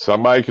make.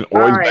 Somebody can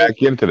always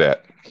back into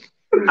that.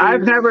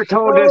 I've never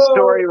told this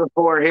story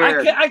before here.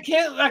 I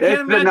can't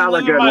imagine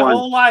living my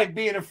whole life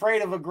being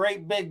afraid of a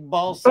great big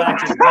ball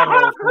sack of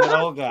butthole from an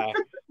old guy.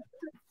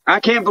 I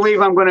can't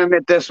believe I'm going to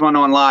admit this one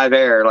on live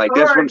air. Like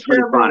this one's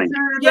pretty funny.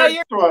 Yeah,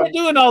 you're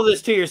doing all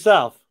this to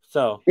yourself.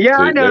 So yeah,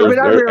 I know, but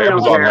I really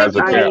don't care. I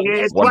mean,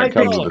 it's life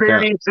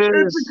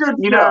experiences.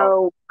 You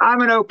know, I'm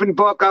an open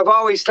book. I've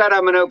always said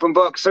I'm an open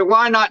book. So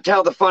why not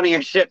tell the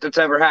funniest shit that's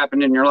ever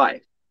happened in your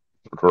life?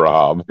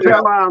 Rob.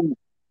 So,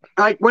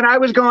 like when I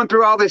was going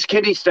through all this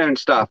kidney stone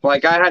stuff,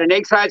 like I had an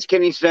egg-sized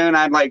kidney stone.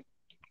 I had like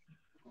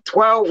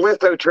 12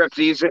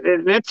 lithotripsies,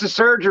 and it's a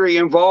surgery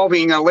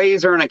involving a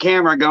laser and a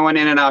camera going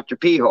in and out your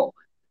pee hole.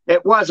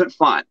 It wasn't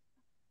fun.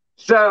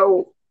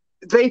 So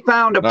they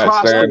found a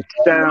prostate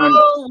stone.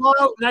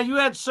 Whoa. Now you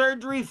had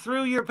surgery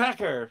through your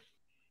pecker?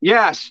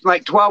 Yes,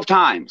 like 12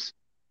 times.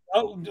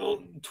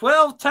 Oh,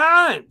 12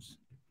 times?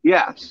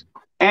 Yes.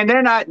 And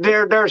then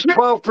there's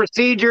 12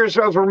 procedures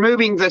of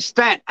removing the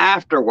stent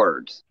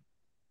afterwards.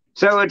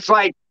 So it's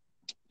like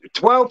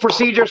 12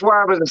 procedures where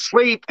I was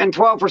asleep and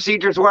 12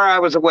 procedures where I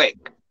was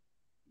awake.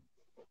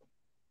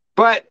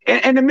 But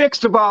in the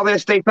mix of all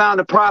this, they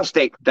found a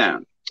prostate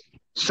stone.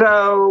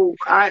 So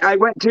I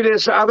went to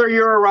this other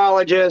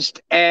urologist,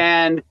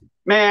 and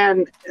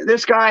man,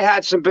 this guy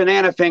had some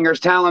banana fingers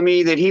telling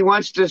me that he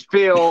wants to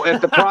feel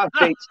if the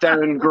prostate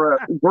stone grew.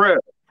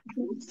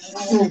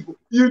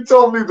 You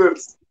told me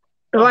this.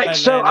 Like,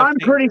 so I'm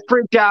pretty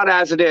freaked out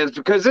as it is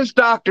because this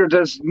doctor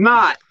does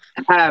not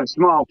have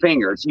small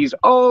fingers. He's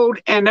old,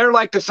 and they're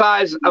like the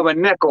size of a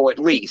nickel at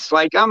least.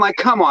 Like, I'm like,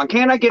 come on,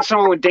 can't I get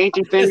someone with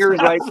dainty fingers?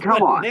 Like,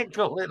 come on.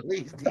 Nickel at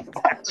least.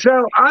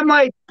 So I'm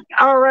like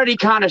already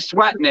kind of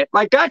sweating it.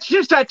 Like, that's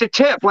just at the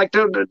tip. Like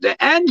the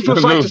ends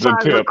was like the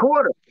size of a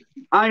quarter.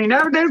 I mean,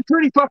 they're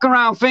pretty fucking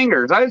round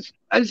fingers. I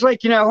was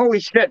like, you know,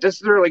 holy shit, this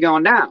is really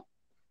going down.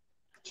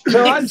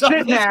 So I'm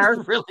sitting there,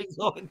 really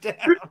going down.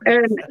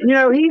 And you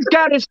know, he's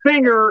got his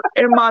finger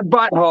in my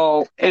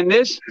butthole, and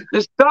this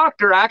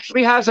doctor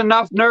actually has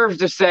enough nerves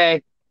to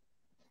say,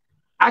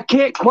 I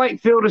can't quite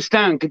feel the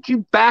stone. Could you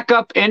back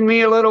up in me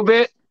a little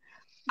bit?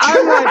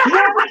 I'm like,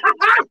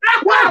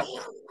 what?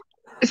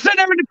 It's not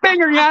even the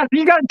finger.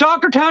 You got a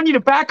doctor telling you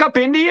to back up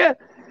into you?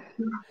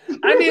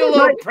 I need a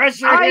little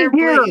pressure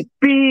here, please.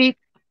 Beep,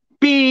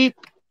 beep,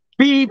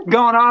 beep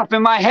going off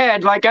in my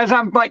head, like as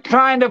I'm like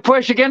trying to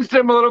push against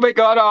him a little bit,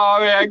 going, oh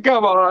man,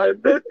 come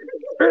on.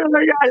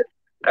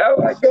 Oh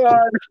my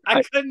God.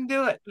 I couldn't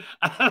do it.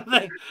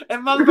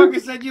 And motherfucker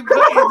said, you put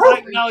it.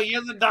 Like, no,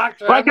 you're the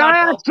doctor. Like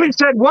I actually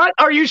said, what?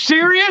 Are you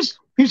serious?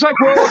 He's like,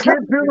 well, I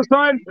can't feel the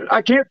size.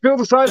 I can't feel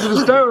the size of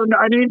the stone.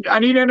 I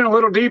need in a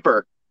little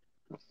deeper.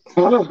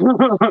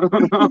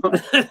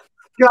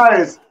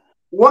 Guys,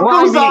 what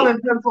goes on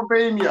in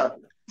Pennsylvania?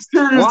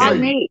 Seriously. Why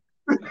me?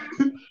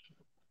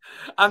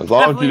 I'm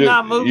definitely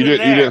not moving there.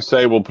 You didn't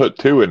say we'll put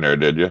 2 in there,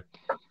 did you?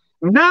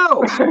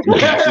 No.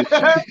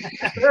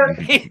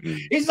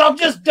 He's all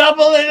just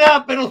double it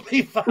up. It'll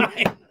be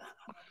fine.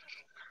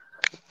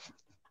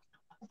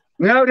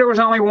 No, there was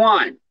only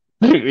 1.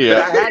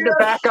 Yeah. I had to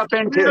back up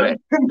into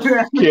it.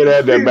 Kid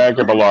had that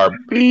backup alarm.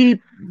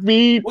 Beep,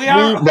 beep,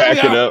 beep.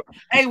 Back it up.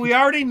 Hey, we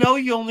already know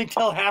you only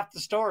tell half the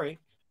story.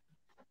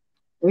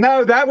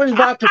 No, that was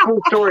not the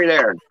full story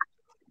there.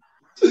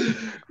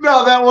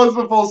 No, that was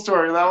the full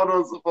story. That one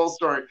was the full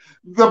story.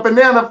 The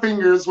banana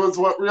fingers was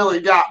what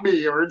really got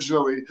me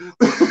originally.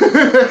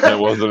 It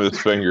wasn't his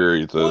finger.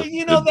 Well,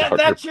 you know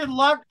that's your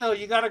luck, though.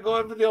 You got to go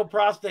in for the old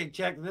prostate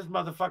check. And this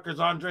motherfucker's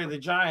Andre the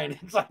Giant.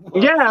 It's like,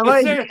 well, yeah,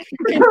 like can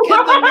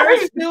the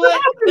nurse do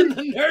it? Can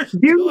the nurse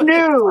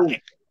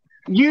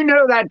you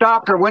know that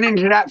doctor went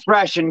into that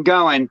session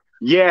going,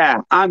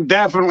 yeah, I'm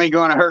definitely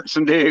going to hurt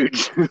some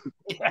dudes.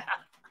 Yeah.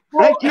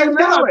 Like you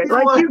know it.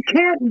 Like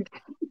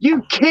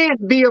you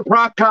can't be a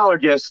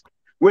proctologist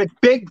with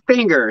big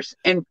fingers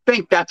and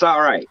think that's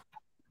all right.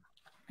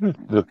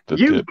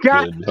 You've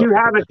got to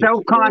have a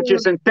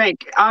self-conscious and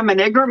think, I'm an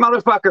ignorant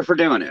motherfucker for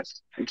doing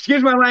this.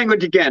 Excuse my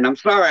language again. I'm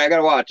sorry. I got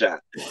to watch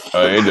that.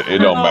 It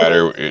don't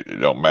matter. It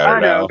don't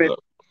matter now. But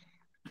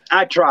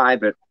I try,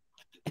 but.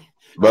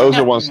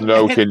 Rosa wants to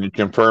know, can you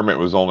confirm it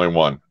was only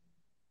one?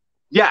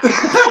 Yeah.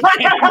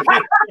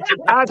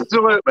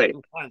 Absolutely.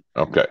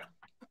 Okay.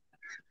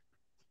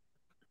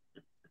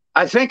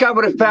 I think I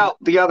would have felt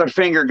the other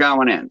finger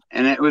going in,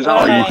 and it was all.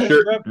 Are you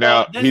sure?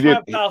 Now he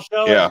didn't.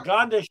 Yeah.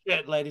 Gone to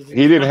shit, ladies.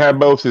 He didn't have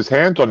both his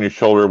hands on your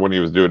shoulder when he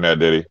was doing that,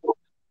 did he?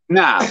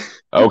 No.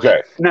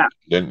 Okay. No.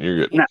 Then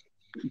you're good. No.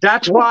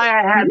 That's why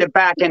I had to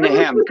back into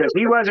him, because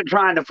he wasn't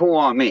trying to fool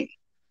on me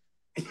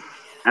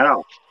at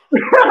all.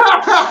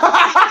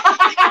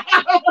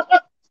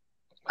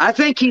 I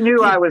think he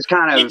knew I was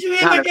kind of angry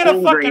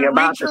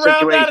about the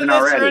situation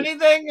already. Or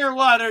anything, or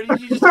what? Or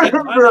did you just get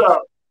money?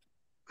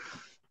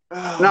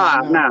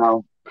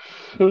 No.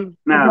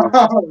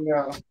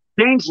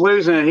 James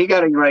losing it. He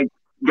got to go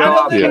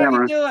off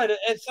camera. Do it.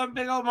 And some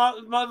big old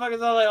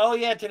motherfuckers are like, "Oh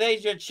yeah,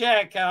 today's your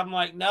check." I'm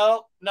like,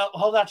 "No,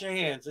 hold out your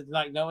hands." It's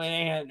like, "No, it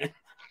ain't."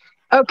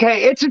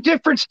 Okay, it's a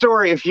different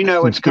story if you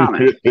know it's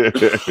coming. But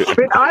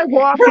I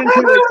walked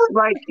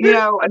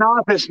into an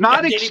office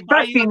not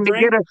expecting to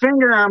get a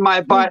finger on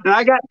my butt, and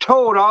I got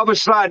told all of a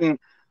sudden,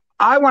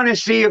 I want to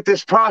see if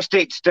this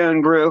prostate stone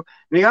grew.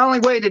 And the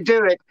only way to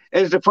do it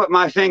is to put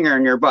my finger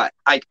in your butt,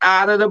 like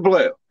out of the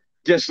blue,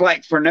 just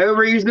like for no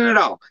reason at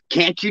all.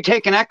 Can't you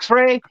take an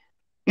X-ray?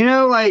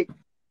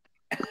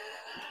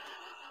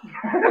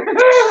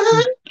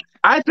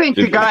 I think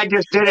the guy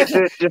just did it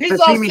to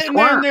see me squirm.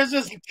 There and there's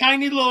this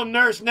tiny little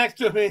nurse next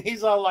to him, and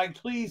he's all like,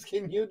 "Please,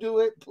 can you do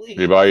it, please?"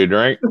 Did he buy you a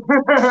drink?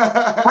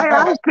 I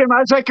asked him,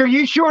 I was like, "Are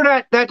you sure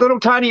that little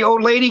tiny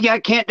old lady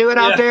can't do it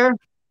out there?"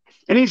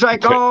 And he's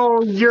like,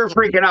 "Oh, you're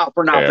freaking out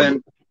for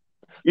nothing.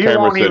 You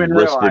won't even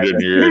whispered in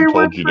your ear and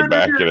told you to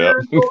back it up."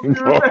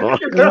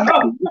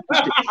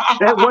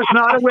 That was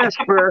not a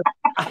whisper.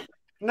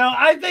 No,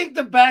 I think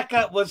the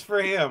backup was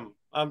for him.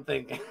 I'm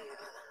thinking.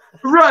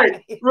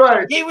 Right.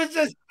 He was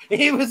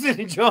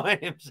enjoying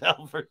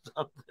himself or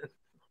something.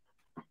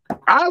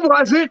 I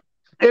wasn't.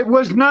 It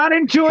was not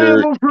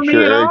enjoyable for me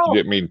at all. You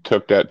didn't mean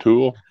took that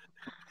tool?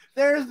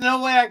 There's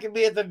no way I could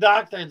be at the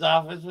doctor's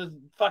office with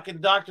fucking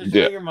doctor's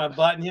finger in my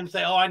butt and him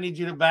say, "Oh, I need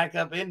you to back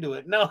up into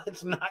it." No,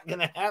 it's not going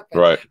to happen.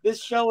 Right.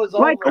 This show is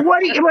over. What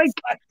do you like?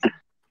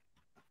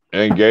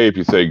 And gay if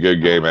you say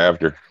good game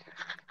after.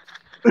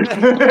 Well,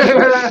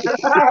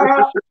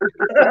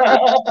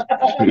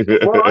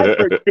 I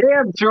for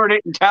damn sure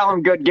didn't tell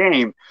him good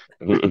game.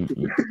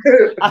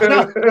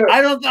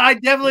 I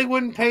definitely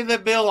wouldn't pay the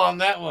bill on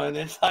that one.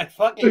 It's like,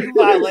 fucking, you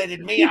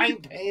violated me. I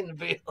ain't paying the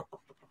bill.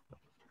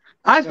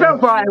 I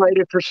felt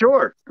violated for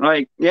sure.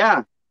 I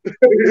didn't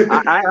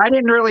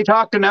really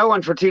talk to no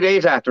one for 2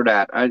 days after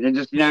that. I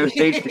just,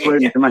 stayed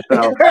secluded to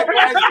myself.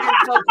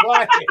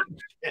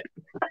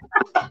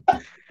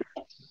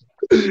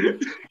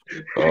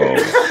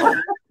 Oh.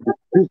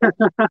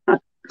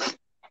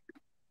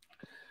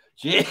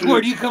 Gee,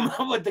 where do you come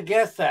up with the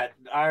guess at,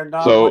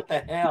 Irondogg? What the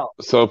hell?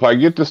 So if I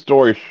get the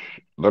story,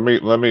 let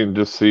me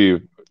just see.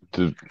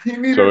 So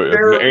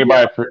if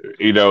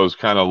anybody is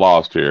kind of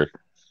lost here.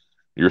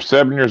 You're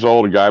 7 years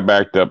old. A guy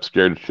backed up,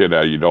 scared the shit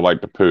out of you. Don't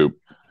like to poop.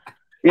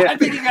 Yeah, I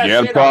think you got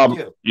had a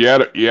problem. You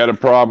had a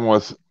problem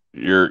with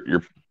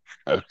your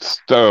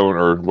stone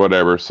or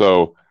whatever.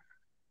 So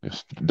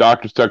the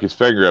doctor stuck his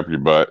finger up your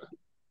butt,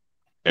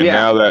 and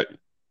now that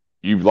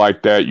you've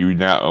liked that, you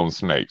now own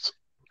snakes.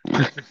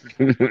 There's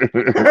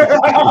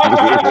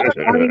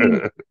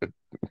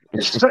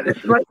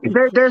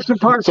some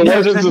parts. So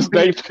where does the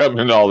snakes come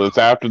in all this?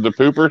 After the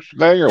pooper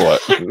thing or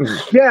what?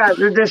 Yeah,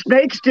 the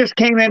snakes just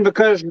came in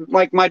because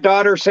my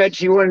daughter said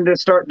she wanted to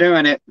start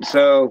doing it.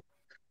 So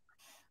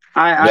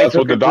that's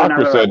what the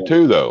doctor said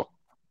too, though.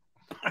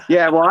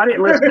 Yeah, well, I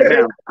didn't listen to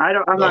him.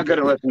 I'm not good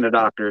at listening to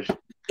doctors.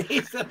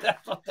 He said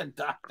that's what the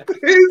doctor.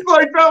 He's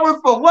like, that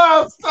was the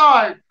last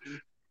time.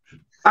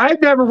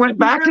 I've never went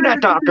back to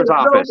that doctor's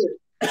office.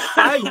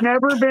 I've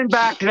never been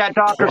back to that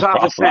doctor's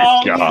office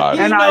since. God.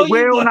 And I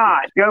will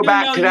not go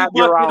back to that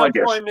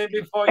urologist.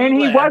 And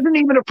he wasn't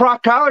even a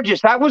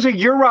proctologist. That was a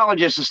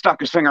urologist that stuck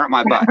his finger up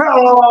my butt.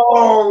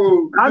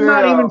 I'm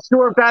not even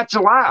sure if that's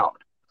allowed.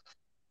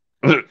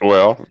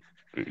 Well,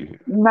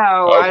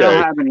 no, I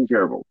don't have any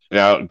gerbils.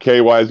 Now,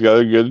 KY's got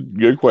a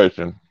good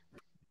question.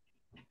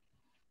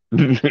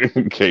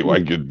 KY,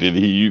 did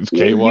he use KY?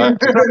 He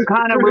used some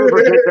kind of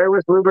lubricant. There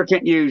was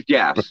lubricant used,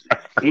 yes.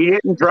 He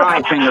didn't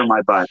dry finger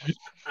my butt.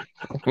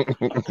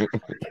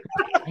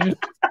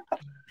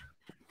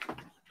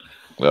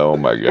 Oh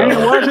my God. And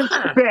it wasn't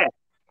spit.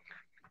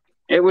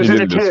 It was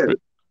in a tube.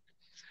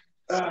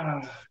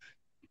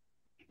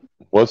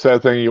 What's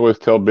that thing you always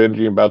tell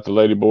Benji about the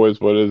lady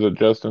boys? What is it,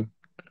 Justin?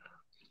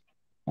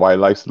 Why he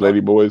likes the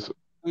lady boys?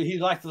 He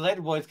likes the lady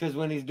boys because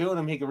when he's doing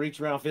them, he can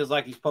reach around, feels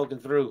like he's poking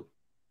through.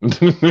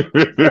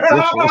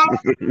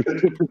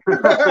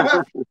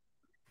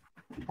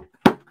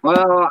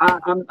 Well,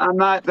 I'm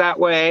not that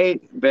way,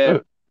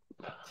 but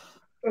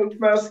that's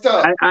messed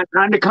up.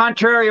 On the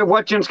contrary of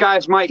what you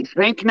guys might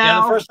think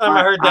now. Yeah, the first time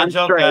I heard that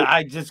joke,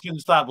 I just couldn't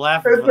stop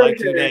laughing for like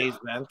 2 days,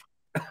 man.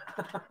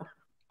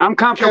 I'm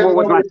comfortable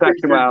with my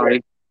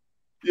sexuality.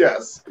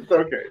 Yes, it's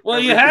okay. Well,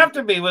 you have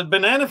to be with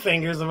banana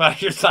fingers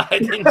about your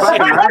side.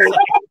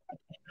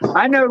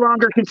 I no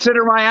longer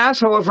consider my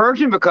asshole a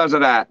virgin because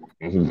of that.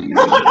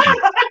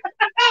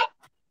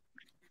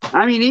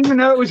 I mean, even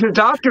though it was a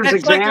doctor's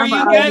exam.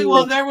 Like,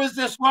 well, there was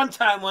this one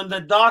time when the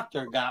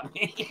doctor got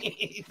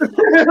me.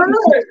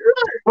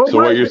 So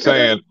what you're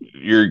saying,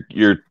 your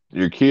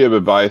key of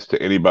advice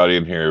to anybody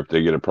in here if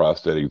they get a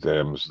prostate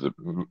exam is to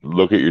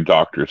look at your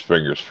doctor's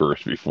fingers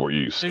first before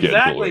you schedule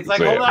exactly. It's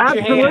like, hold out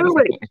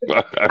absolutely, your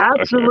hand.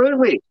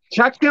 Absolutely.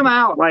 Check them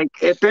out. Like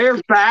if they're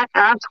fat,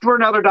 ask for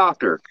another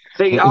doctor.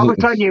 See, all of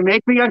a sudden you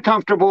make me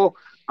uncomfortable.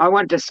 I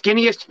want the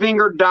skinniest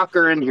fingered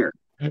doctor in here.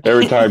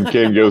 Every time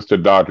Ken goes to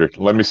doctor,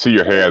 let me see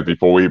your hands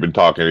before we even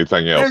talk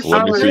anything else.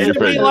 Let me see your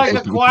fingers. Like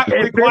if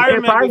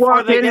I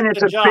walk in and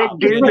it's a big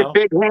dude with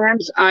big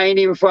hands, I ain't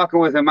even fucking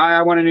with him.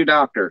 I want a new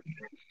doctor.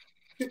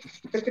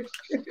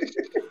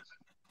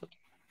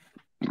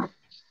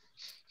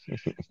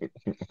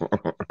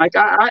 Like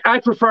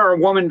I prefer a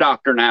woman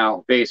doctor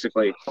now,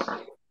 basically.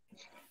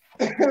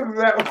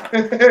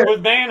 With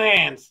man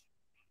hands.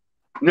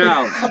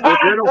 No, with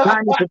little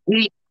tiny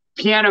petite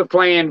piano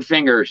playing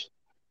fingers.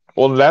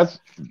 Well, there's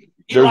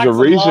a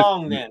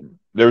reason.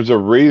 There's a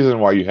reason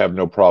why you have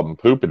no problem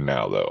pooping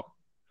now, though.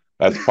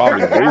 That's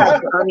probably the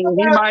reason. I mean,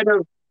 he might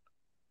have.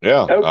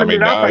 Yeah, opened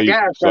it up, I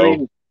guess.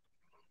 So,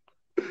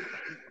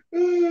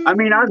 I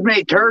mean, I've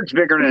made turds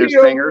bigger than his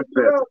fingers.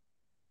 But...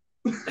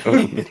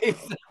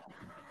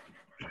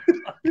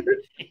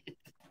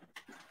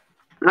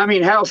 I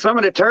mean, hell, some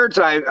of the turds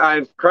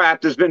I've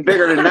crapped has been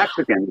bigger than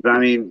Mexicans. I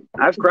mean,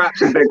 I've crapped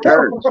some big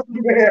turds. Oh,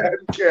 man,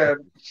 Ken.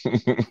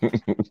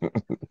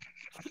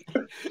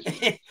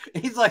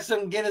 He's like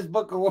some Guinness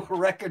Book of World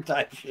Record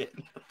type shit.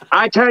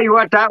 I tell you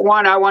what, that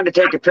one I wanted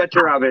to take a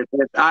picture of it.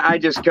 I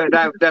just could.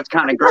 That's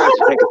kind of gross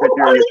to take a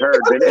picture of your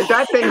turd. But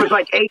that thing was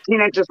like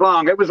 18 inches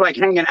long. It was like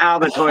hanging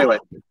out of the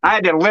toilet. I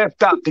had to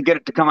lift up to get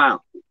it to come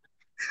out.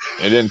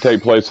 It didn't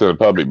take place in a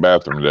public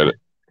bathroom, did it?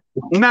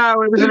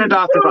 No, it was in a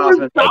doctor's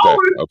office. Okay.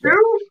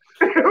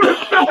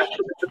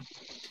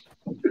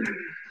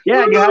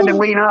 Yeah, you had to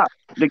lean up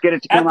to get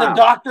it to come out. At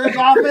the doctor's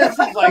office?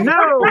 It's like, no.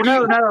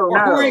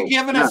 Were you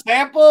giving a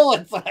sample?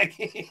 It's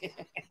like...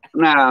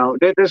 No,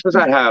 this was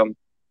at home.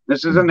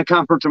 This is in the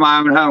comforts of my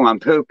own home. I'm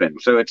pooping,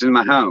 so it's in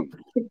my home.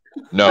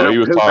 No, he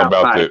was talking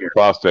about the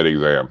prostate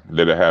exam.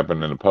 Did it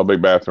happen in a public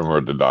bathroom or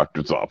at the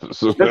doctor's office?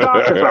 The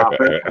doctor's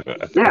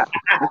office. Yeah,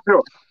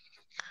 sure.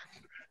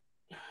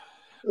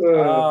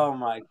 Oh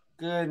my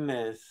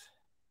goodness.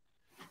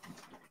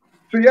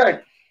 So yeah,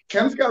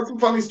 Ken's got some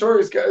funny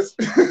stories, guys.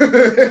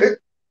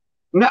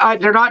 No,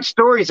 they're not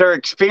stories, they're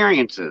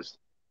experiences.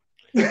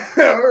 All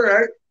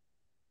right.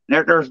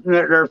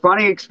 They're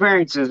funny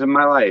experiences in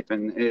my life,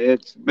 and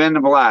it's been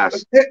a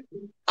blast.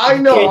 I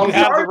know. You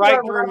have the right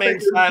to remain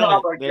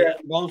silent.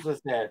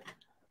 Moses said.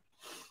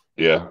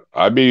 Yeah,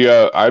 I'd be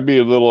a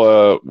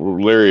little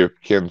leery if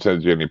Ken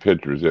sends you any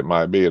pictures. It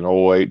might be an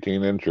old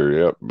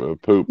 18-incher. Yep,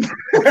 poop.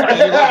 You're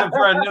looking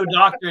for a new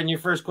doctor, and your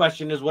first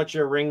question is, "What's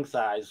your ring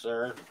size,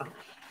 sir?"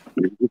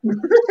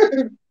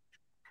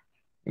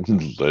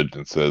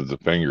 Legend says the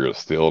finger is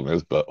still in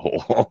his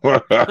butthole.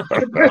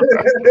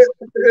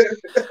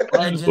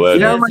 And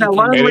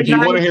if you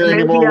want to hear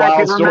any more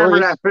wild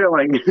stories,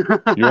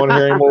 you want to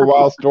hear any more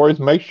wild stories,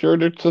 make sure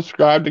to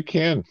subscribe to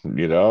Ken.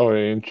 You know,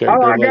 and check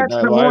their Late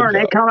Night Live.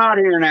 They come out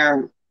here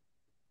now.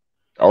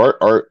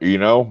 Or you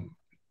know,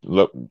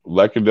 look,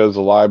 Lekka does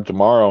a live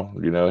tomorrow.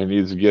 You know, he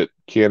needs to get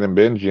Ken and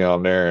Benji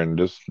on there and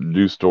just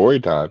do story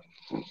time.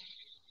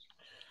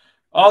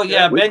 Oh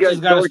yeah, Benji's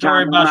got a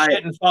story about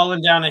shit and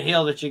falling down a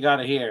hill that you got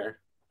to hear.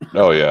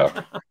 Oh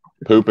yeah,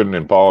 pooping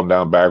and falling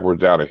down backwards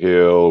down a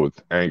hill with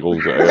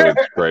ankles.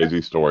 It's a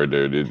crazy story,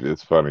 dude.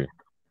 It's funny.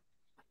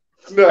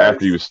 Nice.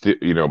 After you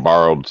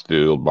borrowed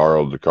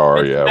the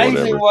car. It's amazing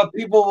whatever. What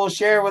people will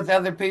share with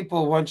other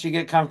people once you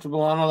get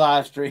comfortable on a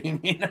live stream.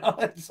 You know,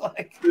 it's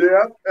like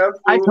absolutely.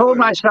 I told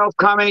myself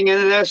coming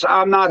into this,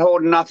 I'm not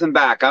holding nothing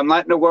back. I'm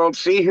letting the world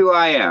see who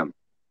I am.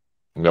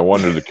 No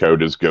wonder the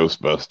code is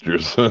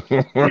Ghostbusters.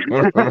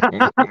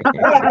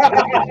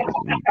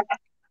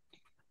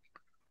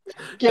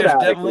 There's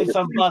definitely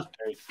some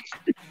busters.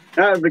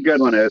 That was a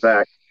good one,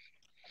 Zach.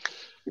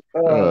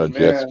 Oh, jet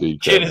man. ski.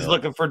 Kid is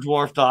looking for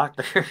dwarf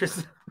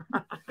doctors.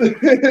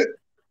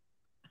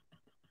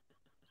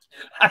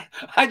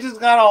 I just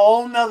got a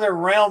whole nother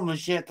realm of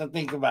shit to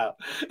think about.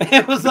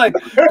 It was like,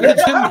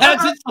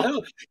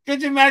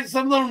 could you imagine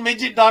some little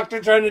midget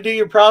doctor trying to do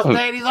your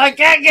prostate? He's like,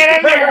 can't get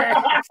in there.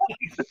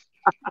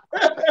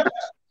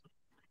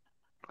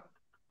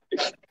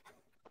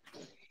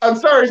 I'm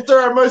sorry,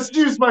 sir. I must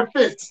use my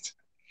fist.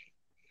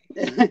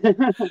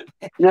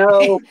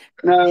 No.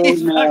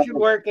 He's fucking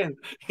working.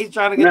 He's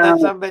trying to get that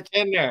son of a bitch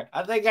in there.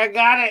 I think I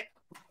got it.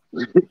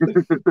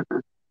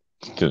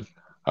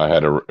 I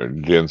had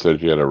Jen said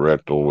she had a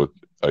rectal with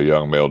a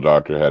young male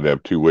doctor, had to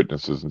have 2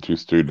 witnesses and 2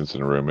 students in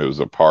the room. It was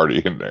a party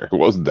in there. It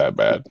wasn't that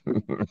bad.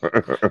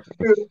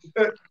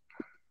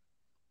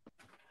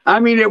 I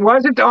mean, it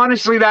wasn't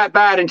honestly that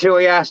bad until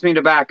he asked me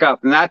to back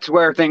up, and that's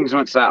where things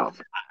went south.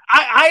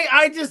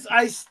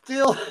 I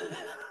still.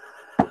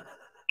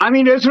 I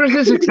mean, this was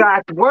his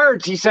exact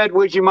words. He said,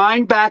 "Would you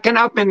mind backing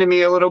up into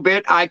me a little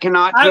bit? I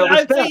cannot feel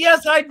the say,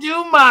 yes, I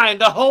do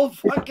mind. A whole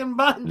fucking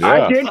bunch."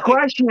 Yeah. I did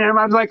question him.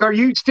 I was like, "Are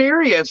you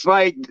serious?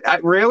 Like,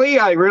 really?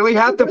 I really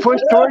have to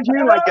push towards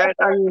you like that?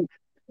 I mean,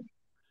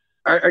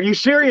 are you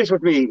serious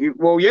with me?"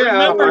 Well, yeah.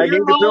 Remember, I need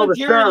to feel the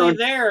stone.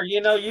 There,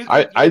 you know.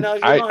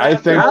 I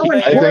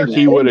think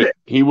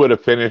he would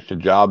have finished the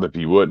job if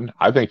he wouldn't.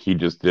 I think he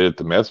just did it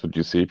to mess with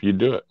you, see if you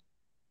do it.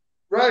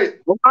 Right.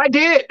 Well, I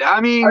did.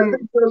 I mean, I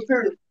think so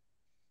too.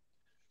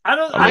 I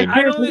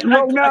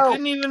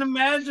couldn't even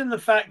imagine the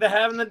fact that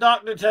having the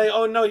doctor tell you,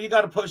 "Oh no, you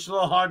got to push a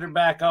little harder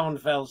back on the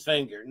fellow's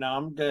finger." No,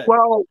 I'm good.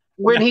 Well,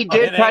 when he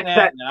did touch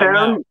that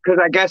stone, because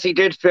I guess he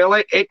did feel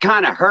it, it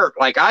kind of hurt.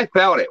 Like I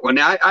felt it when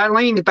I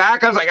leaned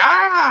back. I was like,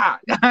 "Ah,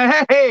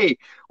 hey,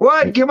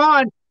 what? Come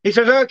on!" He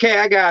says, "Okay,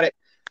 I got it."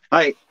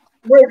 Like,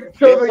 wait,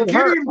 so the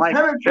getting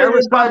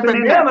penetrated by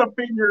banana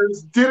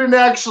fingers didn't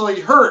actually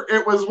hurt.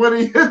 It was when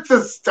he hit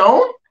the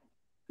stone.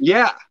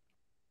 Yeah.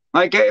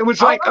 Like, it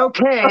was like,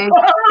 okay,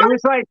 it was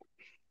like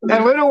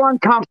a little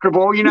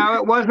uncomfortable, you know,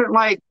 it wasn't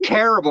like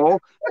terrible.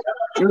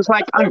 It was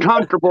like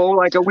uncomfortable,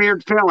 like a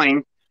weird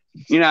feeling,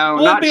 you know,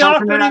 not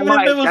something that I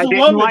liked. I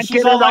didn't like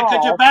it at all.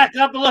 Could you back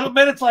up a little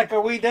bit? It's like, are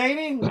we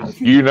dating?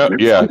 You know,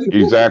 yeah,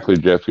 exactly,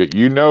 Jessica.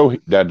 You know,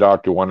 that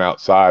doctor went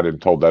outside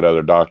and told that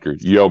other doctor,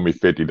 "You owe me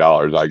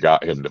 $50. I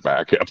got him to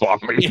back up on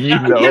me." You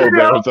know,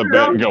 there was a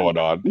bet going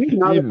on. You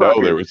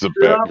know, there was a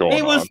bet going on.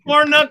 He was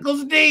 4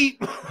 knuckles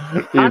deep.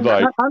 I'm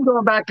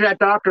going back to that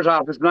doctor's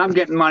office, and I'm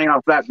getting money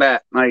off that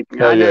bet. Like,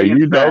 yeah,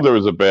 you know, there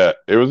was a bet.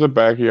 It was a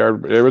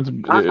backyard.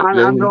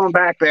 I'm going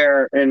back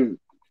there, and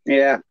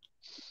yeah.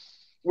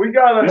 We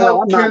gotta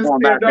help Ken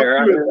stand up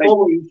to his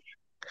bullies.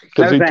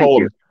 Because he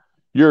told him,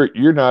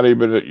 "You're not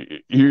even.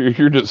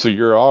 You're just. So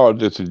you're all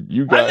just.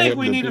 You got." I think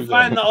we need to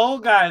find the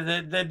old guy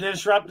that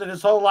disrupted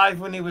his whole life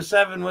when he was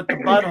 7 with the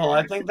butthole.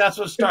 I think that's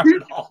what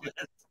started all this.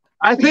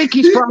 I think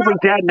he's probably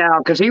dead now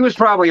because he was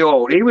probably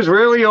old. He was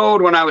really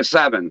old when I was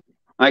 7.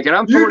 Like, and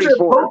I'm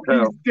 44. So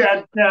he's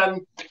dead,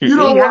 Ken. You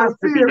don't want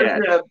to see it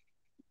again.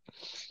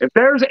 If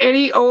there's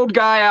any old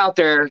guy out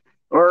there,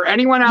 or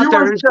anyone out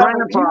there whose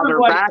grandfather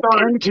backed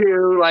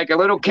into like a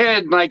little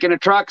kid, like in a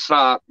truck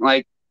stop,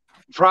 like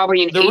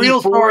probably in the real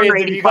story is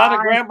if you got a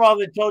grandpa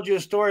that told you a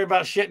story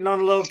about shitting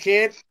on a little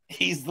kid,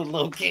 he's the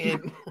little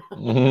kid.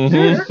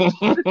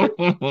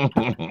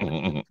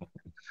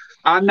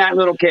 I'm that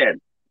little kid.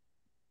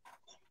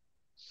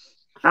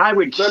 I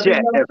would shit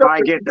if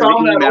I get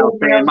an email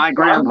saying my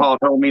grandpa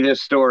told me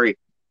this story.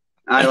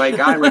 I would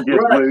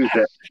just lose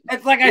it.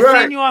 It's like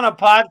I seen you on a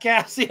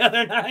podcast the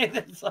other night.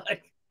 It's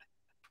like,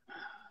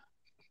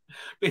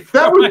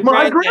 that was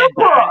my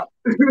grandpa.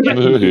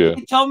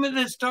 He told me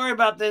this story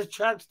about this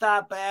truck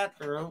stop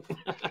bathroom.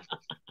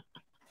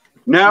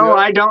 No,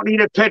 I don't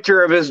need a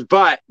picture of his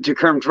butt to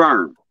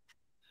confirm.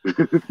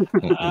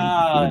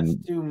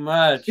 It's too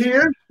much. He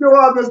is still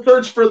on the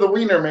search for the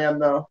Wiener Man,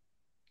 though.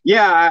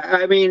 Yeah,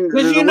 I mean,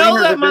 because you know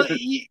that.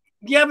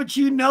 Yeah, but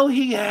you know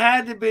he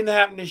had to been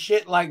having to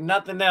shit like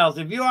nothing else.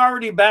 If you're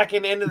already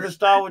backing into the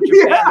stall with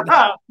your pants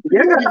out,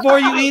 before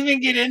you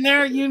even get in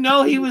there, you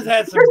know he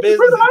had some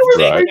business.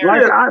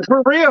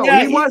 For real,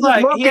 yeah, he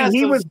wasn't looking.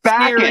 He was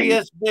backing.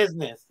 Serious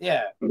business.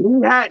 Yeah.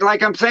 He had,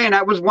 like I'm saying,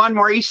 that was one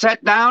where he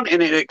sat down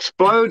and it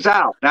explodes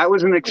out. That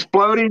was an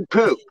exploding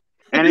poop,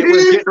 and it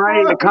was getting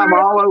ready to come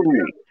all over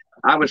me.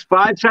 I was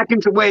 5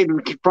 seconds away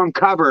from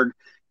covered,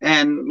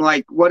 and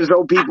like, what does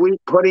old people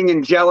eat? Pudding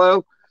and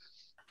Jello.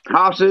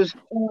 Houses,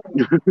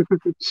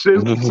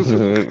 soup.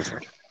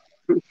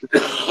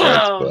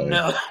 Oh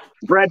no!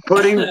 Bread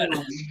pudding.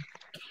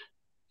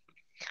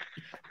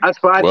 That's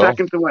 5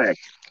 seconds away.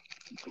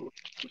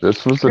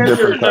 This was a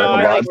different type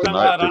of life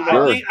tonight, for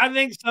sure. I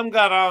think some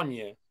got on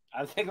you.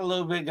 I think a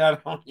little bit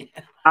got on you.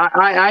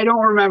 I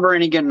don't remember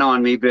any getting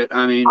on me, but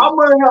I mean, I'm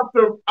gonna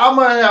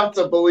have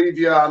to believe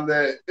you on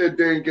that. It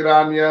didn't get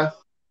on you.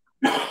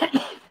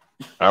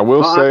 I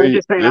will say,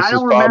 this I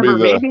don't remember.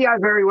 Maybe I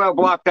very well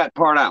blocked that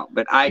part out,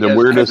 but the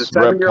weirdest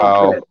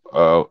reptile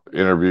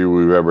interview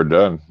we've ever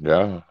done.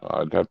 Yeah,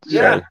 I'd have to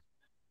say.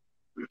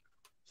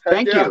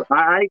 Thank you.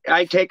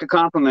 I take a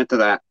compliment to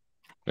that.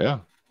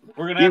 Yeah.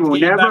 We're gonna have to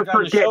get you back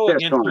on the show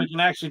again so we can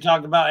actually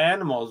talk about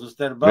animals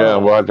instead of bones. Yeah,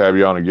 we'll have to have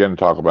you on again and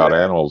talk about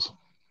animals.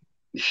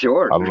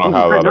 Sure. I don't know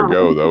how that'll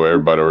go though.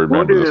 Everybody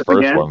remember this first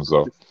again. One,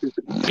 so.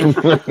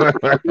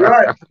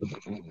 Right.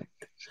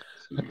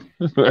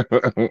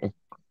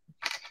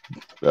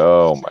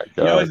 Oh my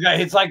God!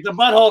 It's like the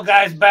butthole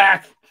guy's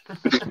back.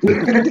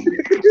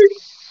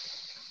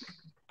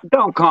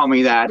 Don't call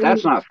me that.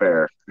 That's not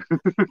fair.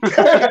 Please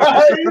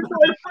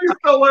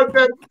don't let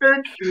that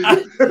stick.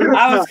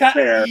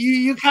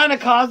 You kind of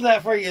caused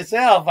that for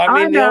yourself. I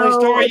mean, the only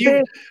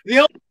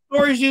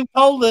stories you've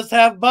told us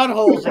have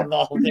buttholes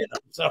involved in them.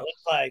 So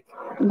it's like,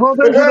 well,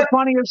 those are the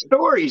funniest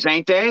stories,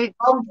 ain't they?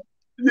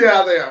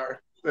 Yeah, they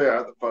are. They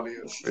are the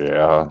funniest.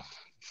 Yeah.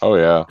 Oh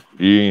yeah.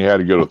 You ain't had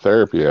to go to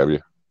therapy, have you?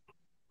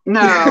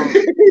 No.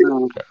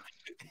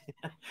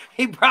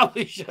 He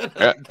probably should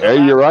have.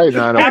 Hey, you're right.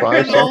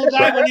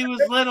 905. When he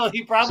was little,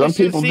 he probably some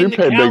people do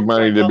pay big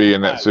money to be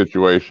in that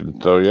situation.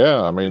 So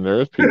yeah, I mean,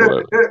 there is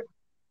people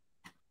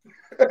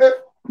that.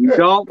 You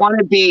don't want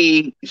to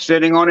be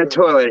sitting on a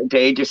toilet at the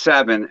age of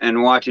 7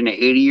 and watching an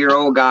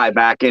 80-year-old guy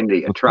back into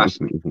you.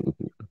 Trust me.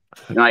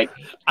 Like,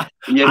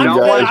 you don't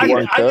want to.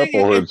 One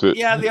couple, or is it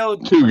the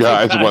old two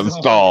guys, one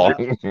stall?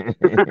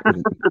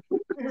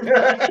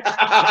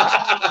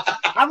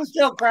 I was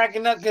still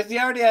cracking up because he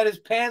already had his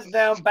pants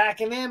down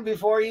backing in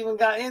before he even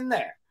got in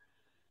there.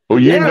 Well,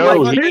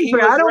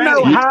 I don't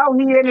know how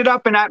he ended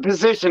up in that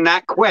position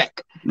that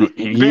quick.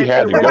 He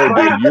had to go,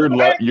 dude.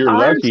 You're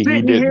lucky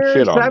he didn't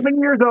shit on you. 7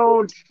 years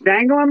old,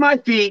 dangling my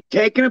feet,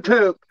 taking a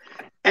poop,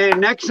 and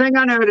next thing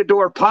I know, the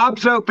door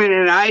pops open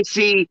and I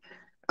see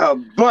a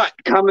butt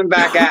coming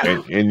back at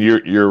him. And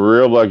you're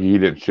real lucky he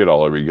didn't shit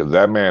all over you, because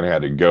that man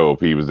had to go if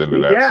he was into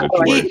that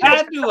situation. He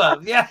had to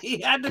have. Yeah,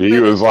 he had to. He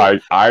was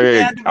like,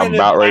 I'm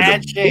about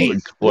ready to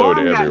explode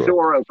everywhere. That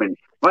door open.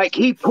 Like,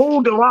 he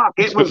pulled the lock.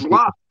 It was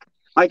locked.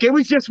 Like, it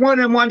was just one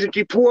of them ones that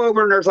you pull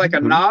over and there's like a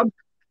knob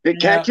that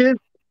catches.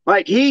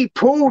 Like, he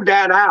pulled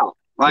that out.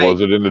 Like,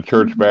 was it in the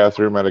church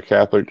bathroom at a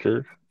Catholic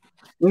church?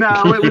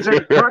 No, it was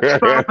a truck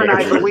stop, and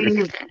I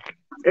believe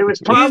it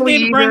was probably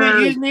you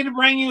just need to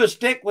bring you a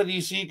stick with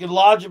you so you can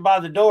lodge it by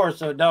the door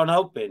so it don't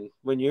open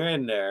when you're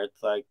in there.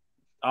 It's like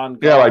on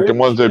guard. Yeah, like the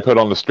ones they put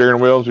on the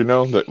steering wheels,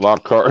 that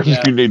lock cars.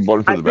 Yeah. You need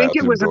one for the bathroom. I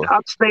think it was in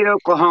upstate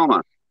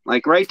Oklahoma,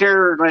 like right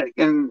there, like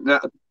in the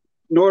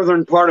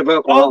northern part of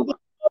Oklahoma.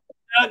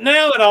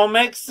 Now it all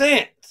makes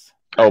sense.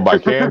 Oh, by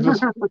Kansas?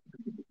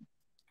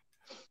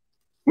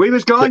 We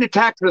was going to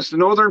Texas, the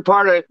northern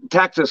part of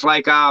Texas,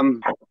 like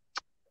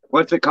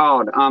what's it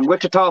called?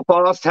 Wichita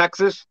Falls,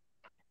 Texas.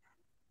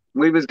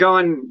 We was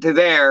going to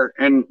there,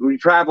 and we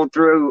traveled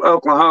through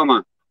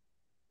Oklahoma.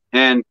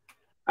 And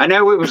I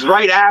know it was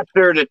right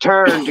after the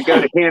turn to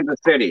go to Kansas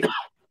City.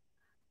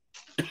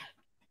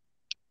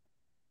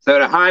 So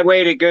the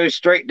highway that goes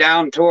straight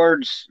down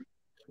towards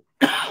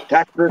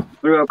Texas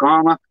through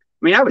Oklahoma.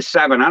 I mean, I was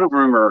 7. I don't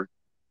remember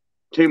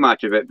too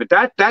much of it, but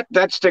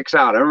that sticks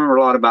out. I remember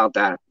a lot about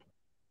that.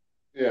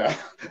 Yeah,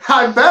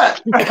 I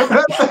bet.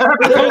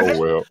 Oh,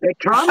 well. It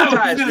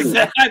traumatized me.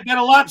 I bet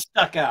a lot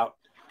stuck out.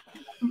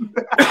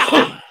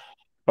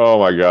 Oh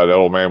my God, that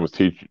old man was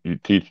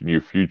teaching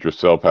your future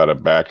self how to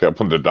back up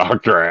when the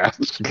doctor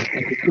asked.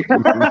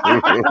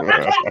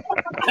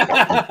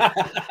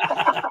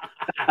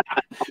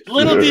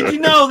 Little did you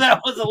know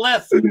that was a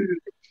lesson.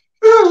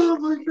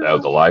 That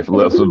was a life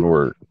lesson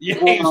word. Yeah,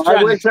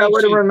 I wish I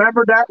would have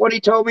remembered that when he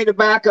told me to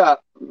back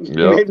up.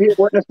 Yep. Maybe it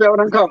wouldn't have felt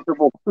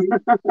uncomfortable.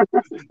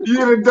 You'd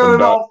have done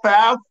it all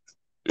fast.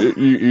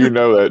 You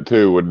know that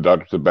too. When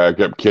doctors said back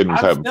up, kids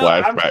having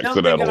flashbacks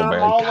to that old man.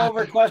 I'm all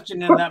over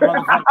questioning that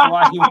motherfucker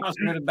why he wants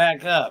me to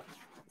back up.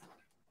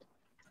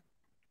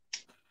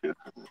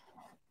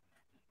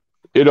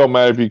 It don't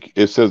matter if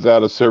it says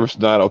out of service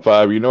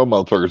 905.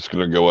 Motherfucker's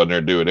gonna go in there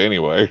and do it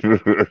anyway.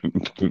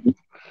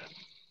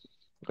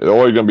 There's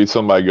always gonna be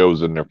somebody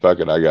goes in there. Fuck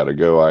it, I gotta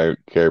go. I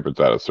don't care if it's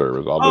out of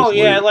service. I'll just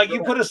leave. Like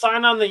you put a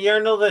sign on the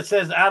urinal that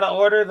says out of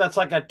order. That's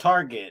like a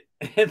target.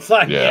 It's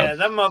like that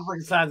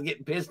motherfucking sign's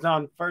getting pissed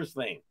on first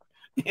thing.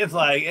 It's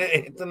like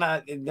it's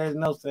not. There's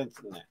no sense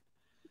in that.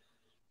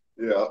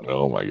 Yeah.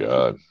 Oh my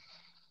God.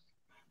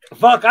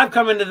 Fuck! I've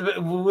come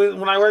into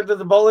when I worked at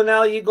the bowling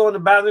alley. You go in the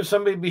bathroom,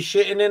 somebody be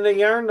shitting in the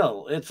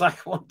urinal. It's like,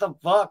 what the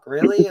fuck,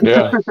 really?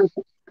 Yeah.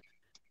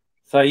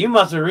 So you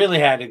must have really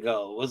had to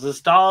go. Was the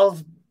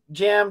stalls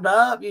jammed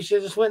up? You should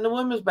have just went in the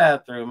women's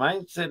bathroom. I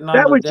ain't sitting on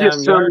the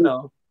damn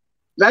urinal.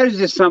 That was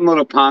just some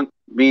little punk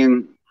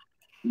being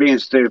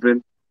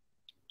stupid.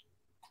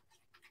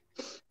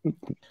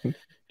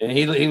 And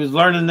he was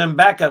learning them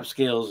backup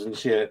skills and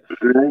shit.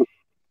 Right.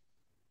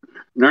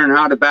 Learn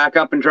how to back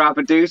up and drop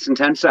a deuce in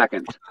 10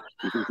 seconds.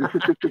 So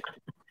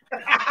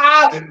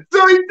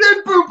he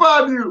did poop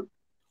on you.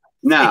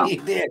 No, he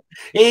did.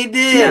 He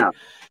did.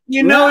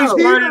 No. He's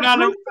learning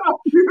on him.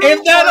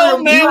 If that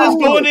old man was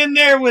going in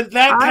there with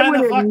that kind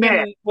of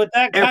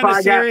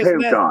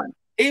seriousness,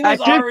 he was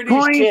already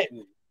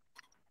shitting.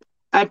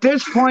 At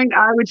this point,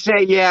 I would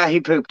say, yeah,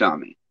 he pooped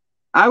on me.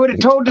 I would have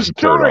told the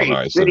story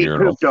that he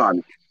pooped on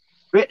me.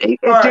 It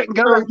didn't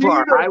go that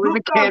far. I was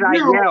a kid. I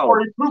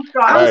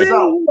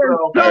yelled.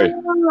 Hey,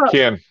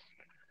 Ken,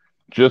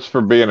 just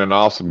for being an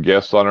awesome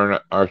guest on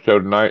our show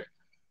tonight,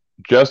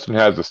 Justin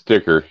has a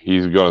sticker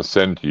he's going to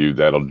send to you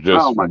that'll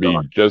just be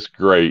just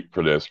great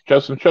for this.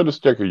 Justin, show the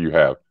sticker you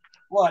have.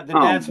 What? The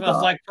dad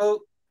smells like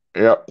poop?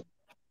 Yep.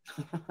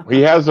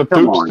 He has a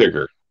poop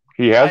sticker.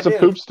 He has a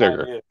poop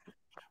sticker.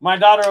 My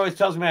daughter always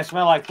tells me I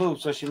smell like poop,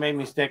 so she made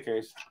me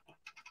stickers.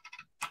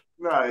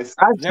 Nice.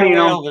 They're way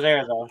over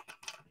there, though.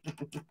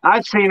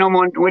 I've seen them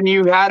when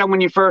you had them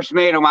when you first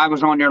made them. I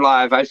was on your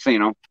live. I've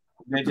seen them.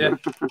 Did you?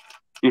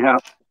 Yeah.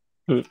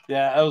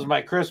 Yeah, that was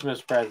my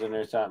Christmas present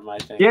or something, I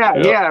think. Yeah,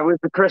 it was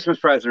the Christmas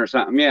present or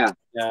something. Yeah.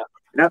 Yeah.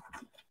 Yep.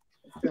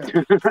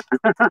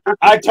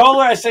 I told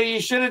her, I said, you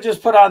should have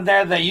just put on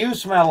there that you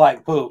smell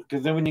like poop,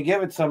 because then when you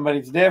give it to somebody,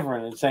 it's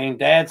different. And saying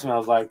dad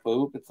smells like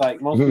poop, it's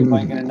like most people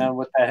ain't going to know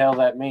what the hell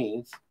that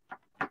means.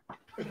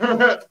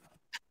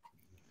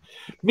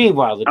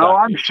 Meanwhile,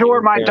 I'm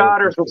sure my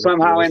daughters will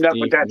somehow end up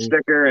with that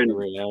sticker. And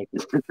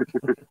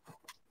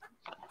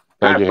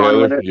thank you,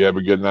 Heather. You have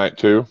a good night,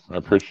 too. I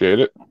appreciate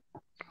it.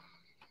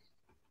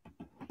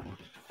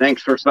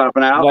 Thanks for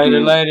stopping out.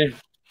 Later.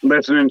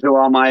 Listening to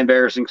all my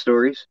embarrassing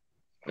stories.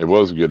 It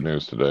was good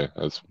news today.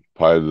 That's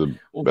probably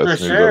the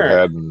best news I've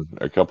had in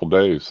a couple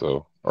days,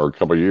 or a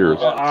couple years.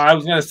 I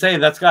was going to say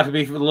that's got to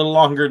be a little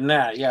longer than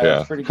that. Yeah,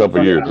 that's pretty good. A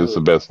couple years. It's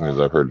the best news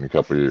I've heard in a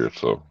couple years.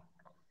 So,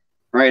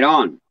 right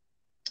on.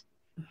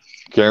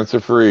 Cancer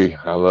free.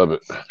 I love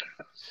it.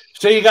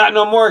 So you got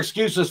no more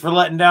excuses for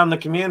letting down the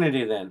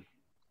community, then?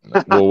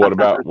 Well,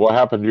 what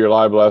happened to your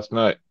live last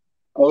night?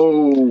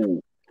 Oh.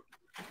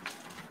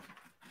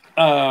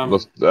 We don't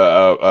want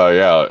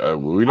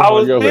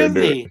to go there,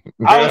 do it.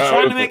 I was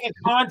trying to make a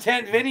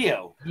content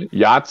video.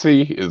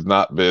 Yahtzee is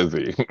not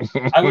busy.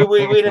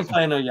 we didn't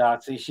play no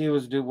Yahtzee. She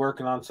was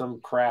working on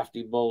some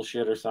crafty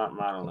bullshit or something.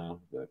 I don't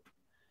know. But,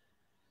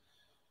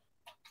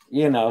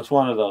 it's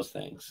one of those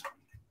things.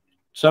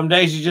 Some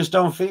days you just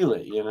don't feel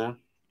it, Yeah.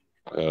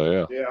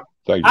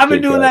 I've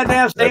been doing that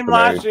damn same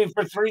live stream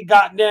for 3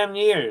 goddamn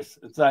years.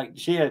 It's like,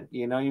 shit,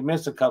 you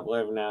miss a couple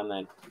every now and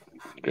then.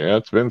 Yeah,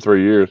 it's been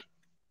 3 years.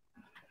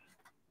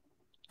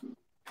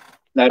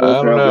 I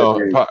don't know.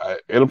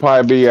 It'll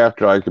probably be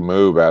after I can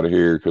move out of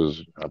here,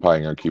 because I'm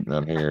probably going to keep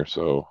them here.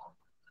 So,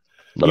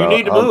 but you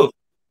need to move.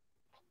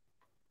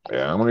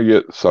 Yeah, I'm going to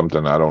get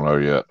something. I don't know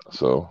yet.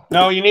 So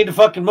no, you need to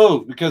fucking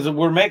move, because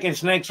we're making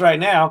snakes right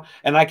now,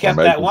 and I kept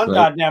that one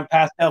goddamn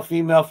pastel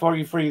female for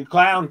you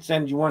clown.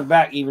 Send you one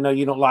back, even though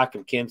you don't like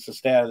them, Ken. So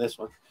stay out of this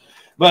one.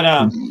 But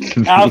I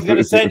was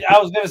gonna send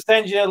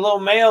you a little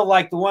mail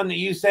like the one that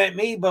you sent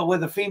me, but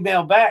with a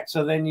female back.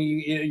 So then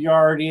you're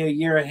already a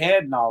year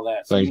ahead and all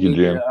that. So Thank you,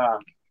 Jim.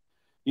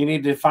 You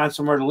need to find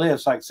somewhere to live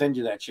so I can send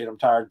you that shit. I'm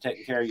tired of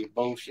taking care of your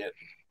bullshit.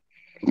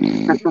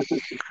 You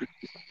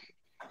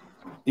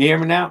hear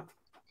me now?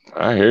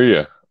 I hear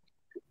you.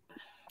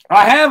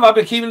 I've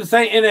been keeping the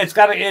same, and it's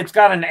got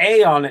an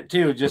A on it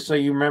too, just so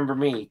you remember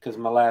me, because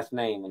my last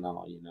name and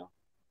all,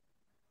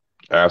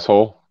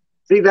 Asshole.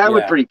 See, that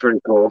would be pretty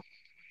cool.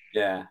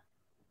 Yeah.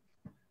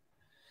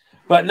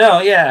 But no,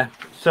 yeah.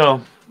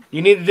 So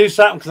you need to do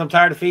something, because I'm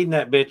tired of feeding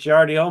that bitch. You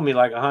already owe me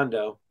like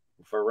 $100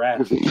 for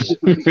rats.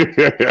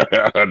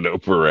 No,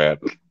 for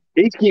rats.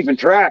 He's keeping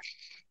track.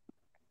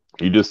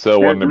 You just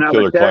sell one of them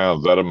killer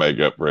clowns. That'll make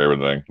up for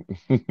everything.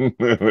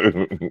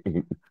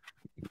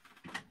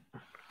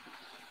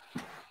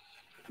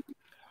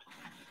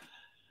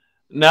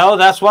 No,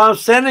 that's why I'm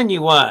sending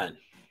you one.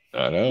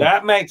 I know.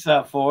 That makes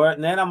up for it,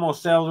 and then I'm going to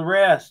sell the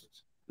rest.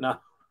 No.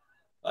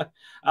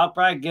 I'll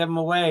probably give them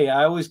away.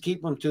 I always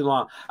keep them too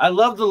long. I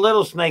love the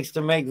little snakes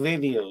to make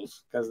videos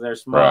because they're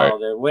small.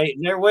 Right.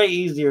 They're way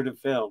easier to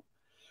film.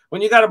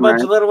 When you got a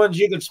bunch of little ones,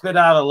 you can spit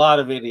out a lot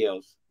of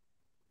videos.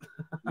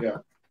 Yeah.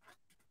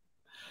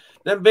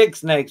 Them big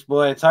snakes,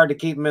 boy, it's hard to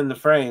keep them in the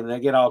frame. They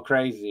get all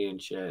crazy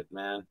and shit,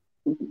 man.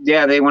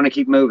 Yeah, they want to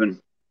keep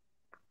moving.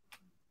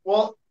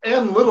 Well,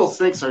 and little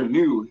snakes are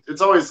new.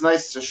 It's always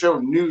nice to show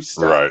new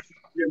stuff. Right.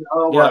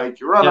 Like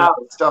you run out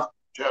of stuff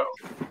to show.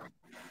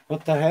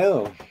 What the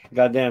hell?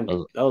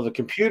 Goddamn. Oh, the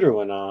computer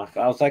went off.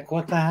 I was like,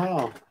 what the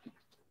hell?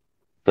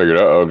 Figured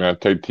out, I'm going to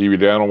take TV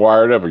down and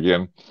wire it up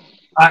again.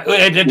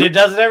 It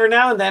does it every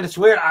now and then. It's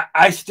weird.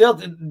 I still,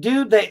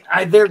 dude,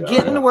 they're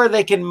getting to where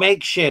they can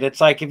make shit. It's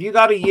like, if you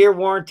got a year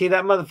warranty,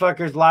 that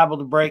motherfucker's liable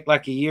to break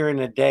like a year and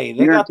a day.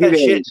 They got that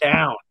shit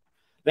down.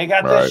 They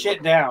got that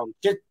shit down.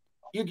 Just,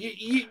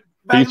 you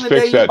back in the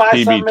day, you buy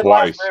something that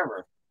lasts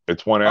forever.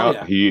 It's one out.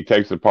 Yeah. He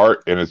takes it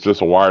apart, and it's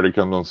just a wire that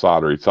comes on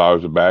solder. He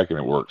solders it back, and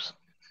it works.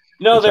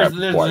 No,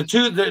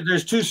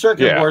 there's two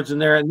circuit boards in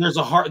there, and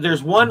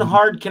there's one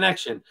hard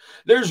connection.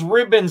 There's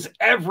ribbons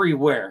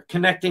everywhere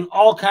connecting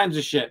all kinds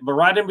of shit, but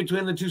right in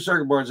between the two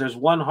circuit boards, there's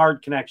one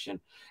hard connection,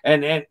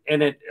 and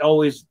it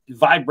always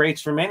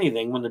vibrates from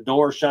anything when the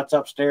door shuts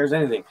upstairs,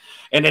 anything.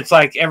 And it's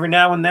like every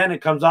now and then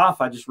it comes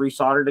off. I just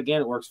resolder it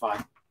again. It works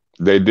fine.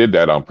 They did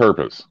that on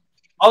purpose.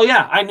 Oh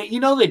yeah,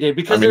 they did,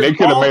 because they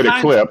could have made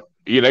a clip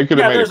Yeah, they could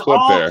have made a clip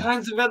there. There's all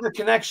kinds of other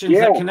connections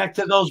that connect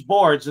to those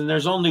boards, and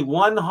there's only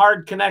one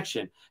hard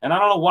connection. And I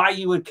don't know why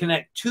you would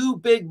connect two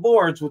big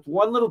boards with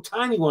one little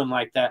tiny one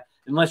like that,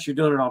 unless you're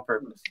doing it on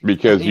purpose.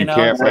 Because you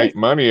can't make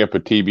money if a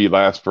TV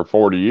lasts for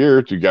 40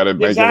 years. You got to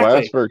make it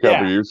last for a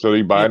couple of years, so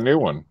you buy a new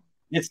one.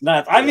 It's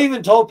nuts. I've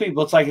even told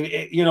people, it's like,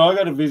 you know, I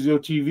got a Vizio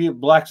TV, it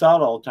blacks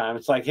out all the time.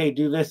 It's like, hey,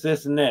 do this,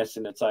 this, and this,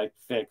 and it's like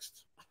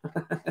fixed.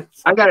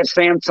 I got a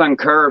Samsung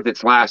Curve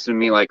that's lasted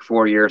me like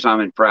 4 years. I'm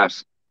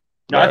impressed.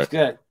 That's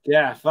good.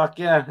 Yeah, fuck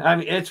yeah. I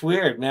mean, it's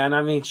weird, man.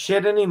 I mean,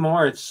 shit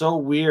anymore. It's so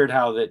weird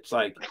how it's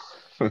like.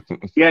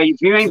 Yeah,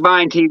 if you ain't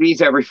buying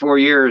TVs every 4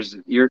 years,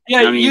 you're.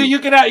 Yeah, I mean, you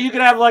could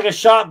have like a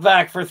shop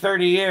vac for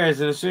 30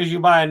 years, and as soon as you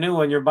buy a new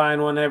one, you're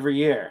buying one every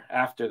year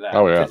after that.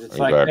 Oh yeah, it's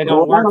like they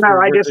don't work.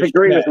 I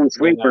disagree with them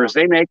sweepers.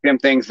 You know? They make them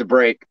things to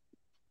break.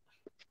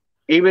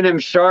 Even them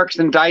Sharks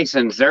and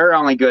Dysons, they're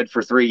only good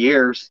for 3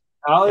 years.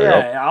 Oh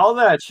yeah, all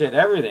that shit,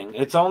 everything.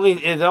 It's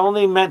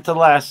only meant to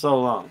last so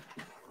long.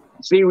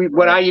 See,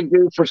 what I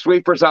do for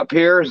sweepers up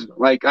here is,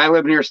 like, I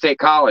live near State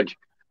College.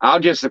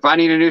 If I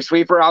need a new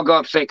sweeper, I'll go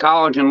up State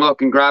College and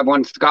look and grab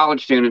one of the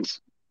college students,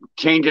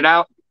 change it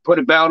out, put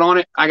a belt on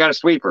it. I got a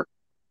sweeper.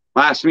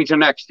 Lasts me till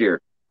next year.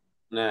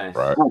 Nice.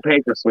 I don't pay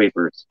for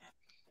sweepers.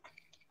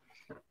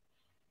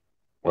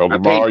 Well,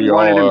 tomorrow, y'all,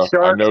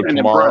 I know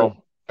tomorrow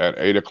at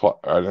 8 o'clock,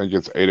 I think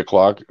it's 8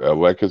 o'clock,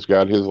 Lekka's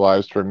got his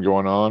live stream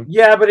going on.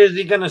 Yeah, but is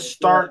he going to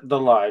start the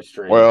live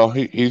stream? Well,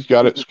 he's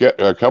got it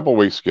a couple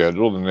weeks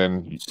scheduled, and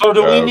then. So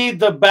do we need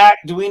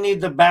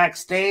the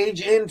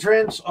backstage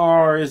entrance,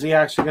 or is he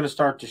actually going to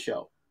start the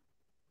show?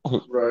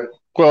 Right.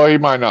 Well, he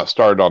might not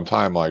start on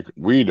time like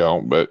we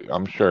don't, but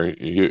I'm sure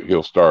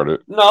he'll start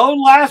it. No,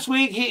 last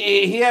week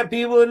he had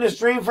people in the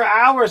stream for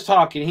hours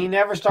talking. He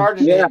never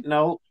started it.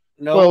 No.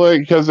 Well,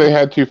 because they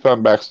had too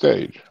fun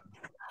backstage.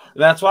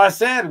 That's why I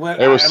said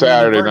it was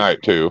Saturday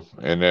night too,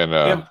 and then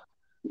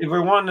if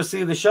we're wanting to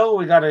see the show,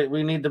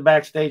 we need the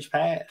backstage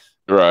pass.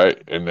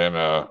 Right, and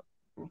then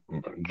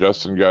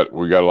Justin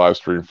we got a live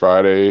stream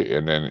Friday,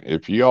 and then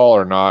if y'all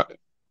are not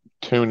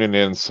tuning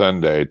in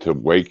Sunday to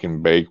Wake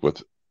and Bake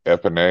with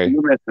F&A,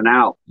 you're missing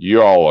out.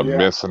 You all are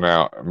missing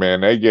out,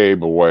 man. They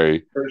gave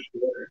away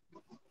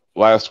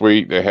last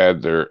week. They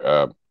had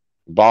their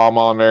bomb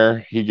on there.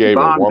 He gave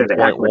a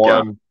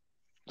 1.1.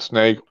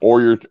 snake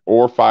or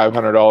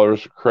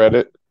 $500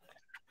 credit.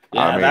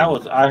 Yeah, I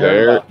mean, I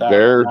heard about that.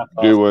 They're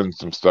doing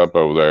some stuff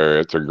over there.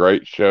 It's a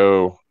great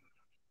show.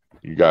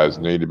 You guys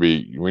we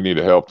need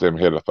to help them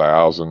hit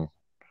 1,000.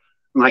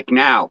 Like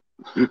now.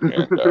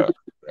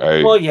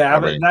 And,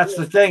 but that's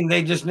the thing.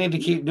 They just need to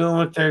keep doing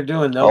what they're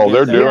doing.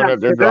 They're doing it.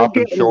 They're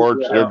dropping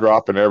shorts. They're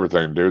dropping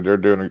everything, dude. They're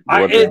doing it.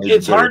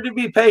 It's hard to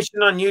be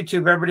patient on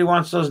YouTube. Everybody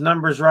wants those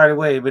numbers right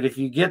away. But if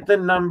you get the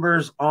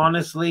numbers,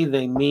 honestly,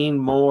 they mean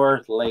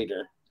more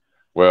later.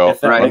 Well,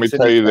 let me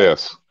tell you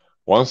this.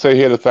 Once they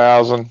hit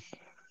 1,000,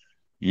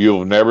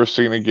 you've never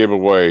seen a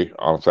giveaway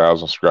on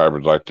 1,000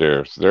 subscribers like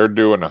theirs. They're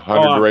doing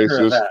 100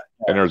 races,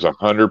 and there's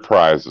 100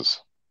 prizes.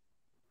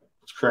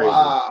 It's crazy.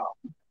 Wow.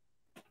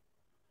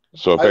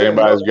 So if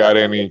anybody's got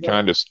any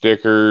kind of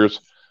stickers,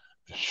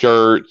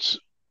 shirts,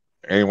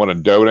 and you want to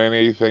donate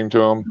anything to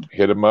them,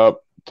 hit them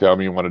up. Tell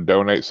them you want to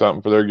donate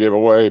something for their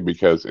giveaway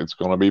because it's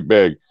going to be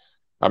big.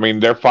 I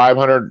mean, they're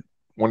 500.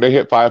 When they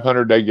hit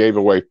 500, they gave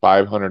away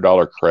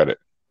 $500 credit.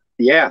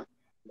 Yeah.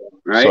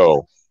 Right.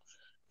 So,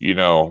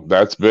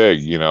 that's big,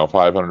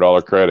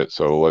 $500 credit.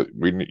 So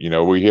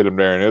we hit them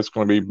there, and it's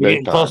going to be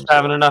big time. Close to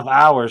having enough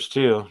hours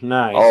too.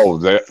 Nice. Oh,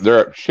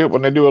 they're shit.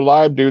 When they do a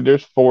live, dude,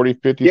 there's 40,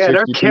 50,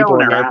 60 people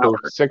in there for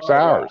 6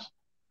 hours.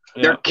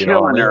 They're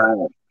killing their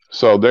hours.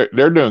 So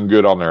they're doing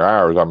good on their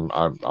hours.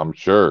 I'm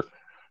sure.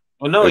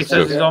 Well, no, he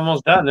says he's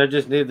almost done. They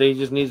just need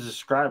the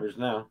subscribers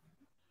now.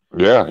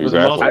 Yeah,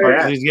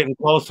 exactly. He's getting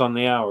close on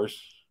the hours.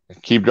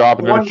 Keep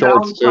dropping them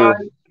shorts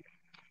too.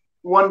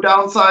 One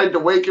downside to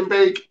Wake and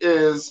Bake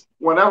is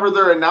whenever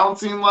they're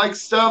announcing like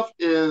stuff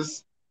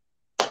is,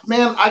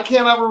 man, I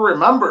can't ever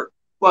remember.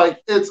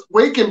 Like it's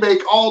Wake and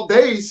Bake all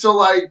day. So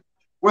like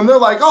when they're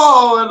like,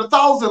 oh, at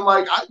 1,000,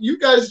 like you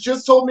guys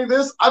just told me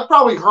this. I've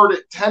probably heard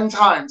it 10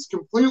 times,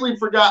 completely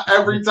forgot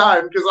every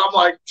time because I'm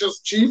like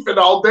just chiefing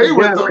all day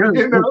with them.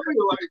 You know,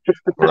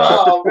 like,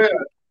 oh man.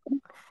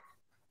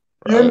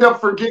 You end up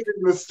forgetting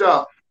the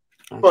stuff.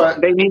 But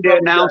they need to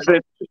announce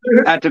it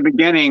at the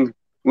beginning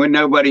when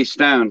nobody's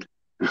stoned.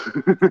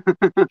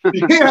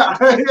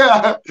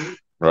 Yeah.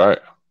 Right.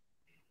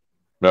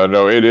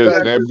 No, it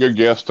is. They have good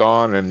guests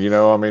on, and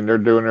they're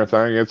doing their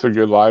thing. It's a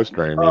good live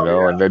stream,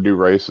 and they do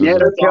races. Yeah,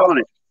 they're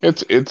killing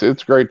it. It's a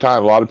great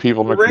time. A lot of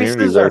people in the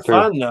community there too.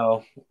 Fun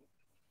though.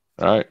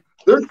 Right.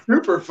 They're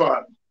super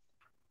fun.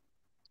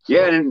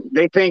 Yeah, and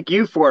they thank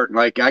you for it.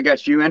 Like I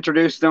guess you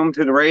introduced them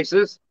to the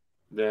races.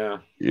 Yeah.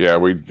 Yeah,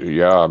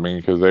 I mean,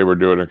 because they were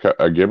doing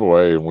a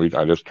giveaway, and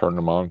I just turned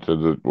them on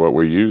to what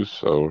we use.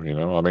 So you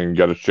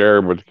got to share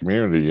with the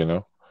community,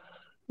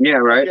 Yeah,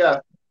 right. Yeah.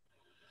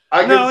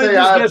 I can say it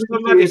just I gives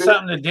somebody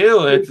something to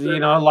do. It's, you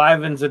know,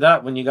 livens it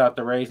up when you got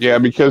the race. Yeah,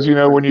 because, you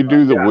know, when you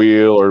do the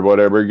wheel or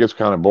whatever, it gets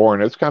kind of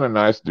boring. It's kind of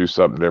nice to do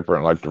something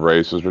different like the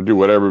races or do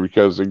whatever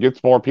because it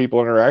gets more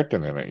people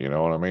interacting in it. You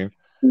know what I mean?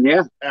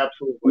 Yeah.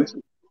 Absolutely.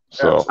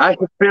 So I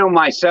should film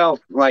myself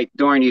like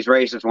during these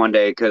races one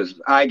day because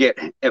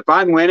if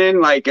I'm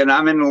winning, like, and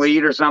I'm in the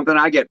lead or something,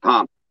 I get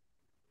pumped.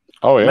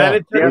 Oh, yeah. Man,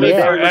 it took me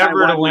Yeah.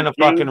 forever to win a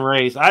fucking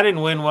race. I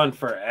didn't win one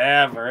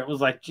forever. It was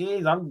like,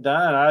 geez, I'm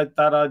done. I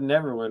thought I'd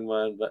never win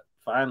one, but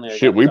finally,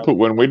 shit.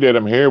 When we did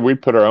them here, we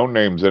put our own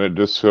names in it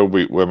just so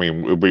we won,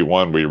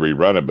 we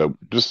rerun it, but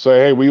just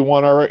say, hey, we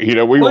won our, you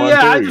know, we won too.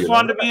 I just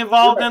wanted to be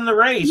involved in the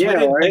race. Yeah, we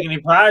didn't take any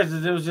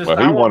prizes. It was just. Well,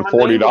 he won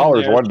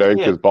 $40 one day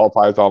because Ball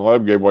Python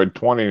Love gave away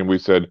 20, and we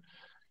said,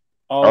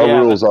 our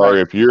rules are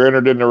if you're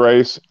entered in the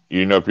race,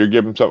 you know, if you're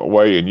giving something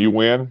away and you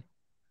win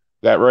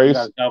that race,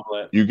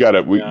 you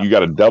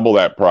gotta double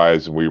that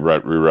prize, and we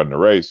rerun the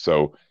race.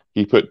 So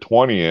he put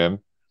 20 in,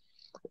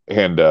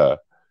 and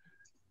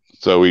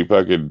so he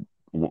fucking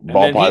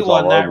Ball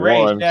Python Love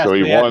won. So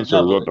he won,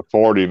 so he went to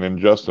 40, and then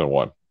Justin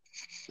won.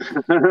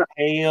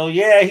 Hell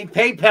yeah, he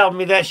PayPal'd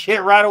me that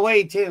shit right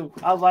away too.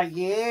 I was like,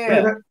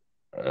 yeah.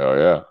 Oh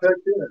yeah.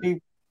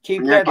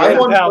 Keep that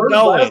PayPal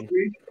going.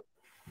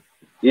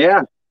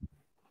 Yeah.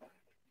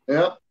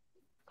 Yeah.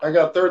 I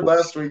got third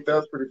last week. That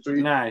was pretty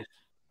sweet. Nice.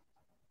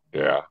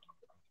 Yeah.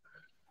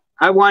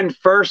 I won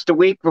first the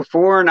week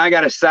before, and I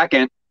got a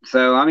second.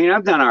 So, I mean,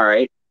 I've done all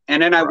right.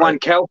 And then I won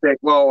Celtic.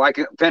 Well, I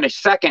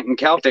finished second in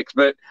Celtics,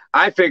 but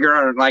I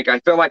figure, like, I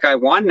feel like I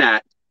won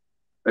that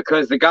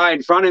because the guy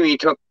in front of me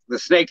took the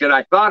snake that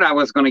I thought I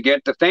was going to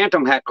get, the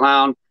Phantom Het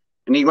Clown,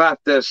 and he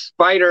left the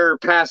Spider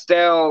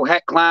Pastel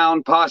Het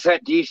Clown, Pos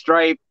Het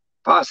G-Stripe,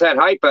 Pos Het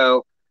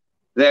Hypo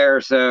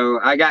there. So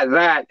I got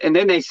that. And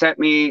then they sent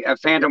me a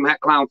Phantom Het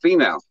Clown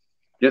female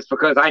just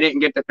because I didn't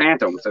get the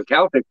Phantom. So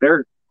Celtic,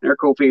 they're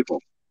cool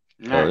people.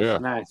 Nice,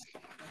 nice.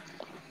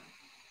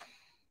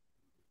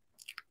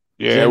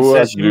 Yeah, Jen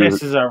says she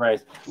misses our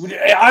race.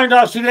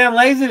 Irondogg's too damn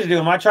lazy to do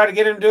them. I try to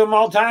get him to do them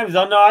all the time. He's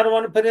like, no, I don't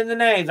want to put in the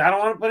names. I don't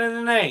want to put in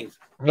the names.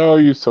 No,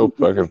 you so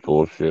fucking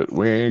full of shit.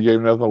 We ain't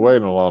gave nothing away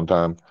in a long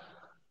time.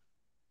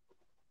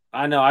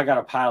 I know. I got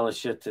a pile of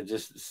shit to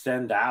just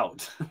send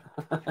out.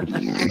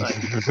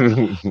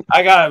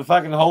 I got a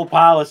fucking whole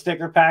pile of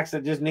sticker packs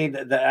that just need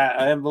the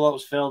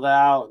envelopes filled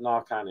out and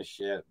all kind of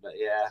shit. But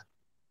yeah.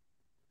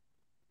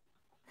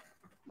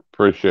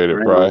 Appreciate it,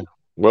 Fry.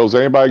 Well, is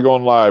anybody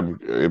going live?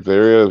 If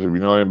there is, if you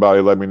know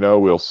anybody, let me know.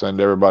 We'll send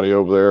everybody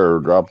over there or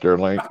drop their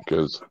link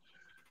because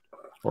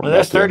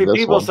there's 30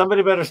 people.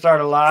 Somebody better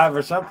start a live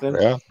or something.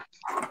 Yeah.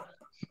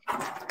 All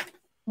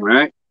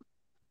right.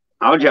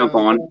 I'll jump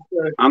on.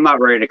 I'm not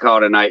ready to call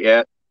tonight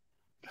yet.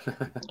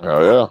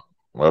 Oh, yeah.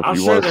 Well, if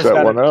you want to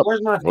set one up,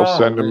 we'll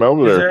send them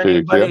over there to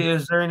you, Kim.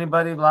 Is there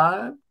anybody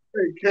live?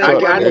 I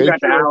don't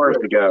got the hours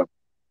to go.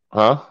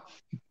 Huh?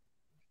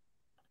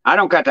 I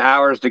don't got the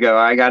hours to go.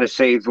 I got to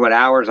save what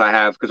hours I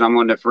have because I'm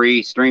on the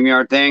free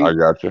StreamYard thing. I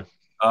got you.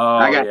 Oh,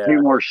 I got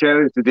 2 more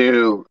shows to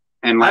do.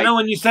 And I know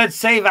when you said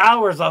save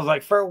hours, I was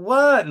like, for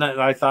what? And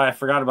I thought I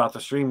forgot about the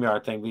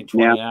StreamYard thing being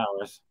 20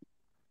 hours.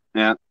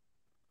 Yeah.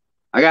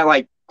 I got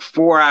like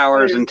 4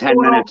 hours and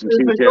 10 minutes and 2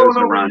 shows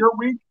to run.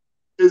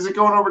 Is it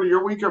going over to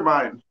your week or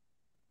mine?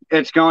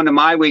 It's going to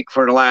my week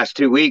for the last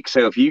 2 weeks.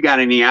 So if you got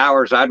any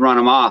hours, I'd run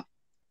them off.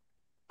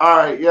 All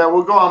right, yeah,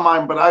 we'll go on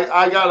mine, but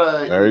I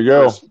gotta. There you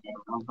go.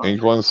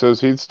 Ink One says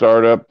he'd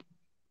start up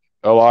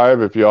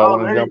alive if y'all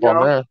want to jump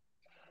on there.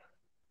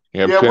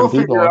 You have 10 we'll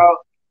people. Figure out.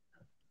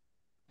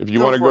 If you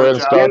want to go ahead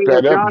and start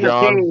that up,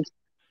 John.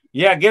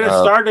 Yeah, get it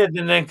started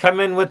and then come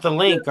in with the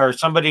link or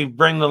somebody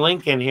bring the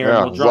link in here.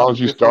 Yeah, as long as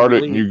you start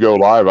it and you go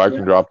live, I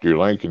can drop your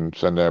link and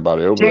send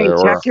everybody over there.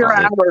 Check your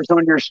hours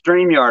on your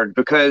StreamYard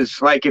because,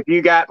 like, if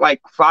you got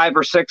like 5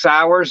 or 6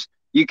 hours,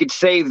 you could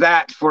save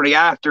that for the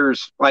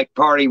afters, like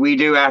party we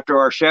do after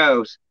our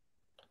shows.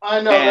 I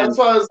know. That's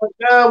why I was like,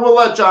 yeah, we'll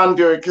let John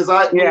do it because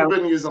we've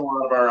been using a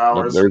lot of our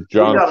hours. There's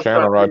John's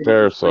channel right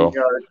there, so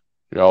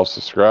y'all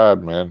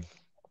subscribe, man.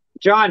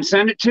 John,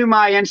 send it to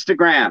my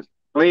Instagram,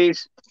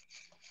 please.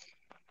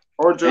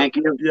 Or just, thank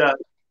you. Yeah,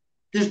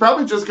 he's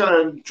probably just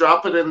gonna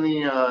drop it in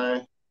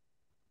the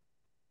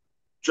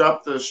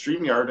drop the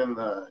StreamYard in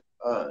the.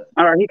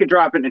 Or he could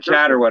drop it in the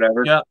chat or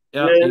whatever. Yeah.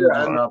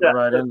 Drop it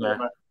right in there.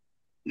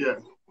 Yeah.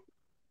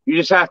 You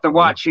just have to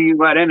watch who you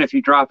let in if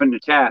you drop in the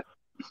chat.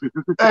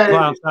 Hey,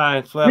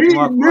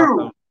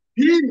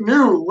 he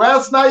knew.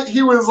 Last night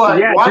he was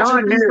like,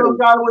 watching some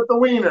guy with the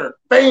wiener.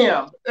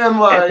 Bam! And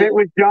like, if it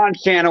was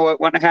John's channel, it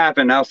wouldn't have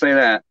happened. I'll say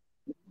that.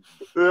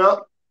 Yeah.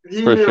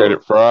 Appreciate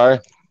it, Fry.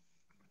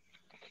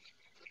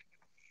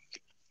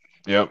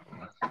 Yep.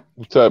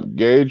 What's up,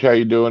 Gage? How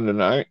you doing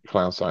tonight?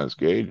 Clown Science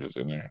Gage is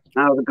in there.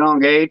 How's it going,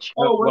 Gage?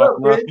 Oh, what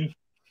up, Gage?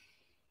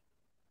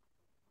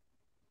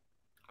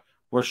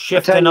 We're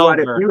shifting over.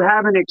 If you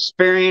haven't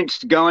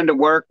experienced going to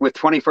work with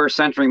 21st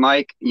Century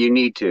Mike, you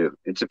need to.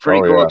 It's a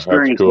pretty cool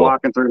experience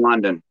walking through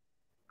London.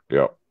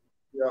 Yep.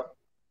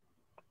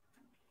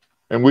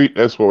 And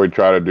that's what we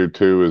try to do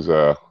too is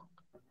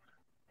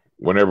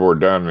whenever we're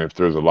done, if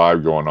there's a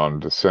live going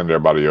on, to send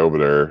everybody over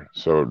there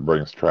so it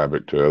brings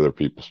traffic to other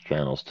people's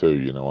channels too.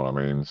 You know what I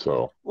mean?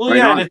 So. Well,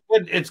 yeah, and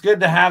it's good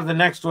to have the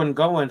next one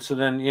going. So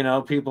then, you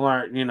know, people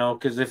aren't, you know,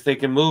 because if they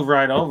can move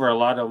right over, a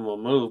lot of them will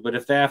move. But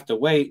if they have to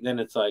wait, then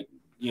it's like,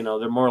 you know,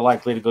 they're more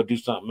likely to go do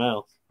something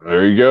else.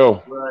 There you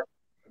go. Right.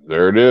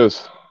 There it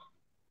is.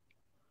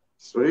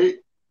 Sweet.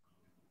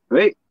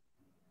 Sweet.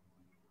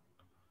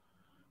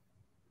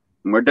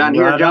 We're done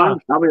here, John.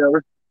 I'll be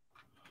over.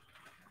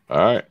 All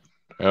right.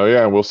 Hell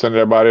yeah. We'll send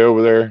everybody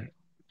over there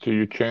to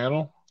your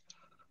channel.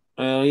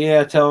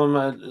 Yeah. Tell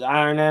them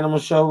Iron Animal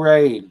Show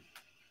raid.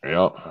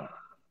 Yep.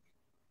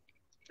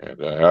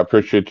 And I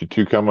appreciate you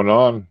two coming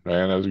on,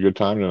 man. That was a good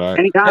time tonight.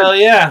 Anytime. Hell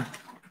yeah.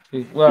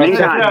 Well,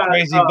 Anytime.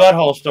 Crazy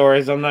butthole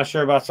stories. I'm not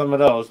sure about some of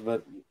those,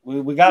 but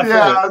we got through it.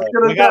 I was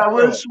gonna say, I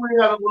wish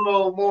we had a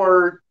little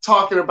more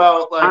talking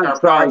about like our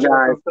projects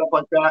and stuff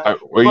like that.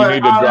 Well, you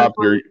need to drop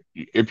your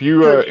if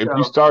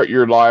you start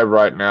your live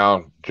right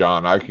now,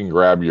 John, I can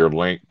grab your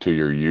link to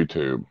your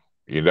YouTube.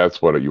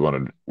 That's what we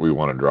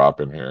want to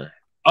drop in here.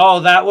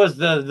 Oh, that was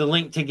the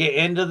link to get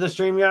into the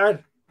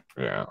StreamYard?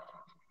 Yeah.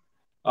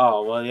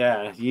 Oh, well,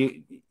 yeah.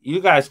 You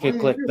guys can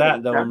click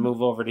that though and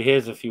move over to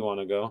his if you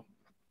want to go.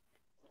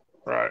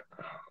 Right.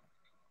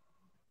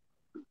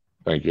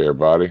 Thank you,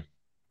 everybody.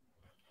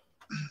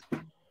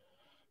 Let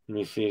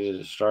me see,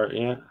 did it start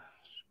yet?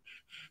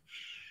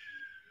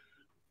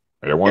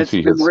 Yeah, once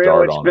he hits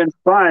start on. It's been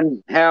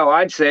fun. Hell,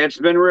 I'd say it's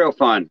been real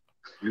fun.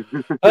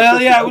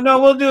 Well, yeah,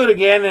 no, we'll do it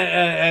again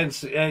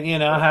and you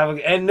know,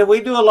 and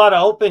we do a lot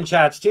of open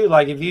chats too.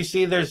 Like if you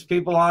see there's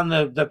people on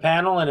the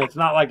panel and it's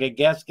not like a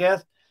guest,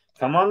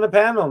 come on the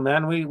panel,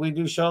 man. We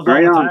do shows all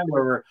the time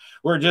where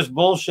we're just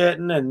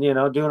bullshitting and, you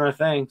know, doing our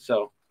thing.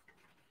 So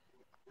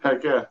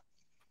heck yeah.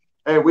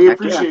 Hey, we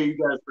appreciate you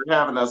guys for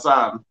having us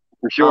on.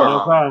 For sure.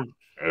 No problem.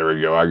 There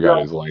we go. I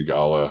got his link.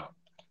 I'll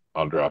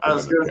drop it. I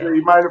was going to say,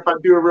 you mind if I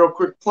do a real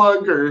quick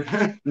plug or?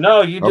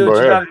 No, you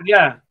do.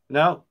 Yeah.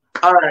 No.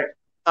 All right.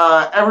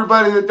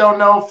 Everybody that don't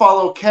know,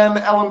 follow Ken,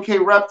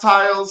 LMK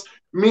Reptiles.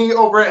 Me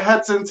over at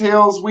Hets and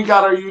Tails. We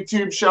got our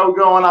YouTube show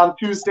going on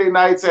Tuesday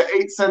nights at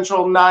 8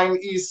 Central, 9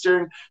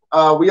 Eastern.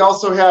 We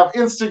also have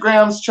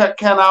Instagrams. Check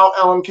Ken out,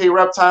 LMK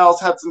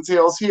Reptiles, Hets and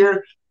Tails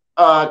here.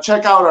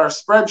 Check out our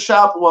spread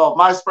shop. Well,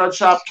 my spread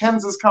shop.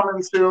 Ken's is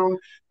coming soon.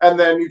 And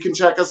then you can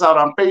check us out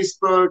on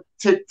Facebook,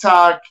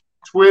 TikTok,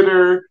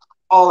 Twitter,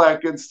 all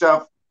that good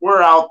stuff.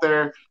 We're out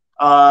there.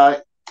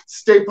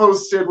 Stay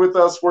posted with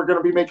us. We're going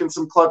to be making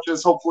some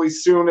clutches hopefully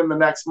soon in the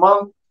next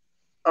month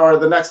or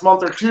the next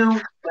month or two.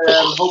 And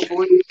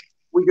hopefully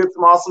we get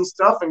some awesome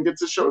stuff and get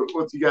to show it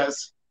with you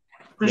guys.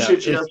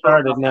 Appreciate you guys.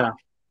 Started now.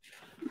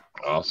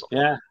 Awesome.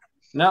 Yeah.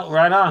 No,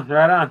 right on.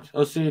 Right on.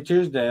 We'll see you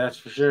Tuesday. That's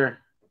for sure.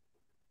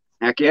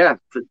 Heck yeah.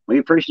 We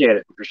appreciate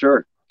it for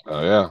sure.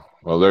 Oh, yeah.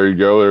 Well, there you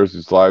go. There's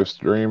this live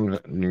stream.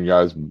 You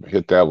guys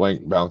hit that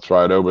link, bounce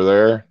right over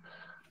there.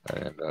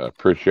 And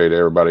appreciate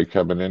everybody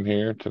coming in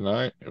here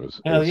tonight. It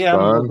was Hell yeah,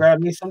 fun. I'm gonna grab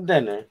me some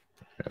dinner.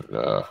 And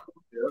I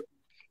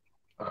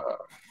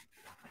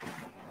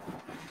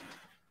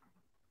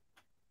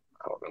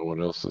don't know what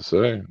else to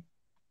say.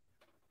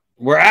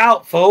 We're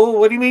out, fool.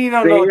 What do you mean you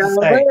don't know what to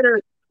say?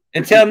 Later.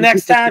 Until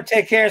next time,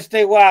 take care and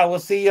stay wild. We'll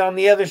see you on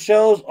the other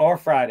shows or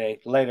Friday.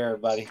 Later,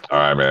 everybody. All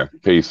right, man.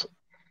 Peace.